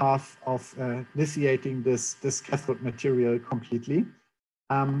down the path of lithiating this cathode material completely.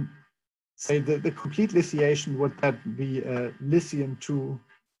 say the complete lithiation would that be lithium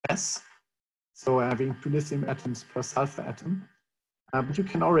 2s, so having 2 lithium atoms per sulfur atom. But you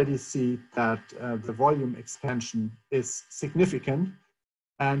can already see that the volume expansion is significant.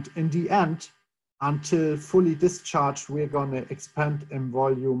 And in the end, until fully discharged, we're going to expand in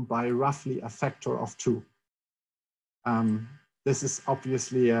volume by roughly a factor of 2. This is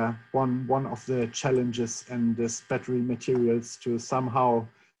obviously one of the challenges in this battery materials to somehow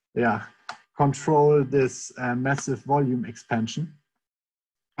control this massive volume expansion.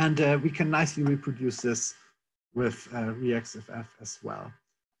 And we can nicely reproduce this with ReaxFF as well.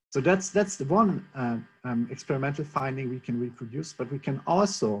 So that's the one experimental finding we can reproduce, but we can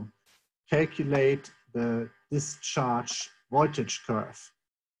also calculate the discharge voltage curve.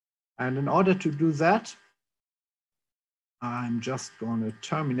 And in order to do that, I'm just going to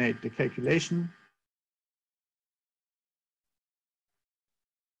terminate the calculation.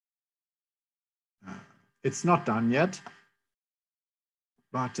 It's not done yet,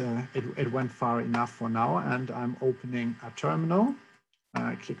 but it went far enough for now, and I'm opening a terminal.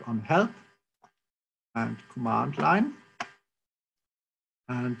 I click on Help and Command Line.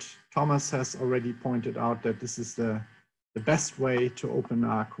 And Thomas has already pointed out that this is the best way to open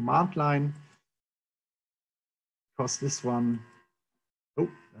our command line, because this one,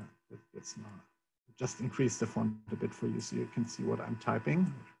 that's not, just increase the font a bit for you so you can see what I'm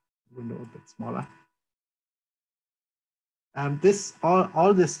typing. Window a bit smaller. And this,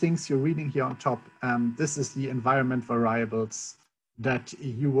 all these things you're reading here on top, this is the environment variables that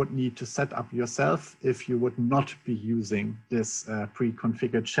you would need to set up yourself if you would not be using this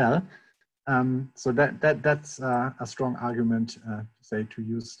pre-configured shell. So that's a strong argument to say to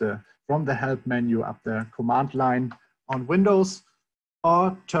use from the help menu up the command line on Windows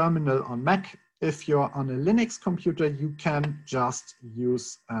or terminal on Mac. If you're on a Linux computer, you can just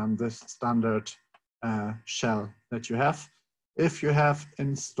use the standard shell that you have. If you have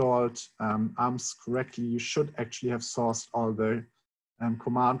installed ARMS correctly, you should actually have sourced all the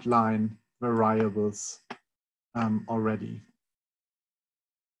command line variables already.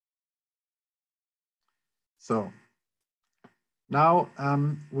 So now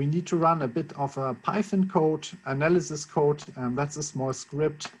we need to run a bit of a Python code, analysis code. That's a small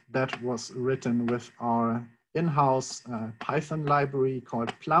script that was written with our in-house Python library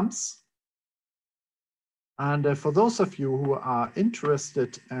called plums. And for those of you who are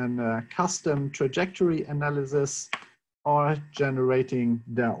interested in custom trajectory analysis or generating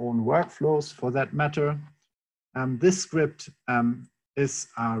their own workflows for that matter, this script is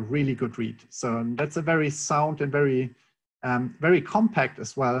a really good read. So that's a very sound and very compact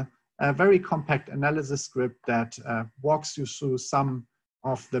as well, a very compact analysis script that walks you through some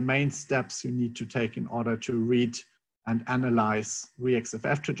of the main steps you need to take in order to read and analyze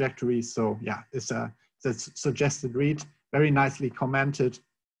ReaxFF trajectories. So yeah, it's a suggested read, very nicely commented.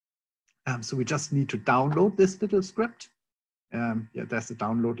 So we just need to download this little script. Yeah, there's a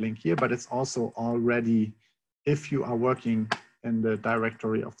download link here, but it's also already, if you are working in the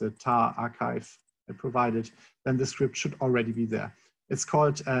directory of the tar archive I provided, then the script should already be there. It's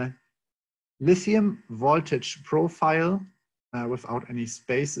called lithium voltage profile without any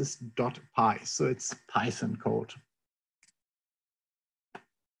spaces .py. So it's Python code.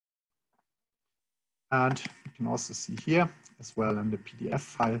 And you can also see here as well in the PDF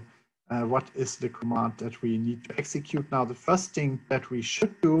file, what is the command that we need to execute. Now, the first thing that we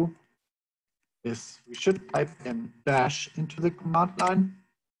should do is we should type in dash into the command line,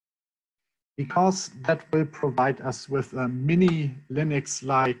 because that will provide us with a mini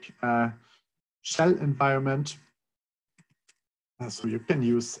Linux-like shell environment. So you can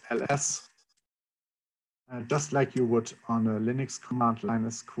use ls just like you would on a Linux command line.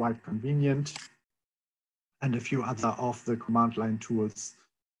 Is quite convenient. And a few other of the command line tools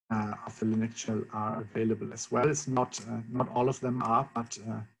of the Linux shell are available as well. It's not all of them are, but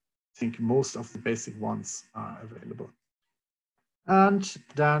I think most of the basic ones are available. And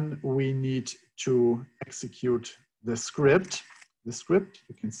then we need to execute the script. The script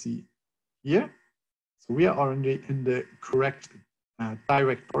you can see here. So we are already in the correct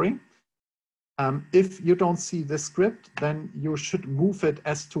directory. If you don't see the script, then you should move it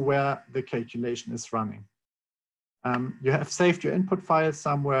as to where the calculation is running. You have saved your input file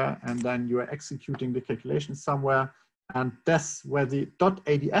somewhere, and then you are executing the calculation somewhere. And that's where the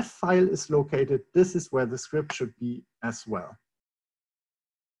 .adf file is located. This is where the script should be as well.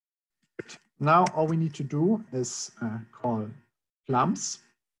 Now all we need to do is call plums.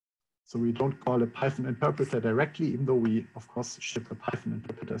 So we don't call a Python interpreter directly, even though we, of course, ship a Python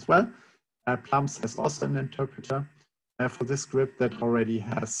interpreter as well. Plums has also an interpreter. for this script that already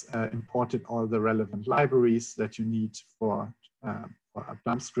has imported all the relevant libraries that you need for a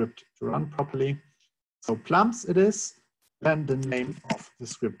Plum script to run properly. So plums it is, then the name of the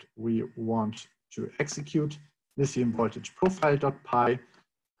script we want to execute, lithium voltage profile.py,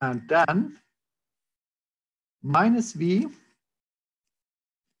 and then -v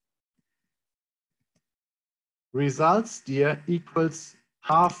results dir equals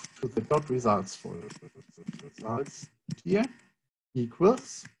half to the dot results folder. Results dir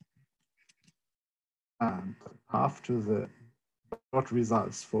equals and half to the dot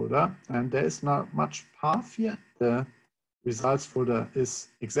results folder, and there is not much path here. The results folder is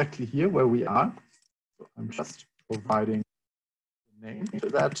exactly here where we are. So I'm just providing the name to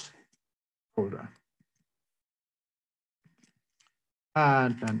that folder.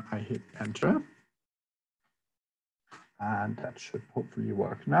 And then I hit enter. And that should hopefully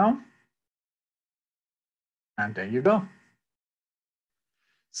work now. And there you go.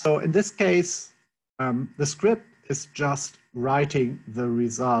 So in this case, the script is just writing the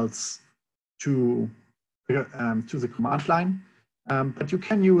results to the command line. But you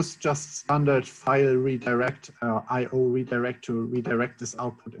can use just standard file redirect, IO redirect to redirect this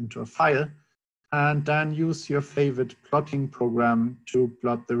output into a file, and then use your favorite plotting program to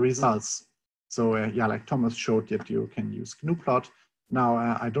plot the results. So yeah, like Thomas showed that you can use GNU-plot. Now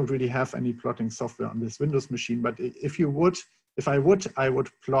I don't really have any plotting software on this Windows machine, but if I would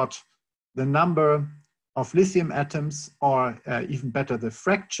plot the number of lithium atoms, or even better, the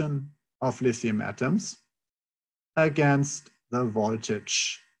fraction of lithium atoms against the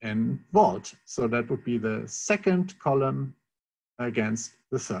voltage in volt. So that would be the second column against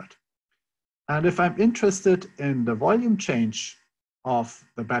the third. And if I'm interested in the volume change of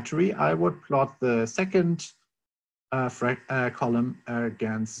the battery, I would plot the second column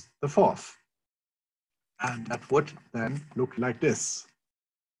against the fourth. And that would then look like this.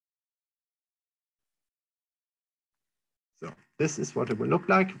 So this is what it will look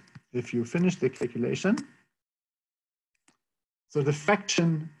like if you finish the calculation. So the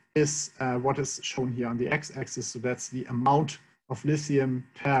fraction is what is shown here on the x-axis. So that's the amount of lithium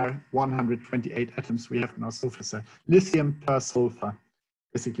per 128 atoms we have in our sulfur cell. Lithium per sulfur,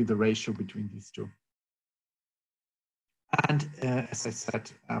 basically the ratio between these two. And as I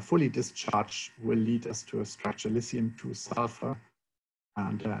said, fully discharged will lead us to a structure lithium to sulfur,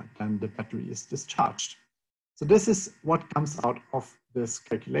 and then the battery is discharged. So this is what comes out of this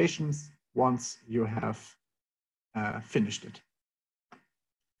calculations once you have finished it.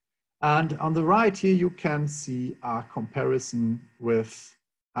 And on the right here, you can see a comparison with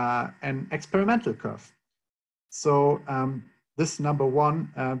an experimental curve. So this number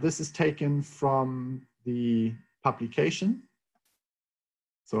one, this is taken from the publication.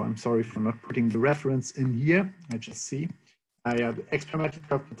 So I'm sorry for not putting the reference in here. I just see. Yeah, the experimental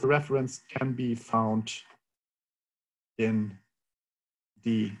curve, but the reference can be found in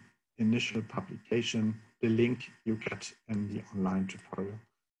the initial publication, the link you get in the online tutorial.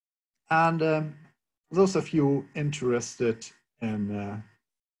 And those of you interested in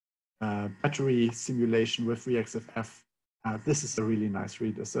battery simulation with ReaxFF, this is a really nice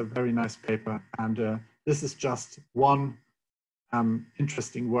read. It's a very nice paper, and this is just one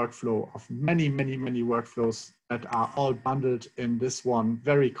interesting workflow of many, many, many workflows that are all bundled in this one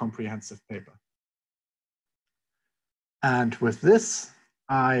very comprehensive paper. And with this,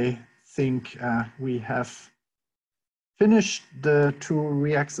 I think we have finished the two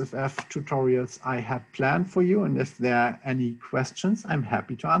ReaxFF tutorials I had planned for you. And if there are any questions, I'm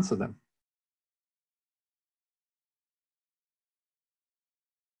happy to answer them.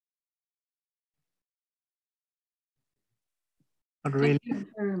 Not really. Thank you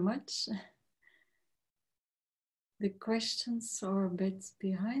very much. The questions are a bit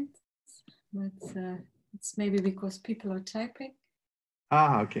behind, but it's maybe because people are typing.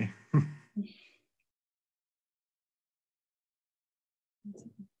 Ah, okay.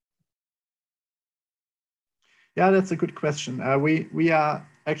 Yeah, that's a good question. We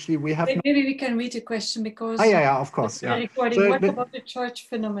have maybe we can read the question because yeah, of course, yeah. Recording. So what about the charge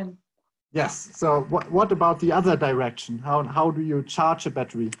phenomenon? Yes. So what about the other direction? How do you charge a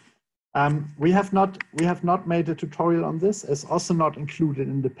battery? We have not made a tutorial on this. It's also not included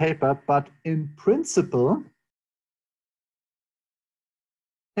in the paper, but in principle.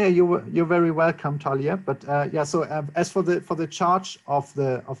 Yeah, you're very welcome, Talia. But yeah, so as for the charge of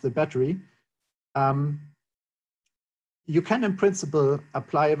the battery, you can in principle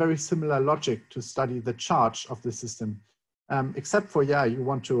apply a very similar logic to study the charge of the system, except for, yeah, you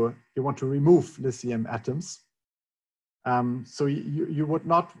want to remove lithium atoms. So you would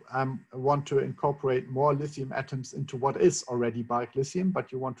not want to incorporate more lithium atoms into what is already bulk lithium,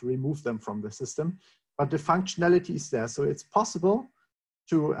 but you want to remove them from the system. But the functionality is there. So it's possible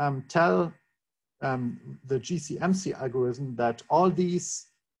to tell the GCMC algorithm that all these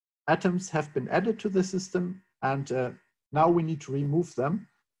atoms have been added to the system, and now we need to remove them.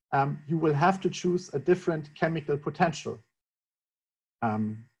 You will have to choose a different chemical potential.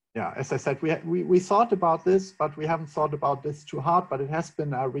 Yeah, as I said, we thought about this, but we haven't thought about this too hard, but it has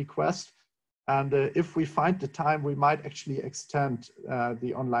been a request. And if we find the time, we might actually extend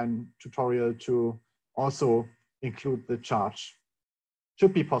the online tutorial to also include the charge.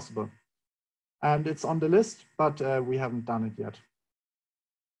 Should be possible. And it's on the list, but we haven't done it yet.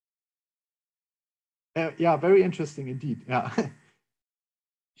 Yeah, very interesting indeed. Yeah.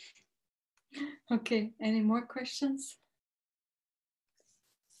 Okay, any more questions?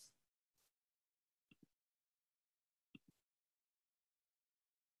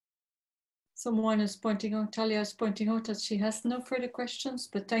 Someone is pointing out, Talia is pointing out that she has no further questions,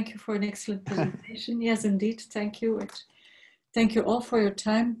 but thank you for an excellent presentation. Yes, indeed, thank you. Thank you all for your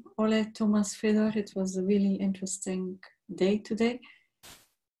time. Ole, Thomas, Fedor, it was a really interesting day today.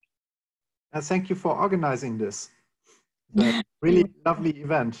 Thank you for organizing this. A really lovely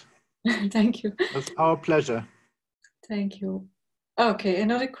event. Thank you. It was our pleasure. Thank you. Okay,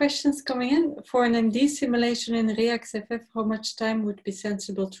 another questions coming in. For an MD simulation in ReaxFF, how much time would be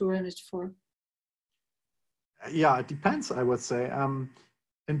sensible to run it for? Yeah, it depends, I would say.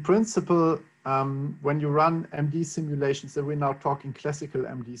 In principle, when you run MD simulations, and we're now talking classical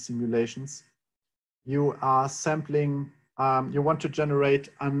MD simulations, you are sampling, you want to generate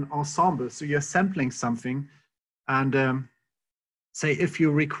an ensemble. So you're sampling something, and say if you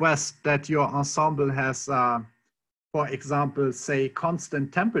request that your ensemble has, for example, say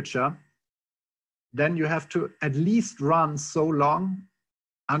constant temperature, then you have to at least run so long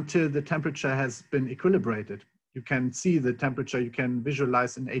until the temperature has been equilibrated. You can see the temperature, you can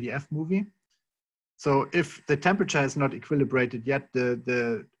visualize an ADF movie. So if the temperature is not equilibrated yet,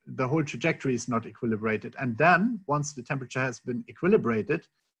 the whole trajectory is not equilibrated. And then once the temperature has been equilibrated,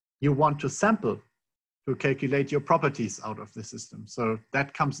 you want to sample to calculate your properties out of the system. So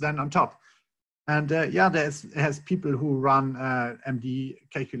that comes then on top. And yeah, there's people who run MD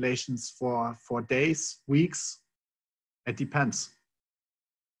calculations for days, weeks. It depends.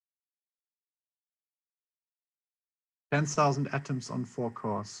 10,000 atoms on 4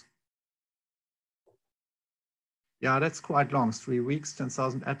 cores. Yeah, that's quite long. 3 weeks,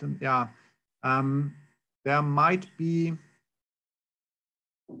 10,000 atoms. Yeah, there might be.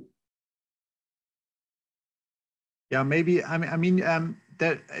 Yeah, maybe. I mean,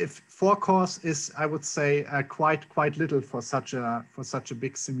 that if 4 cores is, I would say, quite little for such a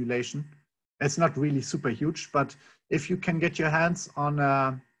big simulation. It's not really super huge, but if you can get your hands on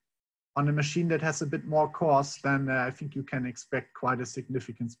a machine that has a bit more cores, then I think you can expect quite a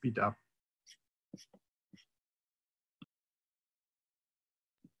significant speed up.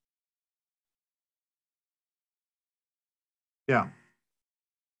 Yeah.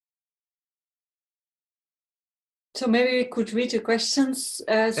 So maybe we could read the questions.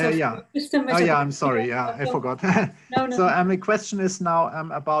 Yeah. Oh yeah, I'm sorry. Yeah, I forgot. No. So the question is now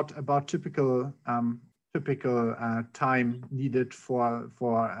about typical time needed for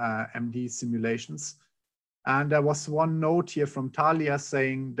MD simulations. And there was one note here from Talia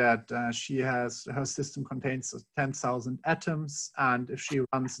saying that her system contains 10,000 atoms, and if she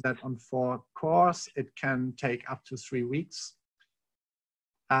runs that on 4 cores, it can take up to 3 weeks.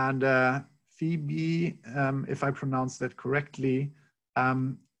 And Phoebe, if I pronounce that correctly,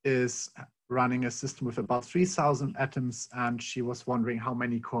 is running a system with about 3,000 atoms, and she was wondering how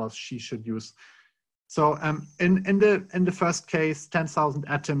many cores she should use. So in the first case, 10,000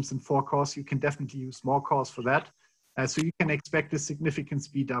 atoms and 4 cores, you can definitely use more cores for that. So you can expect a significant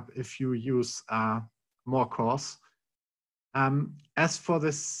speed up if you use more cores. As for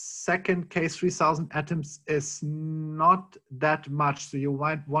the second case, 3,000 atoms is not that much, so you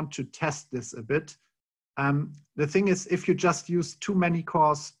might want to test this a bit. The thing is, if you just use too many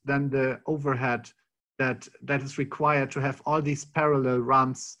cores, then the overhead that is required to have all these parallel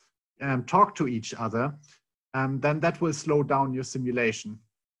runs talk to each other, then that will slow down your simulation.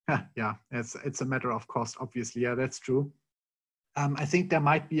 Yeah, it's a matter of cost, obviously. Yeah, that's true. I think there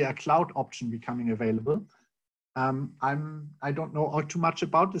might be a cloud option becoming available. I don't know all too much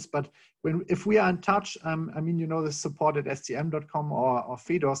about this, but if we are in touch, I mean, you know, the support at stm.com or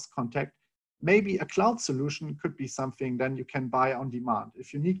FEDOS contact, maybe a cloud solution could be something then you can buy on demand.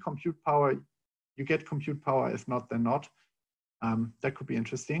 If you need compute power, you get compute power. If not, then not. That could be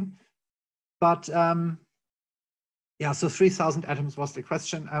interesting. But Yeah, so 3,000 atoms was the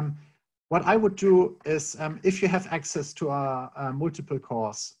question. What I would do is, if you have access to a multiple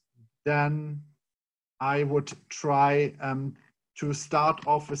cores, then I would try to start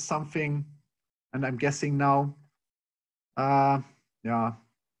off with something, and I'm guessing now, yeah,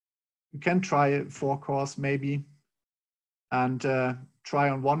 you can try 4 cores maybe, and try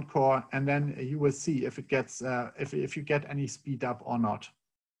on 1 core, and then you will see if it gets, if you get any speed up or not.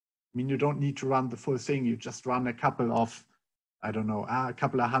 I mean, you don't need to run the full thing. You just run a couple of, I don't know, a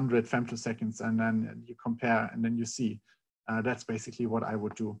couple of 100 femtoseconds, and then you compare, and then you see. That's basically what I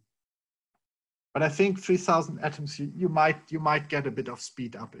would do. But I think 3,000 atoms, you might get a bit of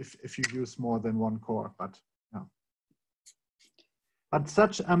speed up if you use more than 1 core. But yeah. But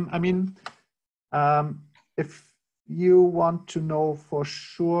such, I mean, if you want to know for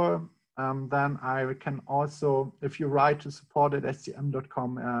sure, then I can also, if you write to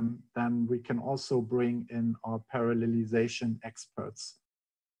support@scm.com, then we can also bring in our parallelization experts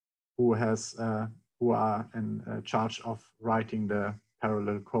who are in charge of writing the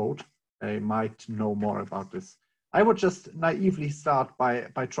parallel code. They might know more about this. I would just naively start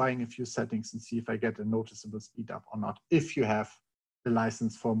by trying a few settings and see if I get a noticeable speed up or not, if you have the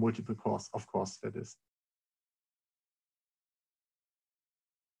license for multiple cores, of course, that is.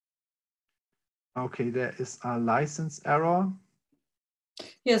 Okay, there is a license error.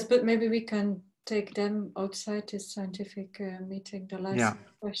 Yes, but maybe we can take them outside this scientific meeting, the license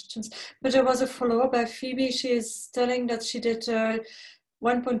questions. But there was a follow-up by Phoebe. She is telling that she did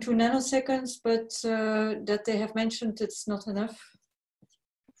 1.2 nanoseconds, but that they have mentioned it's not enough.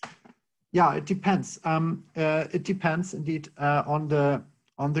 Yeah, it depends. It depends indeed on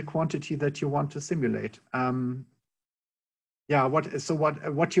the quantity that you want to simulate. Yeah,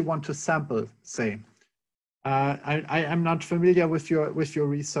 what you want to sample, say. I'm not familiar with your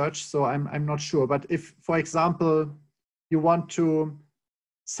research, so I'm not sure. But if, for example, you want to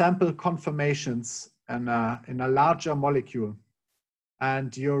sample conformations in a larger molecule,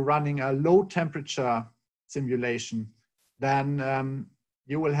 and you're running a low temperature simulation, then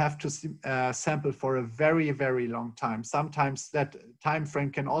you will have to sample for a very, very long time. Sometimes that time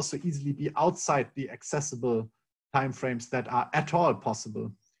frame can also easily be outside the accessible time frames that are at all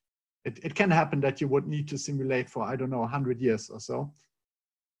possible. It can happen that you would need to simulate for, I don't know, 100 years or so.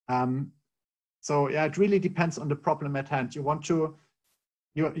 So yeah, it really depends on the problem at hand. You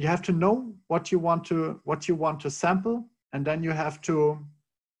have to know what you want to sample, and then you have to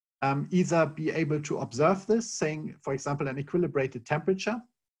either be able to observe this, saying, for example, an equilibrated temperature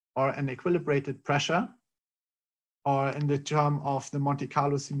or an equilibrated pressure, or in the term of the Monte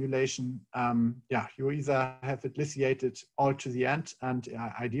Carlo simulation, yeah, you either have it lithiated all to the end, and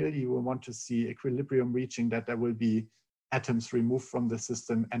ideally you will want to see equilibrium reaching that there will be atoms removed from the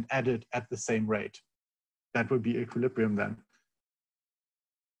system and added at the same rate. That would be equilibrium then.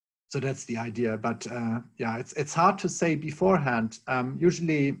 So that's the idea, but yeah, it's hard to say beforehand.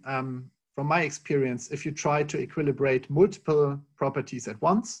 Usually, from my experience, if you try to equilibrate multiple properties at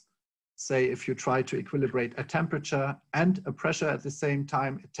once, say if you try to equilibrate a temperature and a pressure at the same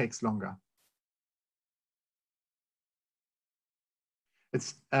time, it takes longer.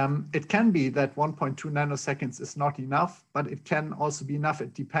 It can be that 1.2 nanoseconds is not enough, but it can also be enough.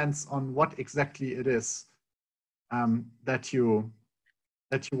 It depends on what exactly it is that you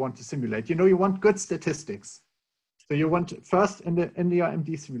want to simulate. You know, you want good statistics. So you want first in your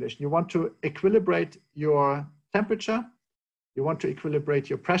MD simulation, you want to equilibrate your temperature, you want to equilibrate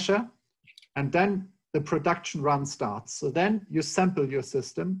your pressure, and then the production run starts. So then you sample your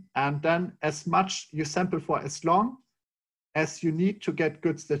system, and then you sample for as long as you need to get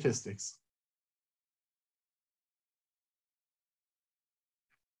good statistics.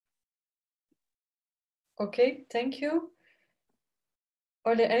 Okay, thank you.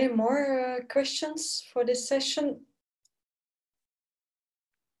 Are there any more questions for this session?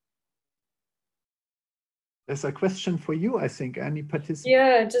 There's a question for you, I think. Any participant?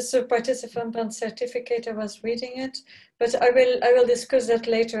 Yeah, just a participant on certificate. I was reading it, but I will discuss that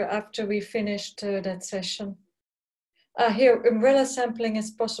later after we finished that session. Here, umbrella sampling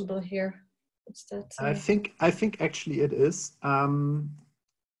is possible here. What's that? I think actually it is.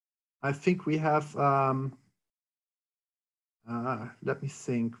 I think we have. Let me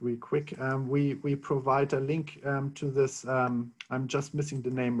think real quick. We provide a link to this. I'm just missing the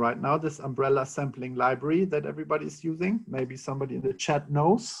name right now. This umbrella sampling library that everybody's using. Maybe somebody in the chat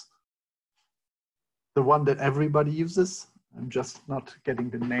knows. The one that everybody uses. I'm just not getting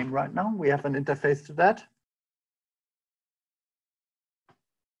the name right now. We have an interface to that.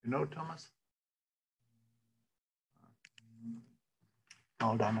 You know, Thomas?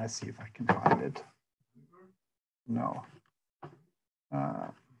 Hold on, I see if I can find it. No.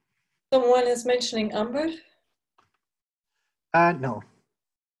 Someone is mentioning Amber. No.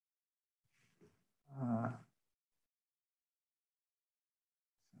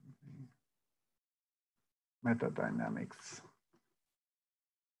 Metadynamics.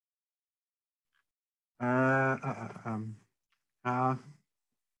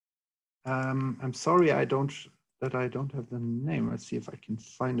 I'm sorry, I don't have the name. Let's see if I can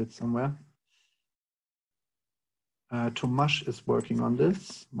find it somewhere. Tomasz is working on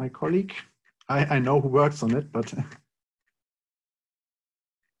this, my colleague. I know who works on it, but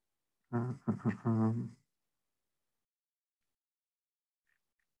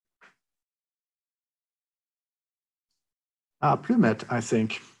Plumet, I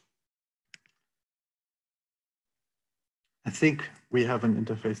think. I think we have an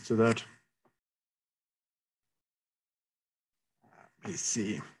interface to that. Let me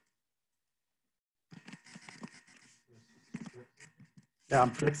see. Yeah,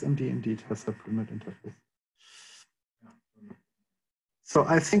 FlexMD indeed has a Plumet interface. So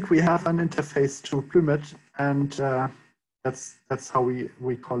I think we have an interface to Plumet, and that's how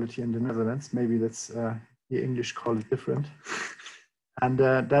we call it here in the Netherlands. Maybe that's the English call it different. And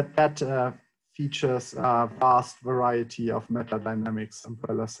that features a vast variety of metadynamics,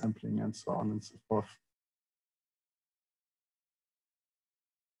 umbrella sampling, and so on and so forth.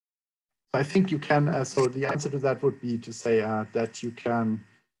 I think you can, so the answer to that would be to say that you can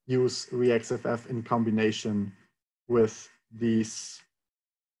use ReaxFF in combination with these.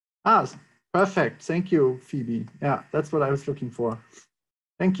 Perfect. Thank you, Phoebe. Yeah, that's what I was looking for.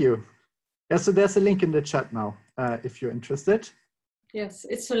 Thank you. Yeah, so there's a link in the chat now, if you're interested. Yes,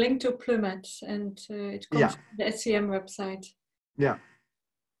 it's a link to Plumet, and it comes from the SCM website. Yeah,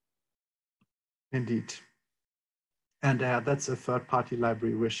 indeed. And that's a third-party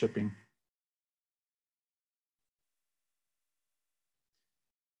library we're shipping.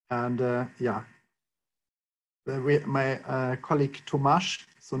 And yeah, my colleague Tomasz,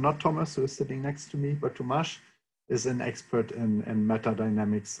 so not Thomas who is sitting next to me, but Tomasz is an expert in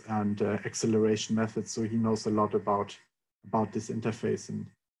metadynamics and acceleration methods. So he knows a lot about this interface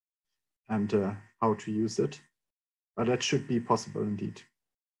and how to use it. But that should be possible indeed.